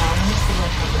 Let me see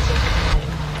what happens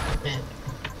if I can.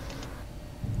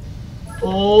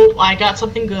 Oh, I got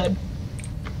something good.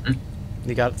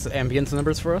 You got ambience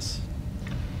numbers for us?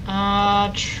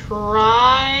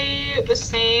 Try the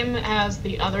same as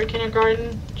the other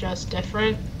kindergarten, just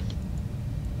different.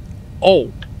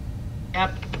 Oh,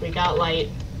 Yep, we got light.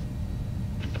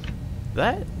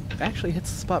 that actually hits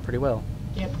the spot pretty well.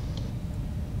 Yep.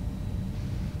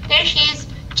 There she is.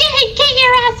 Jay, get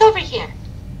your ass over here.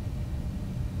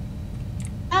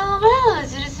 Oh, well,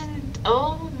 citizen.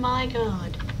 Oh my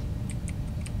god.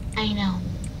 I know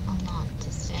a lot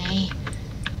to say.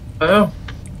 Oh,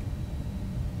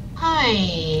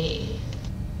 Hi.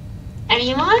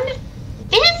 Anyone?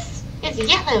 This is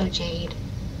Yellow Jade.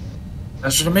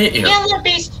 pleasure to meet you.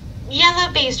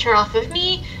 Yellow based her off of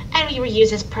me, and we were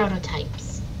used as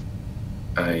prototypes.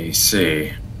 I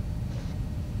see.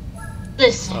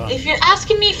 Listen, if you're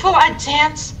asking me for a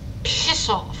dance, piss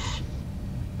off.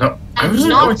 No, I I'm wasn't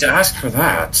not- going to ask for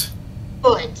that.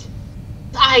 Good.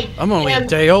 I'm only a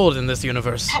day old in this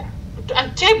universe.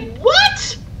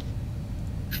 What?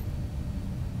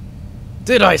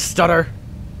 Did I stutter?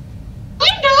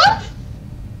 Kind of?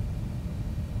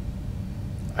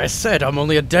 I said I'm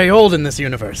only a day old in this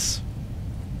universe.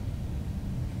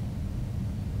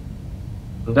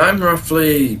 And I'm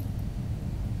roughly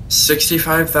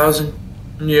 65,000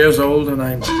 years old, and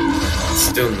I'm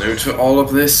still new to all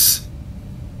of this.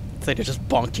 They could just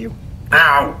bonk you.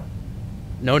 Ow!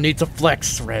 No need to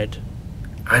flex, Red.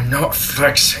 I'm not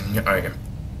flexing. I am.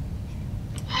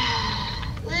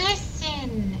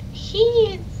 Listen,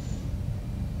 he's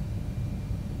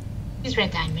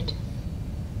Red Diamond.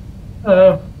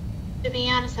 To be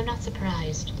honest, I'm not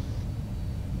surprised.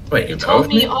 Wait, you He know told of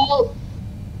me me? all.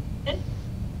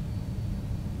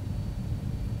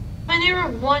 My never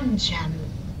one gem,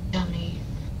 dummy.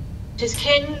 Just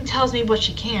kidding tells me what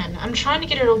she can. I'm trying to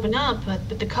get her to open up, but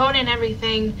with the code and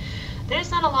everything,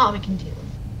 there's not a lot we can do.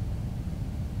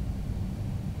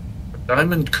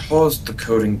 Diamond caused the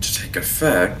coding to take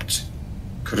effect.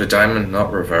 Could a diamond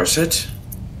not reverse it?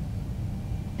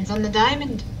 It's on the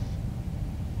diamond.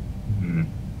 Hmm.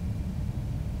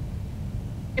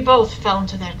 We both fell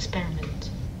into that experiment.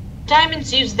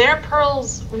 Diamonds use their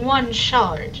pearls one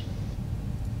shard.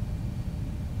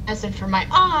 As in for my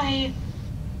eye,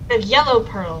 the yellow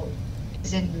pearl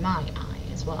is in my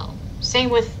eye as well. Same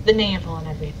with the navel and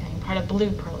everything, part of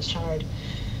blue pearl shard.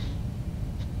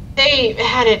 They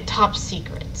had it top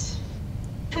secret.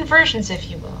 Conversions,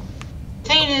 if you will.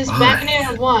 Thing is, back in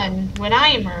Era 1, when I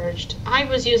emerged, I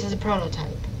was used as a prototype.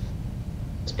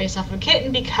 It was based off of a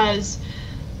kitten because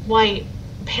White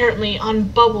apparently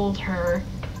unbubbled her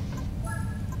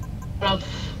of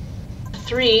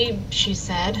 3, she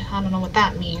said. I don't know what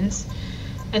that means.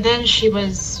 And then she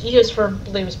was used for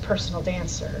Blue's personal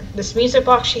dancer. This music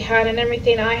box she had and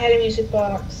everything, I had a music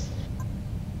box.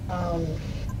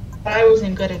 I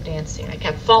wasn't good at dancing. I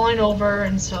kept falling over,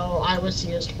 and so I was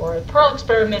used for a pearl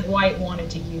experiment White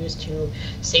wanted to use to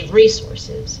save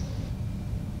resources.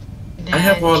 I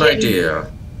have one Kitten-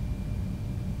 idea.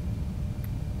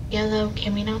 Yellow,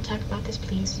 can we not talk about this,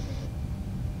 please?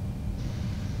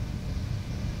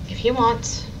 If you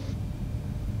want.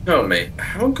 Tell me,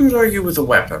 how good are you with a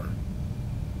weapon?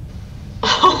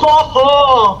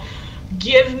 Oh,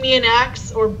 give me an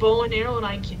axe or bow and arrow and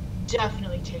I can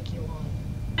definitely take you on.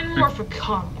 I'm more for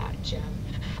combat gem.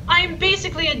 I'm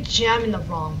basically a gem in the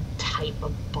wrong type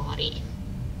of body.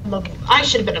 Look, I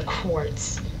should have been a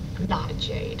quartz, not a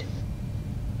jade.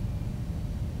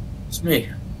 It's me.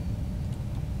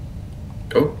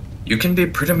 Oh, you can be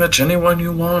pretty much anyone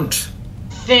you want.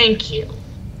 Thank you.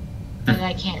 But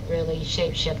I can't really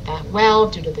shapeshift that well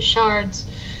due to the shards.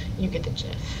 You get the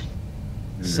gif.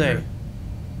 Say,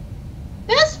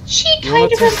 Doesn't she You wanna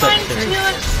kind of test that remind theory? you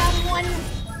of someone?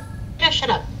 Yeah, shut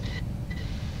up.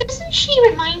 Doesn't she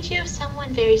remind you of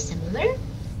someone very similar?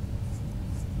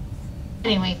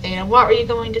 Anyway, Theta, what were you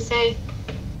going to say?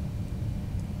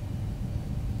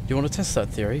 you want to test that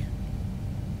theory?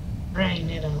 Bring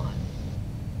it on.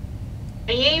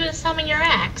 Are you even summon your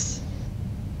axe?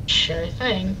 Sure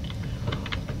thing.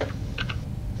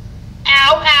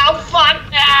 Ow, ow, fuck!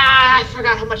 Ah, I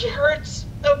forgot how much it hurts.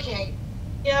 Okay.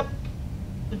 Yep.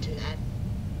 I'll do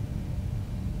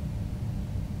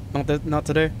that. Not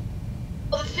today.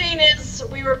 Well, the thing is,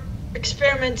 we were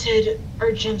experimented.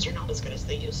 Our gems are not as good as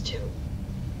they used to.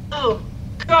 Oh,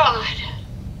 God.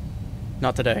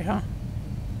 Not today, huh?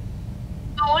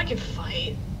 Oh, I can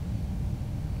fight.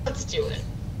 Let's do it.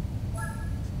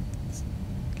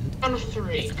 On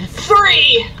 3.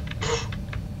 3!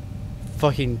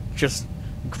 Fucking just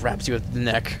grabs you at the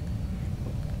neck.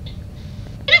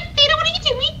 Theta, what are you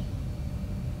doing?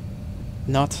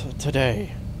 Not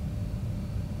today.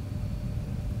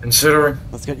 Considering.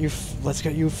 Let's get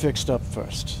you fixed up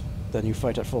first. Then you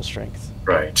fight at full strength.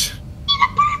 Right.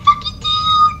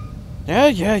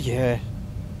 Yeah.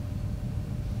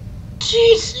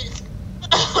 Jesus.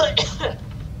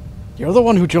 You're the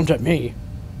one who jumped at me.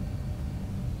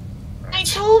 I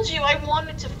told you I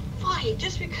wanted to fight.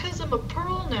 Just because I'm a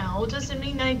pearl now doesn't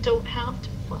mean I don't have to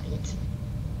fight.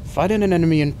 Fighting an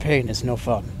enemy in pain is no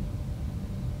fun.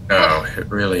 No, it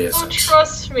really Oh, isn't.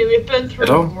 trust me, we've been through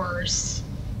Hello? worse.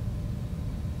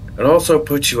 It also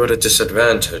puts you at a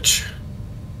disadvantage.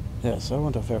 Yes, I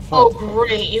want a fair fight. Oh,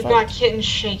 great. You've Fight. got kitten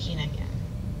shaking again.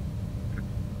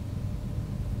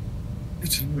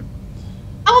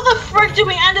 How the frick do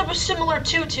we end up with similar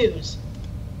tutus?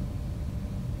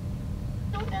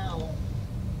 I don't know.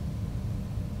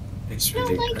 It's I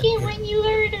don't really like it when you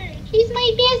hurt her. She's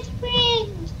my best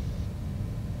friend.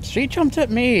 She jumped at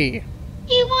me.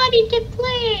 He wanted to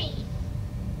play.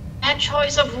 That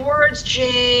choice of words,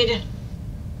 Jade.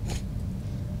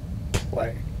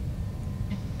 Play.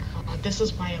 God, this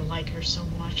is why I like her so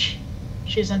much.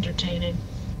 She's entertaining.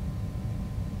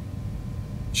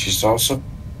 She's also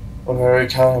very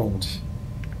kind.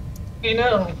 I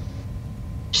know.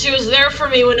 She was there for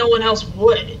me when no one else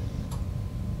would.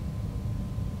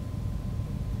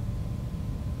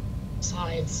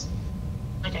 Besides,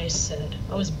 like I said,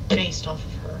 I was based off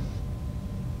of her.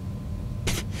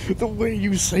 The way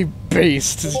you say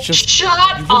based is just... Shut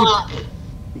up!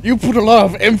 You put a lot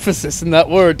of emphasis in that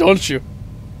word, don't you?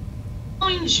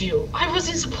 Mind you, I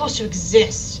wasn't supposed to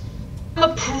exist.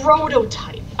 I'm a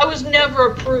prototype. I was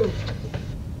never approved.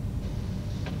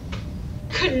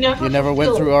 Could never. You never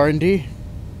went through R&D?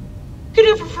 Could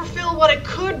never fulfill what I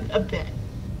could have been.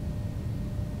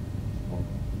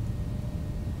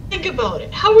 Think about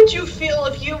it. How would you feel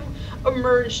if you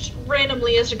emerged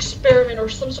randomly as an experiment or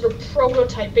some sort of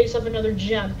prototype based off another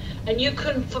gem, and you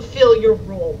couldn't fulfill your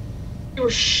role? You were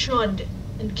shunned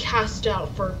and cast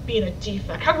out for being a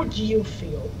defect. How would you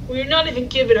feel? Well, you're not even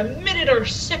given a minute or a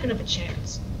second of a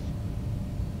chance.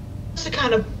 That's the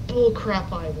kind of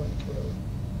bullcrap I went through.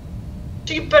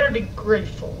 So you better be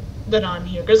grateful that I'm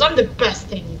here, because I'm the best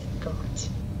thing you've got.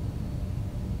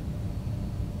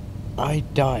 I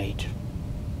died.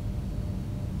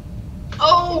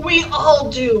 Oh, we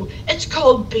all do. It's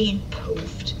called being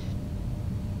poofed.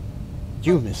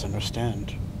 You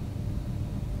misunderstand.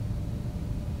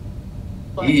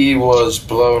 He was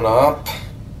blown up.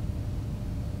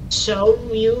 So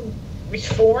you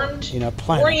reformed? In a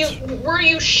planet. Were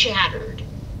you shattered?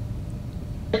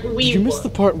 Like we Did you miss were. the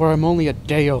part where I'm only a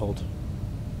day old?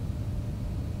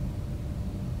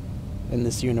 In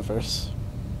this universe.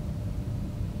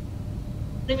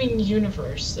 What do you mean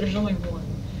universe? There's only one.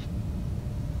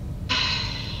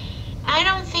 I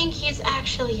don't think he's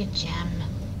actually a gem.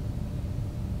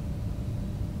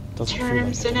 Doesn't feel like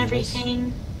Terms it and anyways.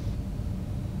 everything.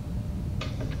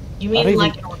 You I mean don't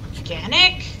like even- an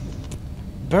organic?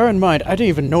 Bear in mind, I didn't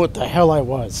even know what the hell I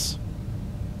was.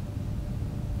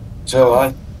 Till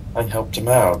I helped him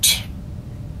out.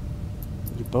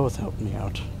 You both helped me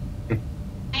out.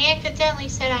 I accidentally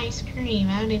said ice cream.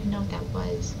 I don't even know what that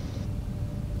was.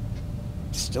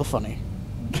 Still funny.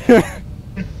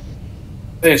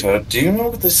 Peter, do you know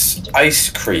what this ice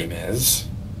cream is?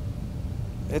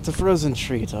 It's a frozen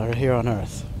treat here on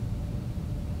Earth.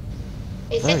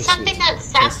 Is Very it something sweet. that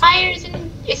sapphires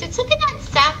is it something that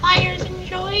sapphires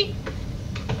enjoy?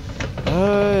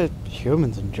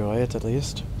 Humans enjoy it at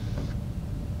least.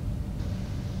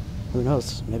 Who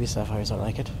knows? Maybe sapphires are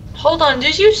like it. Hold on, what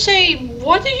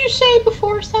did you say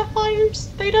before sapphires,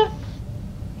 Theta?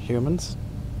 Humans?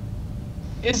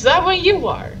 Is that what you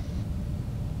are?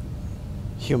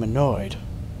 Humanoid.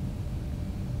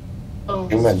 Oh,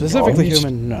 Specifically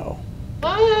human, no.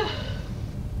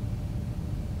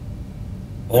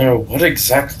 What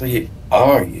exactly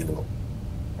are you?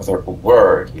 Or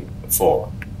were you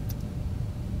before?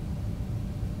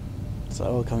 It's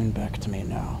all coming back to me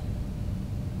now.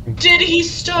 Did he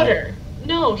stutter?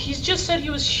 No, he's just said he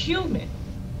was human.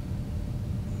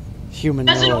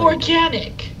 Humanoid. As an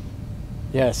organic.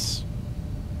 Yes.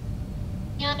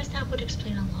 To be honest, that would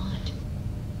explain a lot.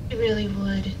 It really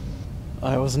would.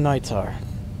 I was Nightar.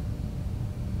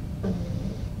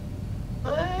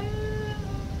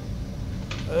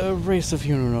 A race of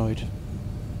humanoid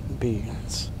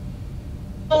beings.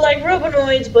 Well, like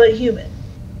robonoids, but human.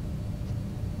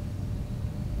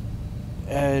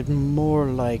 More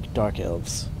like dark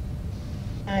elves.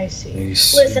 I see. I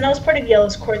see. Listen, I was part of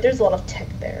Yellow's Court. There's a lot of tech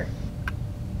there.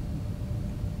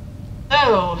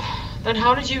 Oh, then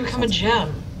how did you become a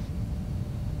gem?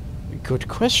 Good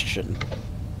question.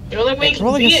 The only way It you can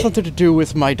probably be has it. something to do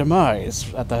with my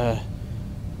demise at the...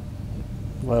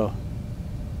 well,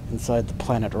 inside the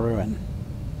planet Ruin.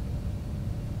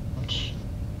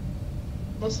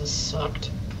 Must have sucked.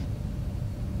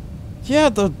 Yeah,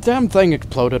 the damn thing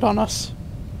exploded on us.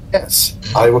 Yes,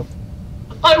 I would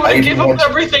I would I give up want-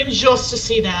 everything just to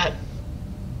see that.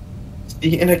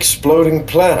 see an exploding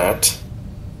planet.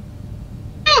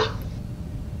 Yeah.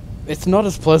 It's not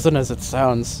as pleasant as it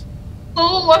sounds.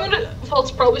 Well, well,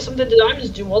 it's probably something that diamonds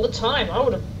do all the time. I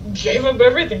would have gave up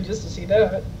everything just to see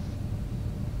that.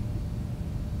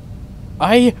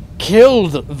 I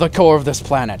killed the core of this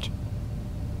planet.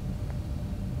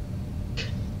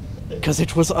 Because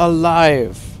it was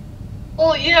alive.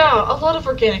 Well, yeah, a lot of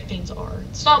organic things are.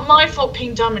 It's not my fault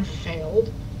Pink Diamond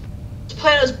failed. This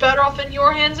planet is better off in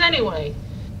your hands anyway.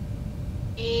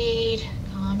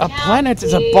 Calm A down, planet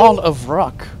is a Pete. ball of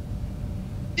rock.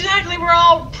 Exactly, we're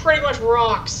all pretty much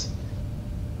rocks.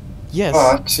 Yes,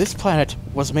 But- this planet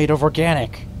was made of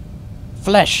organic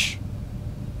flesh.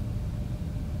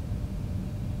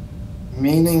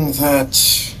 Meaning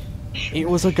that... It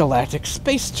was a galactic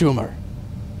space tumor.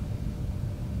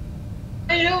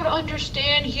 I don't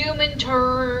understand human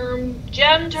term.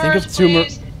 Gem Think terms, of tumor-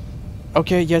 please.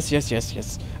 Okay, yes.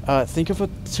 Think of a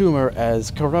tumor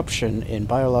as corruption in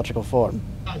biological form.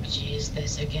 Oh, jeez,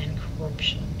 this again,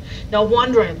 corruption. No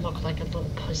wonder I look like a little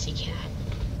pussycat.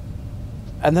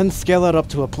 And then scale it up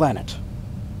to a planet.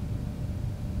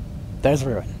 There's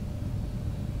Ruin.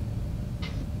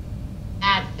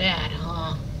 That bad,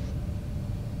 huh?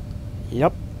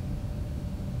 Yep.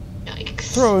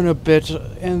 Yikes.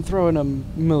 Throw in a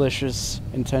malicious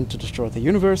intent to destroy the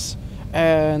universe,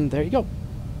 and there you go.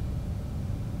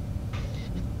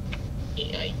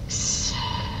 Yikes.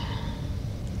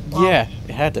 Yeah,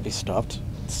 it had to be stopped.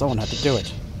 Someone had to do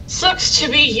it. Sucks to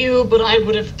be you, but I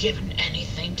would have given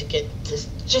anything to get to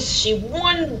just see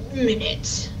 1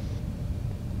 minute.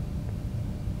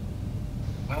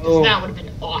 Well, That would have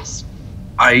been awesome.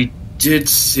 I did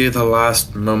see the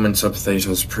last moments of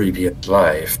Theta's previous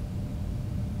life.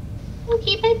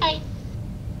 Okay, bye-bye.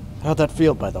 How'd that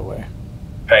feel, by the way?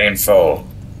 Painful.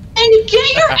 And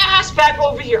get your ass back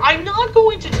over here. I'm not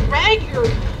going to drag your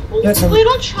Yes, I'm-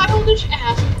 little childish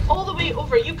ass all the way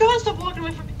over. You gotta stop walking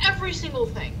away from every single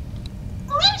thing.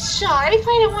 Well, I'm sorry if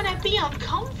I don't want to be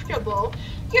uncomfortable.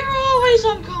 You're always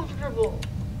uncomfortable.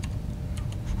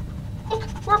 Look,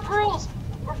 we're pearls.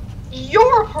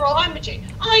 You're a pearl, I'm a jade.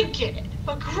 I get it,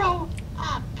 but grow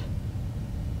up.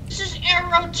 This is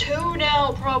Arrow 2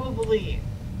 now, probably.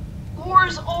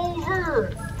 War's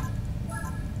over.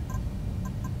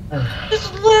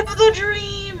 Just live the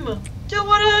dream. Do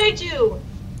what I do.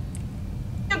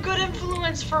 Be a good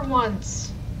influence for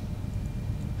once.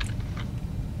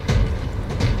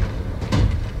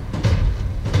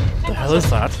 The hell is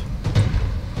that?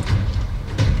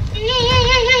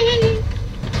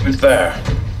 Who's there?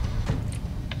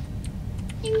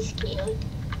 He's cute.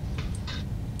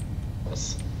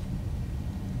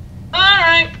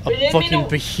 Alright. A fucking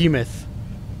behemoth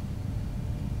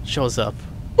shows up.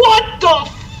 What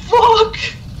the fuck?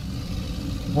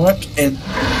 What in...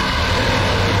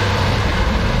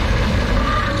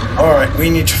 Alright, we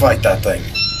need to fight that thing.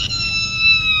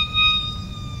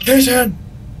 Kitten!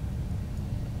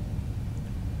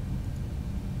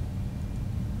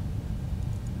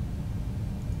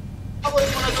 Probably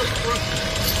one of those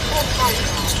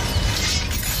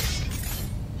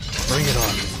Bring it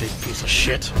on, you big piece of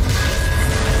shit.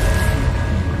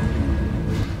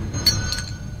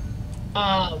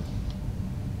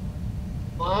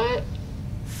 What?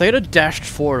 Theta dashed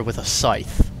forward with a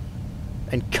scythe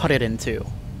and cut it in two.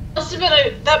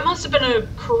 That must have been a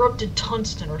corrupted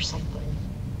tungsten or something.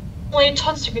 Only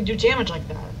tungsten can do damage like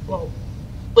that. Well,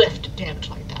 lift damage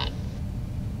like that.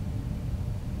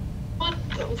 What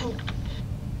the?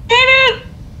 It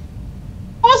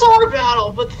was our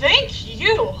battle, but thank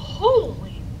you.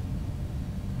 Holy,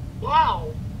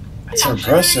 wow. That's I'm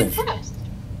impressive. very impressed.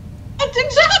 That's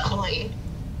exactly.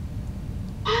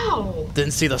 Wow.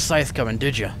 Didn't see the scythe coming,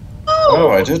 did you? Oh,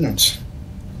 I didn't.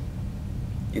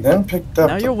 He then picked up.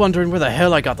 Now you're wondering where the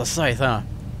hell I got the scythe, huh?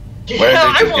 Yeah, Where did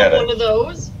I you want get it? one of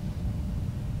those.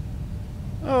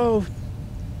 Oh,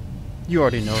 you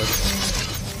already know it.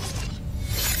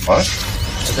 What?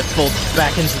 As it folds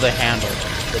back into the handle,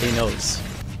 that he knows.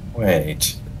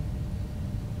 Wait.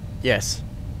 Yes.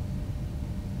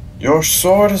 Your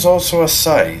sword is also a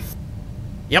scythe.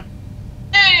 Yep.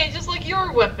 Hey, just like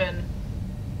your weapon.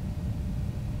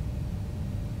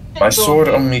 My sword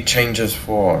only changes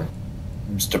form,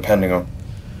 depending on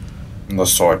the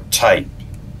sword type.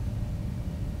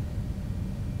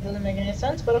 Doesn't make any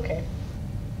sense, but okay.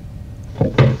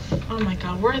 Oh my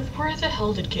god, where the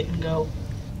hell did Kitten go?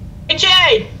 Hey,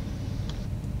 Jade!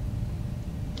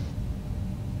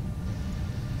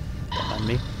 Behind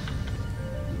me.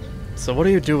 So what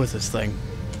do you do with this thing?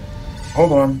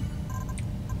 Hold on.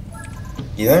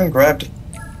 He then grabbed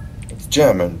its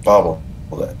gem and bobbled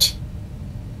it.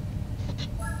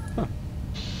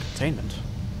 Containment.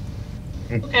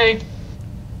 Okay.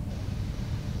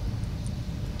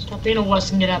 Stop being a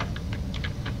wuss and get up.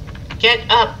 Get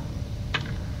up!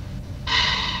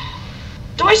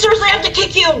 Do I seriously have to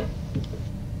kick you?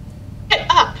 Get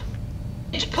up!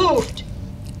 It's poofed!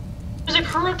 There's a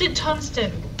corrupted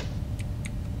tungsten.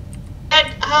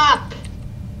 Get up!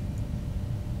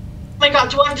 Oh my god,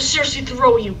 do I have to seriously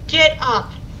throw you? Get up!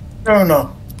 No,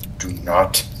 no. Do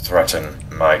not threaten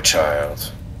my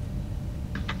child.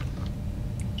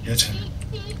 Get him.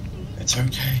 It's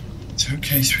okay. It's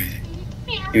okay, sweetie.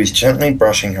 He was gently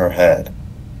brushing her head.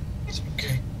 It's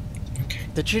okay. It's okay.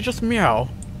 Did she just meow?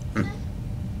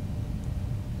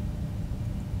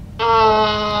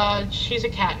 She's a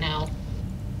cat now.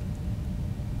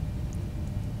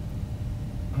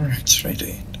 Alright,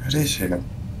 sweetie. Daddy's here.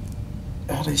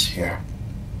 Daddy's here.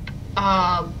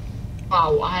 Wow,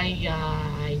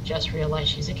 I just realized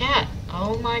she's a cat.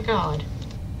 Oh my god.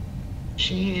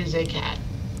 She is a cat.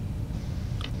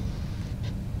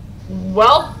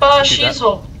 Well, she's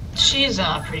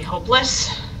pretty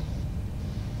hopeless.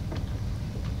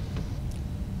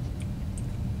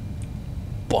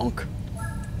 Bonk.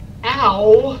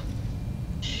 Ow.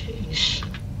 Sheesh.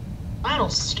 I'll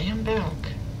stand back.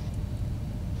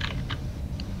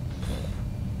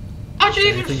 How'd you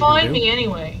even Anything you can find do? me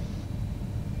anyway?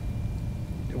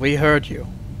 We heard you.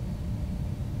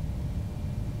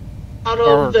 Out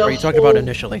Or of the are you talking about whole-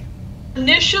 initially?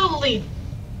 Initially,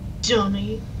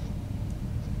 dummy.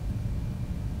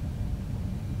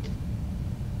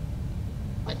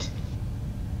 What?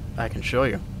 I can show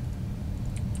you.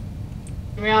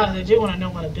 In reality, I do want to know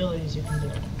what abilities you can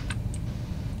do.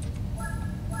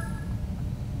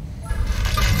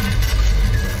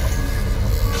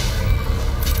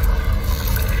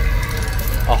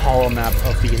 A hollow map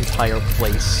of the entire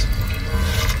place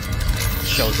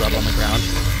shows up on the ground.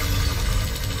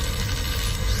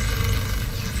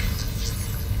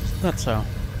 That's how.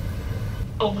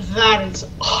 Oh, that is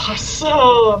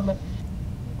awesome!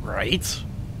 Right?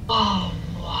 Oh,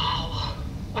 wow.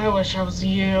 I wish I was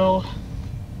you.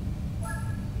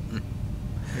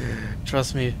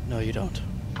 Trust me, no you don't.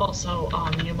 Also,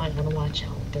 you might want to watch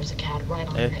out. There's a cat right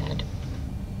on your head.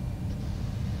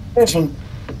 Listen.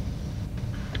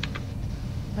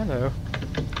 Hello.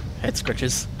 Head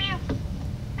scratches.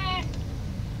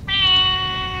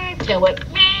 Kill it.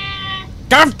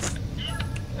 Garf!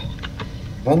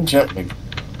 Then gently,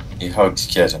 he hugs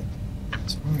Kitten.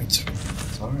 It's alright, sweetie.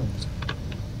 It's alright.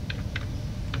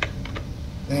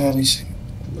 Daddy's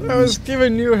here. I was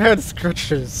giving you head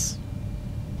scratches.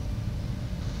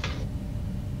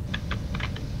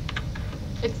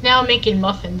 It's now making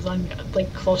muffins on,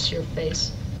 like, close to your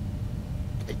face.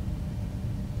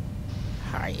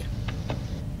 Hi.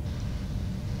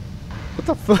 What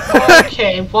the fuck?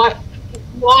 Okay,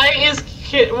 why is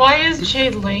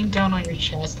Jade laying down on your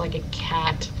chest like a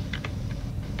cat?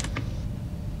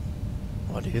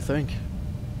 What do you think?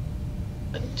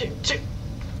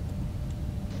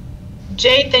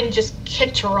 Jade then just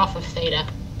kicked her off of Theta.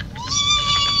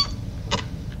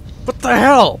 What the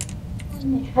hell?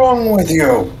 What's wrong with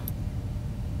you?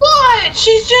 What?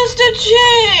 She's just a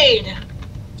Jade!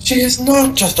 She is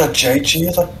not just a jade, she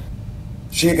is a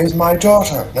She is my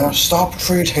daughter. Now stop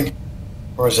treating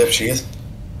her as if she is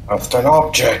just an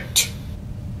object.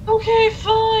 Okay,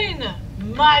 fine.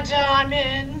 My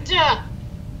diamond.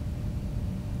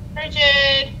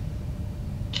 Rigid.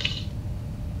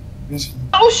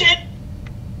 Oh shit!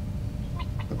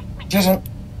 Didn't.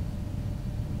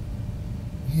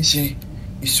 Easy,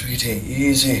 sweetie,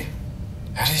 easy.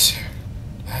 Daddy's here.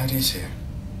 Daddy's here.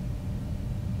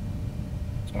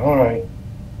 All right.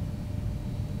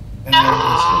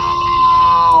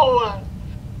 Ow!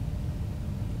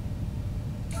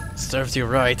 Serves you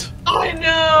right. I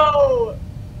know!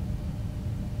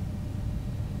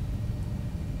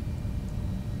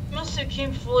 Must have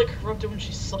came fully corrupted when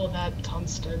she saw that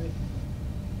tungsten.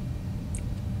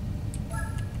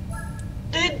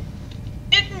 Did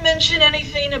it mention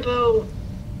anything about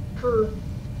her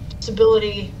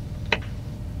disability?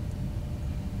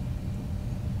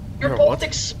 You're Her both what?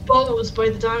 exposed by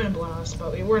the diamond blast,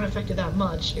 but we weren't affected that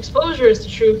much. Exposure is the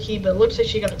true key, but it looks like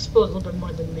she got exposed a little bit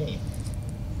more than me.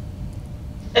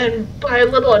 And by a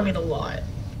little, I mean a lot.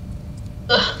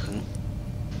 Ugh.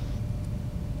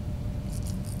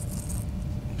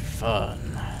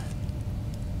 Fun.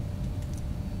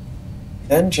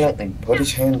 Then gently put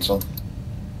his hands on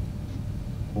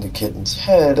the kitten's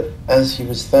head as he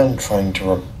was then trying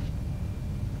to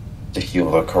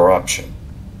heal the corruption.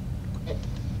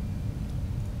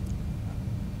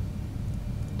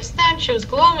 Just then, she was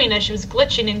glowing as she was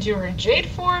glitching into her jade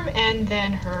form and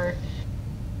then her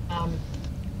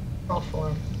pearl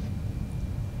form.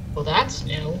 Well, that's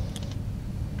new.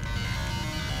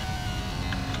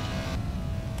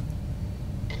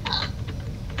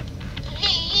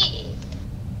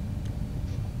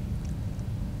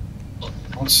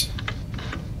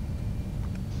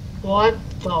 What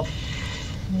the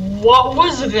what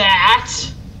was that?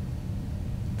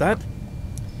 That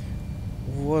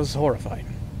was horrifying.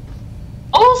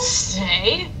 I'll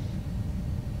say.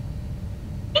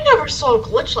 I never saw a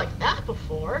glitch like that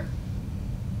before.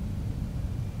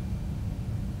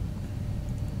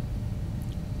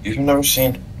 You've never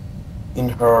seen in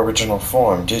her original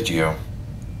form, did you?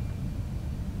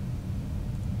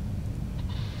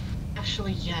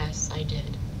 Actually, yes, I did.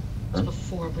 It was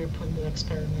before we were put into the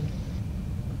experiment.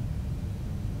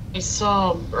 I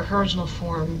saw her original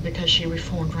form because she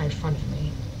reformed right in front of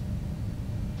me.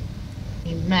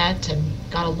 We met and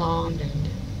got along, and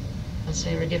let's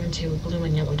say we were given to blue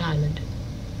and yellow diamond.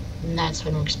 And that's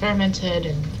when we experimented,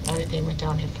 and everything went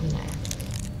downhill from there.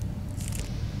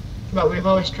 But we've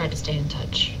always tried to stay in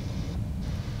touch.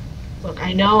 Look,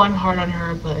 I know I'm hard on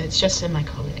her, but it's just in my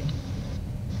coding.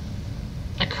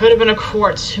 I could have been a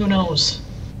quartz, who knows?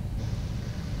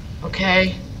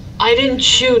 Okay? I didn't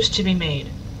choose to be made.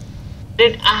 I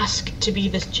didn't ask to be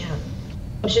this gem.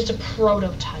 It was just a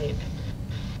prototype.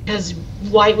 Because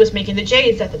White was making the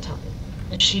jades at the time,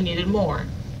 and she needed more.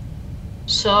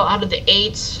 So out of the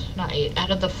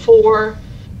out of the 4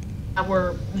 that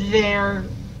were there,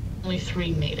 only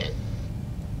 3 made it.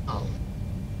 Oh.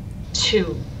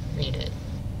 2 made it.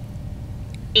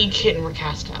 Me and Kitten were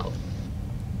cast out.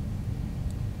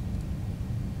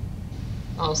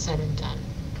 All said and done.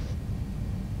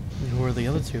 Who are the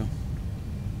other 2?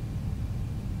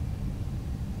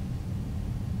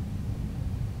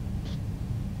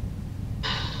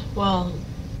 Well,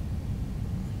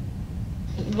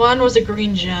 one was a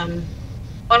green gem.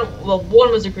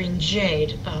 One was a green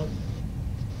jade.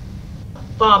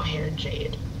 Bob-haired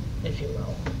jade, if you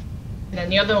will. And then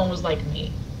the other one was like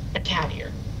me, a cat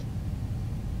ear.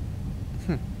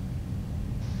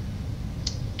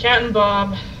 Cat and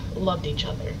Bob loved each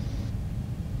other.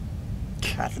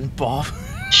 Cat and Bob.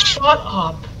 Shut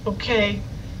up, okay?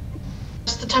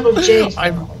 That's the type of jade.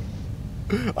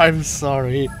 I'm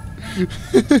sorry.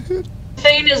 The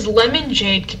thing is, Lemon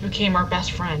Jade became our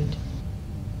best friend.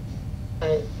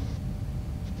 But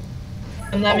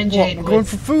and Lemon Jade I'm going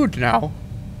for food now.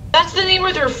 That's the name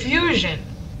of their fusion.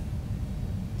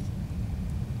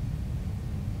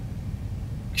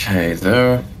 Okay,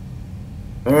 there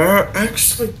are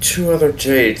actually 2 other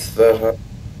jades that are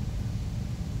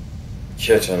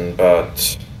Kitten,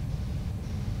 but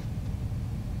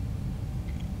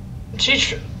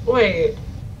Wait.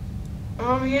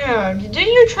 Oh yeah, didn't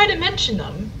you try to mention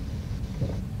them?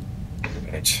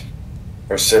 wait.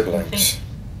 Her siblings.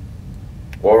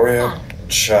 Warrior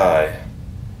and Shy.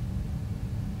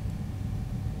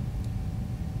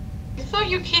 I thought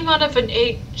you came out of an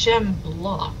 8-gem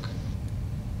block.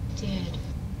 I did.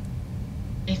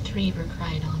 A 3 were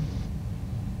cried on.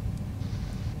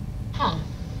 Huh.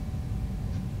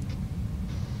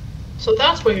 So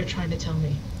that's what you're trying to tell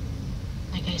me.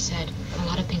 Like I said, a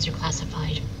lot of things are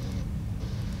classified.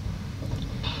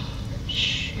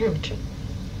 Shoot.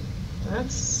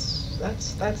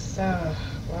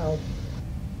 Well.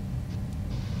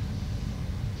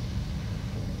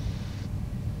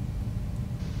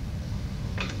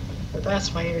 But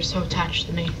that's why you're so attached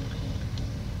to me.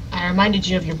 I reminded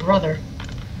you of your brother.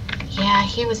 Yeah,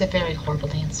 he was a very horrible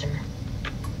dancer.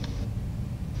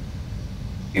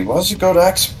 He was a good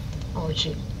axe. Oh,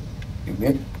 gee. He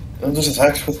made those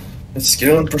attacks with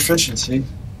skill and proficiency.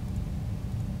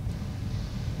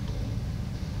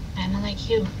 And I like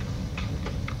you.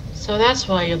 So that's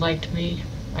why you liked me.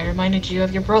 I reminded you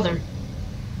of your brother.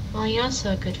 Well, you're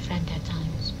also a good friend at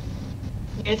times.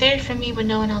 You're there for me when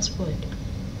no one else would.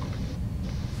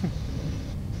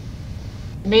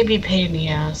 Maybe a pain in the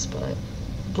ass, but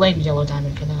blame Yellow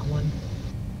Diamond for that one.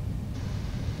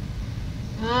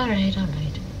 Alright,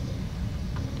 alright.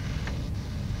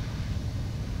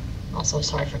 Also,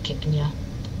 sorry for kicking you.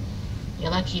 You're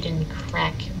lucky you didn't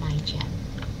crack my gem.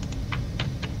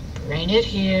 Bring it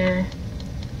here.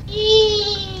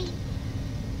 Eee!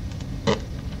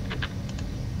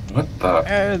 What the?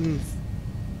 And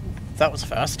that was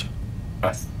fast.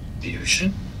 A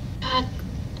fusion? God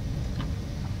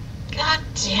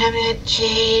damn it,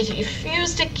 Jade. You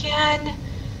fused again.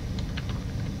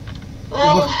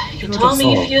 Well, you told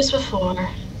me you fused before.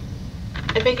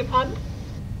 I beg your pardon?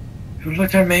 You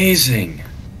look amazing.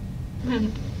 Hmm.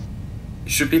 You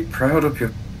should be proud of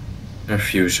your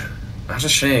fusion. Not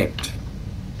ashamed.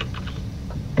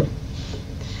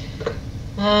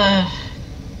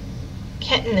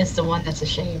 Kitten is the one that's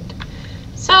ashamed.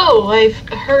 So, I've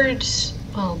heard...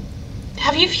 Well,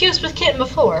 have you fused with Kitten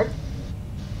before?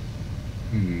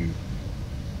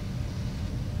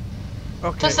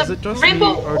 Okay, Does is a it just me,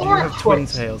 rainbow or do you or have twin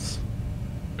quartz? tails?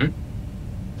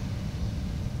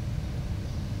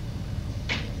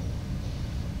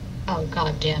 Oh,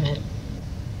 god damn it.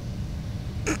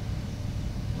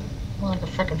 More like a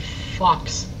frickin'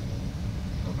 fox.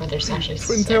 Oh, but there's actually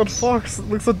Twin-tailed six. fox, it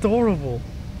looks adorable.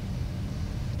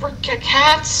 Frickin'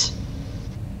 cats!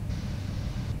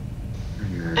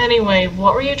 Anyway,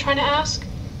 what were you trying to ask?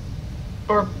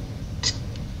 Or...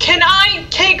 Can I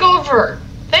take over?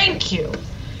 Thank you!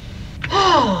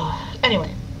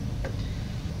 Anyway.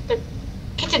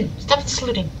 Kitten, stop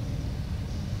saluting.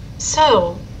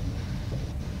 So...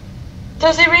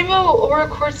 Does a rainbow or a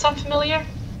quartz sound familiar?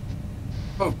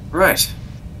 Oh, right.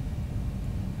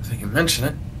 I think you mentioned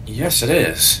it. Yes, it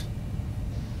is.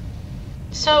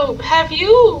 So, have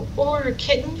you or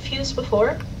Kitten fused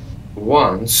before?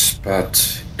 Once,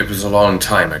 but it was a long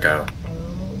time ago.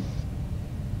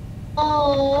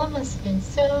 Oh, it must have been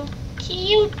so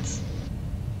cute.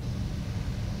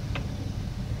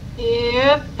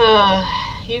 Yep,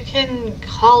 you can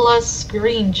call us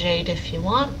Green Jade if you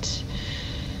want.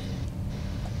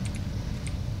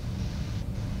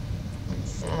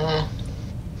 Let's,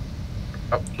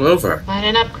 Clover. find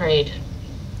an upgrade.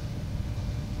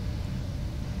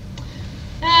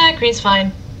 Green's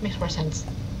fine. Makes more sense.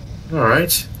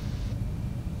 Alright.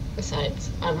 Besides,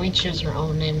 we choose our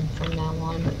own name from now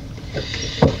on.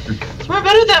 It's more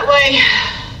better that way,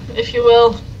 if you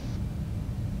will.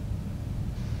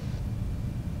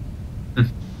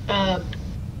 Are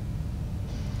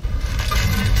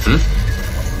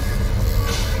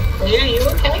you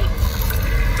okay?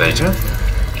 Data?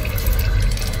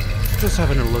 Just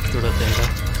having a look through the data.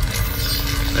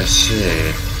 I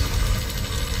see.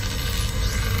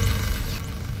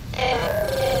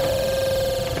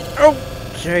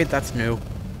 Okay, that's new.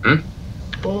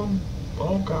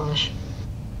 Oh gosh.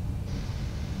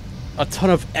 A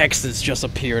ton of X's just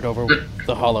appeared over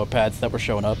the hollow pads that were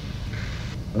showing up.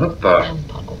 What the?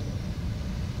 Puddle.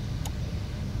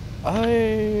 I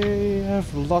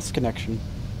have lost connection.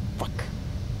 Fuck.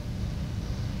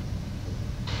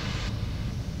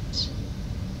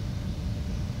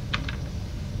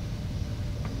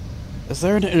 Is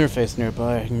there an interface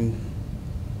nearby I can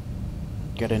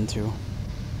get into?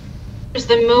 There's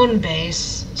the moon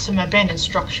base, some abandoned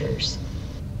structures.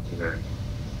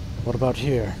 What about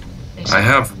here? I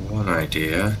have one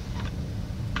idea.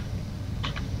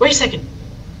 Wait a second.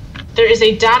 There is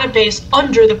a database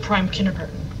under the Prime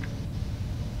Kindergarten.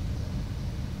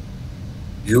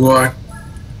 You are...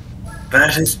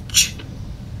 That is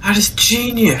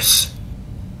genius.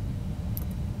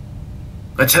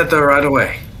 Let's head there right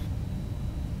away.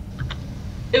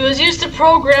 It was used to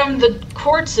program the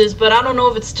quartzes, but I don't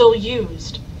know if it's still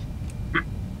used.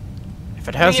 If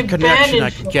it has a connection, I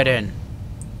can get in.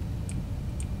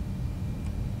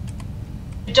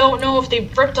 I don't know if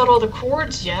they've ripped out all the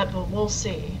cords yet, but we'll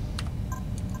see.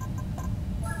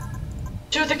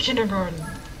 To the kindergarten.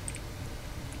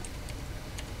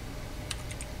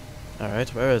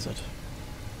 Alright, where is it?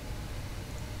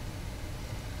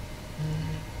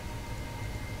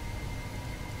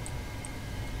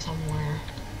 Somewhere.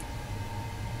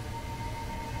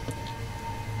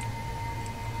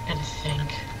 Gotta think.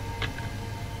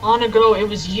 Long ago, it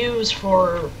was used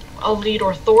for elite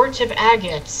or authoritative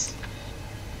agates.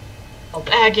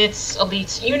 Agates,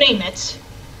 elites, you name it.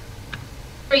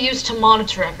 Are used to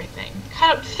monitor everything.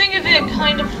 Kind of think of it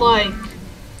kind of like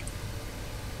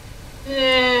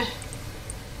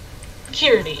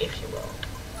security, if you will.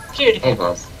 Security Hold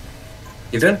on. cameras.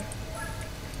 He then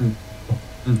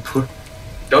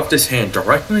shoved his hand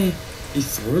directly. He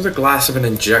threw the glass of an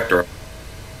injector.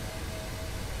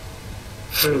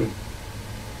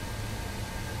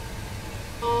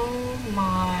 Oh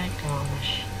my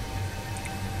gosh.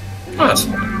 What?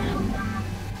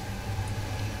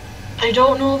 I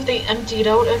don't know if they emptied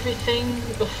out everything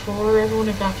before everyone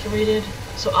evacuated,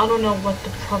 so I don't know what the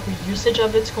proper usage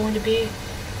of it's going to be.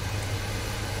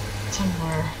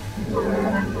 Somewhere. Don't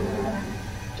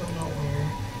know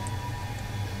where.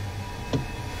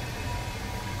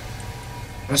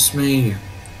 Trust me.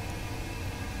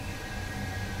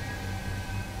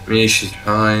 She's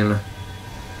fine.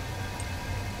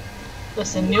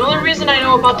 Listen, the only reason I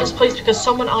know about this place is because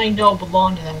someone I know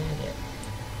belonged to that idiot.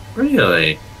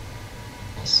 Really?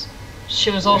 Yes. She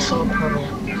was also a pearl.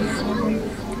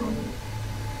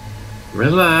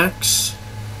 Relax.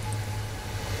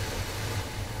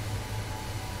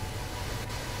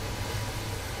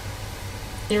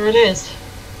 Here it is.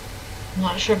 I'm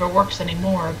not sure if it works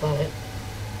anymore, but...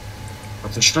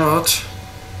 Worth a shot.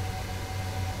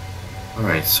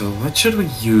 Alright, so what should we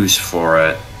use for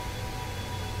it?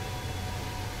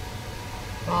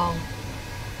 Well,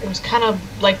 it was kind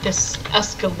of like this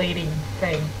escalating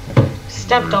thing.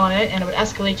 Stepped on it, and it would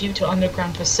escalate you to an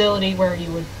underground facility where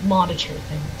you would monitor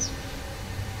things.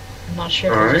 I'm not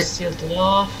sure if they just sealed it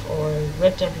off or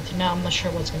ripped everything out. I'm not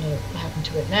sure what's going to happen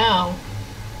to it now,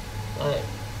 but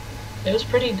it was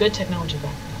pretty good technology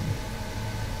back then.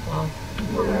 Well,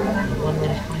 one way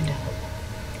to find out.